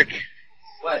 Eric.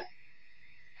 What?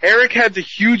 Eric had the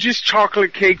hugest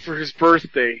chocolate cake for his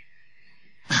birthday.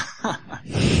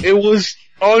 It was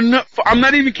I'm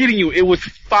not even kidding you. It was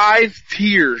 5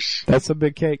 tiers. That's a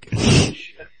big cake.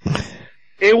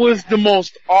 It was the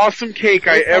most awesome cake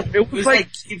I ever. It was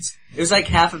like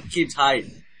half of Cube's height.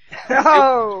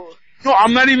 Oh. No,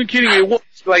 I'm not even kidding you. It was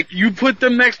like you put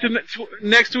them next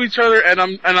to each other, and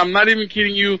I'm not even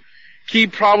kidding you.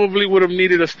 Cube probably would have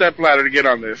needed a stepladder to get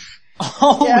on this.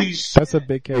 Holy shit. That's a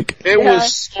big cake. It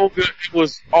was so good. It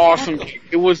was awesome cake.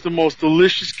 It was the most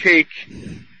delicious cake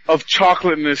of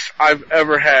chocolateness I've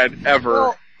ever had, ever.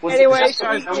 Well, was anyway, this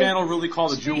guy's channel really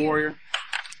called the Jew Warrior?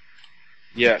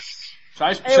 Yes.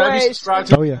 Should I be subscribed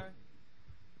to? Oh yeah.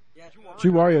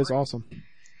 Jew Warrior is awesome.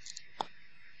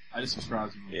 I just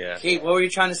subscribed to him. Yeah. Kate, what were you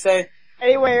trying to say?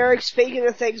 Anyway, Eric, speaking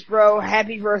of things, bro,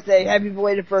 happy birthday. Happy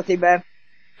belated birthday, man.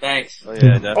 Thanks. Oh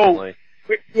yeah, definitely.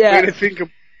 Oh, yeah. Way to think of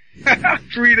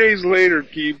 3 days later,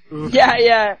 Keith.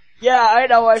 Yeah, I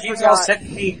know, I Keeps forgot.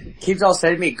 Keeps all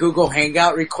sending me Google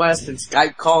Hangout requests and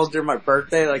Skype calls during my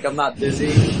birthday, like I'm not busy.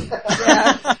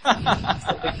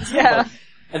 Yeah.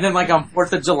 And then like on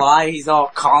 4th of July, he's all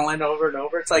calling over and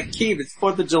over. It's like, Keith, it's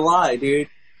 4th of July, dude.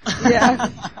 Yeah.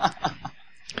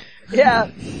 Yeah.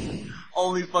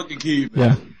 Only fucking Keith.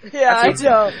 Yeah. Yeah, I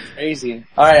know. Crazy.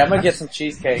 Alright, I'm gonna get some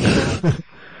cheesecake.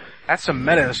 That's some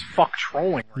meta as fuck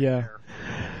trolling right Yeah. there.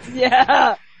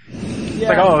 Yeah. It's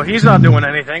like, oh, he's not doing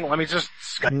anything. Let me just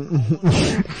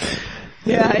Skype.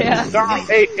 Yeah. Dom,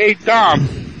 hey, Dom.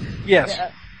 Yes.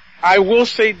 Yeah. I will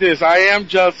say this. I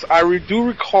do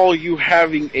recall you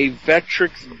having a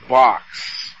Vectrix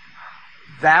box.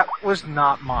 That was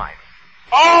not mine.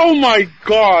 Oh my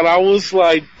god, I was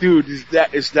like, dude, is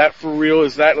that for real?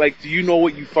 Is that like, do you know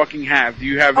what you fucking have? Do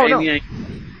you have any? No.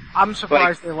 I'm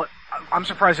surprised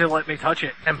they let me touch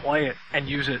it and play it and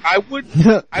use it. I would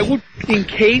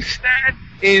encase that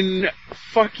in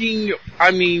fucking,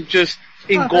 just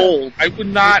in gold. I would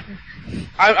not,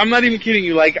 I'm not even kidding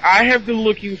you, like, I have been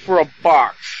looking for a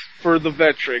box for the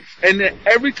Vectrix, and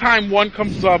every time one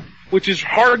comes up, which is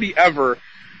hardly ever,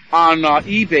 on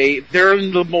eBay, they're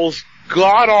in the most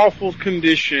god-awful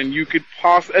condition you could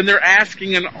and they're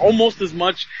asking almost as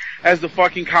much as the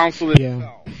fucking console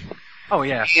itself. Oh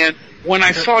yeah. And when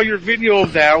I saw your video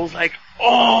of that, I was like,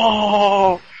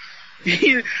 oh!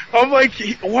 I'm like,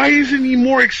 why isn't he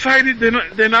more excited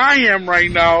than I am right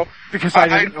now? Because I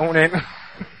didn't own it.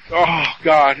 Oh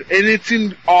god. And it's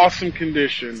in awesome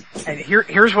condition. And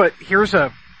here's a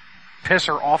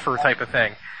pisser offer type of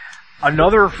thing.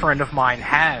 Another friend of mine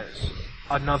has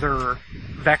another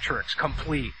Vectrix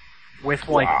complete with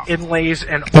like inlays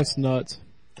and that's nuts.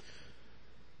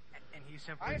 And he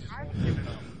simply just won't give it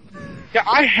up. Yeah,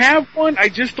 I have one, I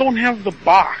just don't have the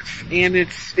box, and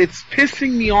it's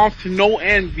pissing me off to no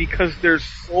end because they're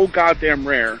so goddamn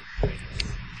rare.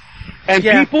 And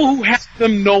people who have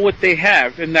them know what they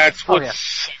have, and that's what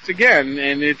again,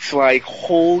 and it's like,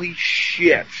 holy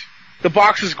shit. The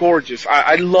box is gorgeous.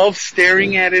 I love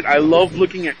staring at it. I love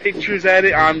looking at pictures at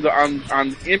it on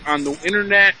the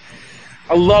internet.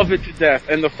 I love it to death.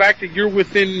 And the fact that you're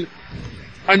within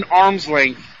an arm's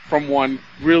length from one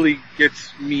really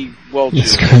gets me well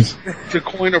chilled. To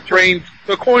coin a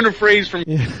phrase from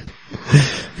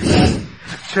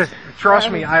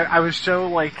Trust me, I was so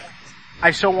like,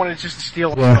 I so wanted just to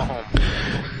steal it and go home.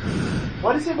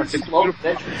 What is it with slow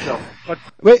adventure show?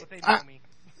 Wait,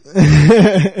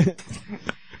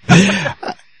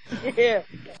 Yeah.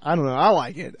 I don't know. I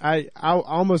like it. I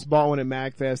almost bought one at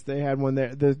MagFest. They had one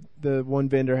there. The one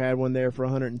vendor had one there for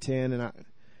 110, and I.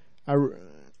 Oh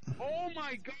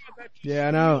my god! That's yeah,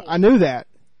 I know. I knew that.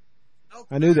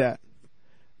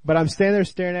 But I'm standing there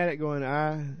staring at it, going,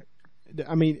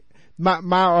 I mean,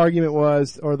 my argument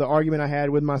was, or the argument I had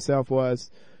with myself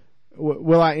was,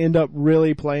 will I end up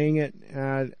really playing it?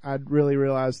 And I really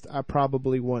realized I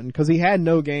probably wouldn't, because he had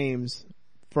no games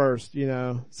first, you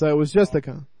know. So it was just it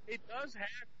does have.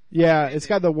 Yeah, it's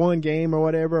got the one game or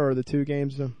whatever, or the two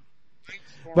games.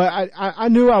 But I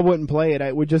knew I wouldn't play it.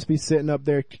 I would just be sitting up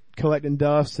there collecting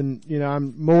dust, and you know,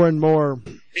 I'm more and more.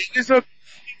 It is a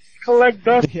collect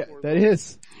dust. Yeah, that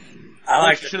is. I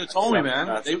like. You should have told me,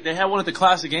 man. They had one at the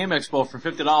Classic Game Expo for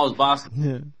 $50,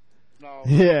 Boston. Yeah.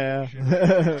 Yeah.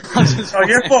 Oh,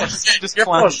 you're full. You're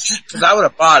full. Because I would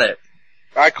have bought it.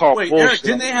 I call Wait, bullshit. Eric,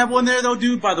 didn't they have one there though,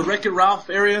 dude, by the Wreck-It Ralph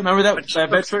area? Remember that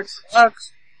Betrix?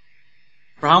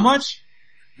 For how much?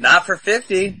 Not for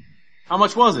 50. How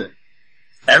much was it?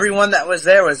 Everyone that was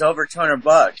there was over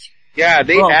 $200. Yeah,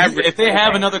 they have. If they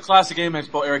have another Classic Game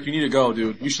Expo, Eric, you need to go,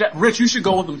 dude. Rich, you should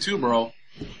go with them too, bro.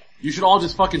 You should all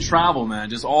just fucking travel,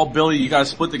 man. Just all Billy, you gotta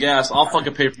split the gas. I'll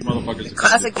fucking pay for the motherfuckers.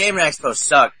 Classic Gaming Expo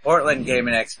sucked. Portland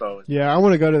Gaming Expo. Yeah, I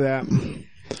want to go to that.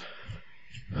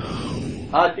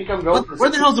 I think I'm going.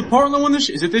 Where the hell's the Portland one this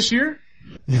year? Is it this year?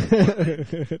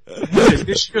 It's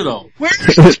this year though. Where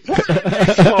is this Portland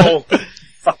Expo?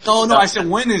 Oh no, I said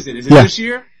when is it? Is it this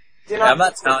year? Yeah, I'm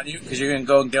not telling you because you're gonna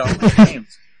go and get all my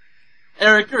games.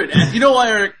 Eric, you're an ass. You know what,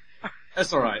 Eric?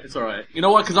 That's alright, it's alright. You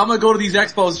know what, cause I'm gonna go to these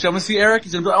expos, I'm gonna see Eric,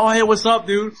 he's gonna be like, oh hey, what's up,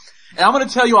 dude? And I'm gonna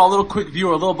tell you all a little quick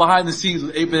view, a little behind the scenes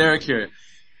with 8-Bit Eric here.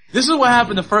 This is what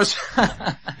happened the first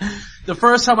time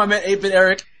I met 8-Bit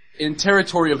Eric in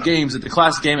territory of games at the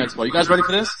Classic Game Expo. You guys ready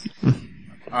for this?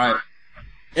 Alright.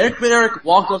 8-Bit Eric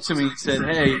walked up to me and said,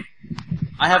 hey,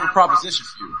 I have a proposition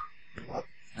for you.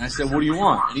 And I said, what do you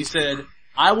want? And he said,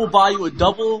 I will buy you a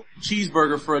double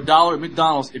cheeseburger for $1 at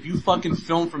McDonald's if you fucking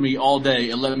film for me all day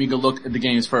and let me go look at the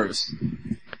games first.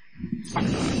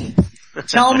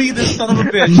 Tell me this son of a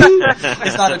bitch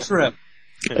it's not a trip.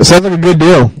 It sounds like a good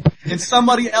deal. And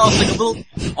somebody else, like a little,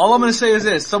 all I'm gonna say is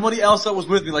this, somebody else that was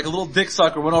with me, like a little dick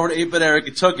sucker, went over to 8-Bit Eric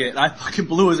and took it, and I fucking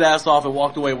blew his ass off and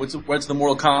walked away, went to the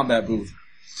Mortal Kombat booth.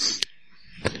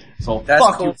 So, That's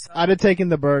fuck cool. you. I'd have taken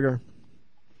the burger.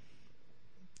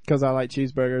 Cause I like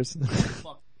cheeseburgers.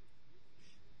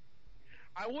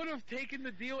 I would have taken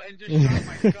the deal and just shot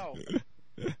myself.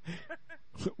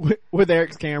 with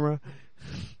Eric's camera.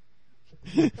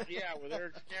 Yeah, with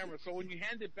Eric's camera. So when you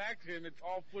hand it back to him, it's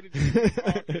all footage of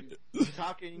you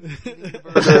talking, eating the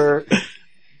burger.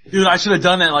 Dude, I should have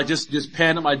done that, like just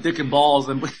pan at my dick and balls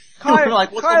and Kyle,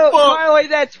 like, what Kyle, the fuck? Kyle, like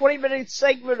that 20-minute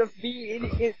segment of me and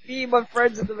my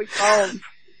friends at the McDonald's.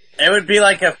 It would be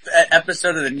like an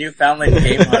episode of the Newfoundland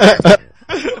Game Hunter.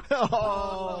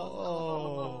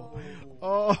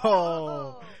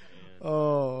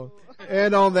 Oh.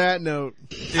 And on that note.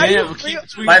 Damn, keep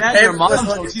tweeting at your mom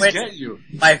so she's getting you.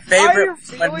 My favorite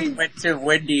was when we went to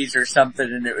Wendy's or something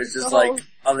and it was just like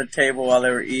on the table while they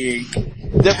were eating.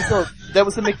 That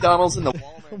was the McDonald's in the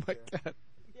Walmart. Oh my god.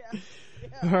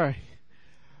 Alright.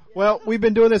 Well, we've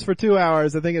been doing this for 2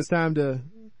 hours. I think it's time to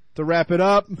wrap it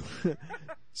up.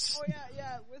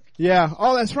 Yeah.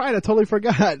 Oh, that's right. I totally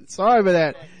forgot. Sorry about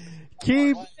that.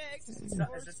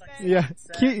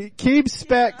 Keep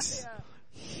specs.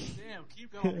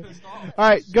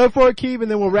 Alright, go for it, Keeb,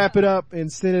 and then we'll wrap it up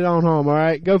and send it on home,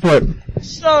 alright? Go for it.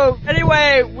 So,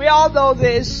 anyway, we all know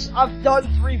this. I've done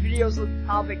 3 videos on the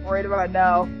topic right about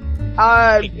now.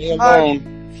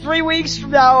 3 weeks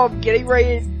from now, I'm getting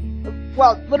ready,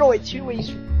 well, literally 2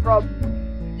 weeks from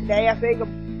today, I think.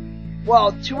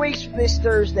 2 weeks from this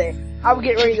Thursday, I'm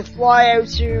getting ready to fly out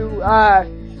to,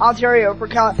 Ontario for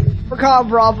Con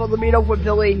Bravo to meet up with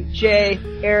Billy, Jay,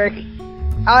 Eric.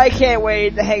 I can't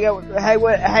wait to hang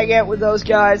out with those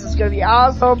guys. It's gonna be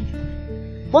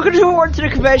awesome. Looking forward to the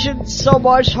convention so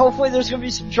much. Hopefully there's gonna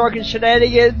be some drunken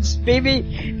shenanigans.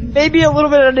 Maybe a little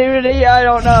bit of nudity. I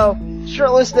don't know.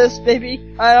 Shirtlessness, maybe.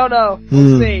 I don't know.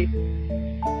 We'll see.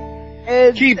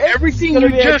 And Keep it's everything gonna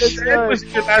you be a just good said time. was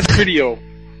in your last video.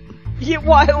 Yeah,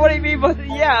 what do you mean by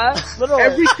yeah, literally.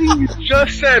 Everything you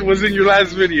just said was in your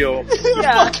last video.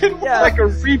 Yeah, yeah. Like a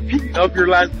repeat of your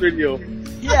last video.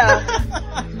 Yeah.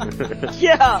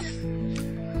 Yeah.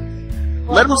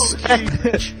 Let us.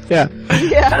 Yeah.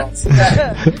 Yeah.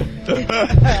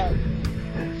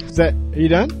 Is that, are you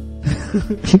done?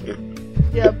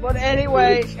 Yeah, but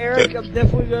anyway, Eric, I'm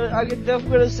definitely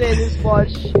gonna say this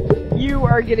much. You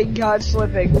are getting caught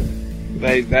slipping.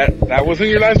 That was in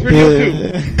your last video too.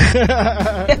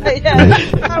 Yeah,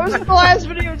 that was the last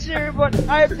video too, but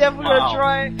I'm definitely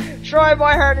gonna try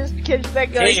my hardest to catch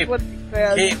that guy slipping,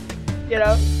 man. You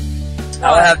know?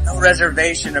 I'll have no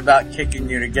reservation about kicking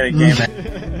you to get a game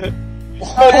in.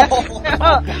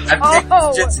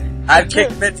 I've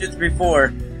kicked midgets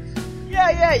before.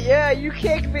 Yeah, you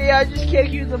kick me, I just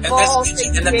kick you in the balls.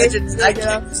 And the midgets I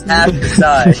kick is half the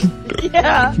size.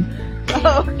 Yeah.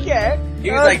 Okay.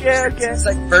 He was it's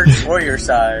like Bert Warrior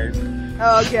size.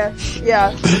 Oh, okay.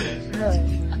 Yeah.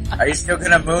 Are you still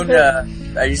gonna moon, are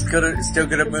you still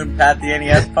gonna moon Pat the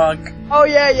NES Punk? Oh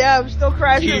yeah, I'm still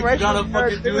crashing You gotta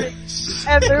fucking do it.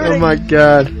 Oh my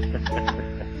god.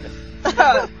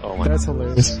 Oh my That's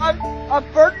hilarious. I'm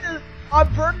burning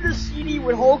the CD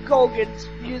with Hulk Hogan's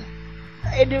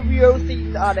NWO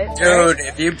theme on it. Dude,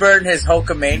 if you burn his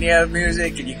Hulkamania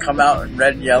music and you come out in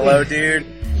red and yellow, dude.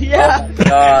 Yeah. Oh my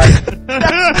god.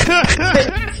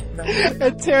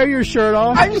 And tear your shirt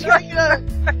off. I'm just gonna.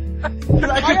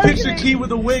 I can picture Key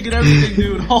with a wig and everything,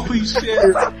 dude. Holy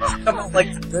shit. Come on,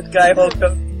 like the good guy Hulk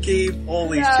Hogan Keith.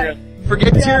 Holy shit.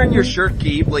 Forget tearing your shirt,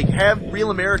 Keith. Like, have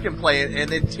Real American play it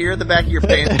and then tear the back of your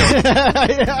pants.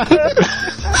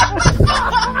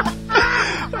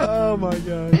 Oh my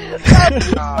god.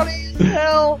 That's funny as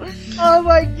hell. Oh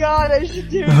my god, I should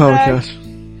do that. Oh gosh.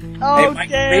 Oh hey, Mike,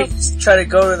 damn. try to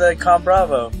go to the Com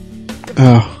Bravo.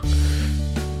 Oh.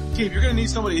 Keith, you're gonna need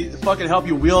somebody to fucking help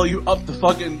you wheel you up the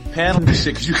fucking panel and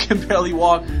shit, cause you can barely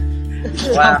walk.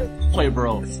 Wow. Play,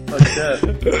 bro. Fucked up.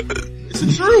 It's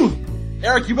the truth.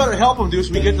 Eric, you better help him, dude,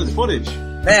 so we get this footage.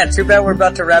 Man, too bad we're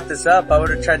about to wrap this up. I would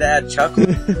have tried to add Chuckle.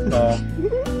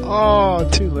 Oh,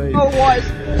 too late. Oh, what?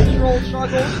 Troll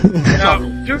struggles? No,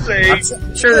 too late.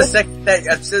 I'm sure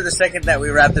the second that we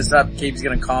wrap this up, Keith's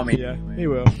gonna call me. Yeah, he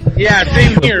will. Yeah,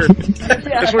 same here.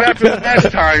 That's what happened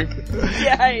last time.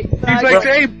 Yeah, exactly. He's like,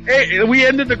 hey, we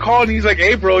ended the call, and he's like,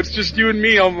 hey, bro, it's just you and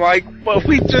me. I'm like, but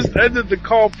we just ended the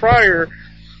call prior.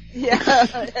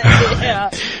 Yeah.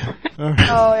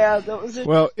 Oh yeah, that was it.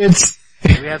 Well, it's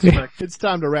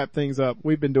time to wrap things up.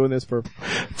 We've been doing this for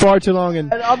far too long,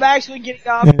 and I'm actually getting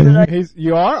off tonight.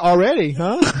 You are already,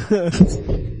 huh?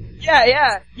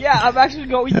 Yeah. I'm actually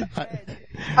going to bed.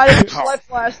 I didn't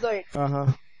sleep last night.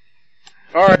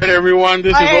 Alright, everyone,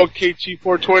 this is OK Chief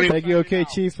 420. Thank you, OK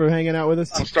Chief, for hanging out with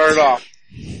us. I'll start it off.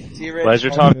 See you, Rich.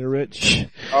 Pleasure talking to Rich.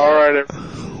 Alright,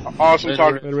 awesome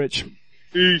talking to Rich.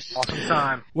 Peace. Awesome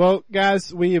time. Well,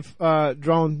 guys, we've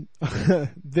drawn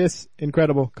this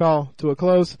incredible call to a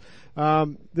close.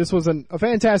 This was a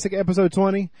fantastic episode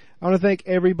 20. I want to thank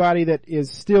everybody that is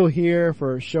still here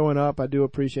for showing up. I do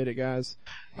appreciate it, guys.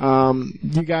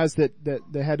 You guys that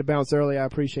had to bounce early, I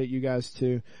appreciate you guys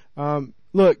too.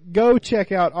 Look, go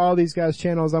check out all these guys'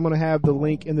 channels. I'm going to have the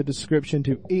link in the description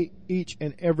to each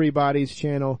and everybody's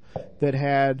channel that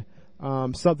had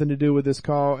something to do with this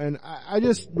call. And I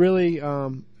just really,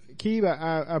 Keeb,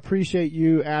 I appreciate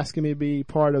you asking me to be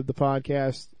part of the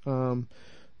podcast. A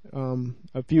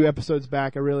few episodes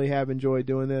back, I really have enjoyed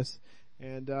doing this.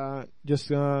 And, you're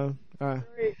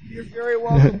very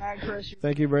welcome, man, Chris.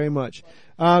 Thank you very much.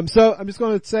 So I'm just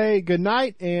going to say good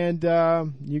night, and,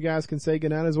 you guys can say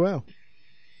good night as well.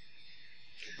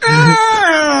 Good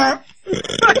night,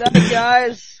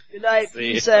 guys. Good night.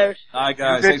 Peace out. Alright,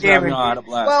 guys. Thanks for having me on. I had a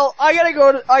blast. Well, I gotta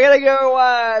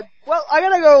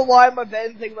go lie in my bed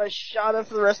and take my shot up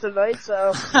for the rest of the night,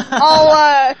 so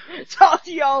I'll, talk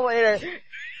to y'all later.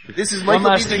 This is One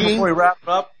Michael last B. the thing Game. before we wrap it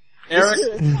up. Eric,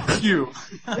 you.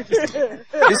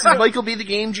 This is Michael B. the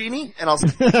Game Genie, and I'll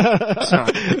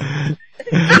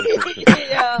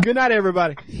Yeah. Good night,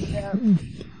 everybody. Yeah.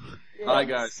 Alright,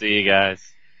 guys. See you guys.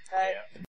 Bye.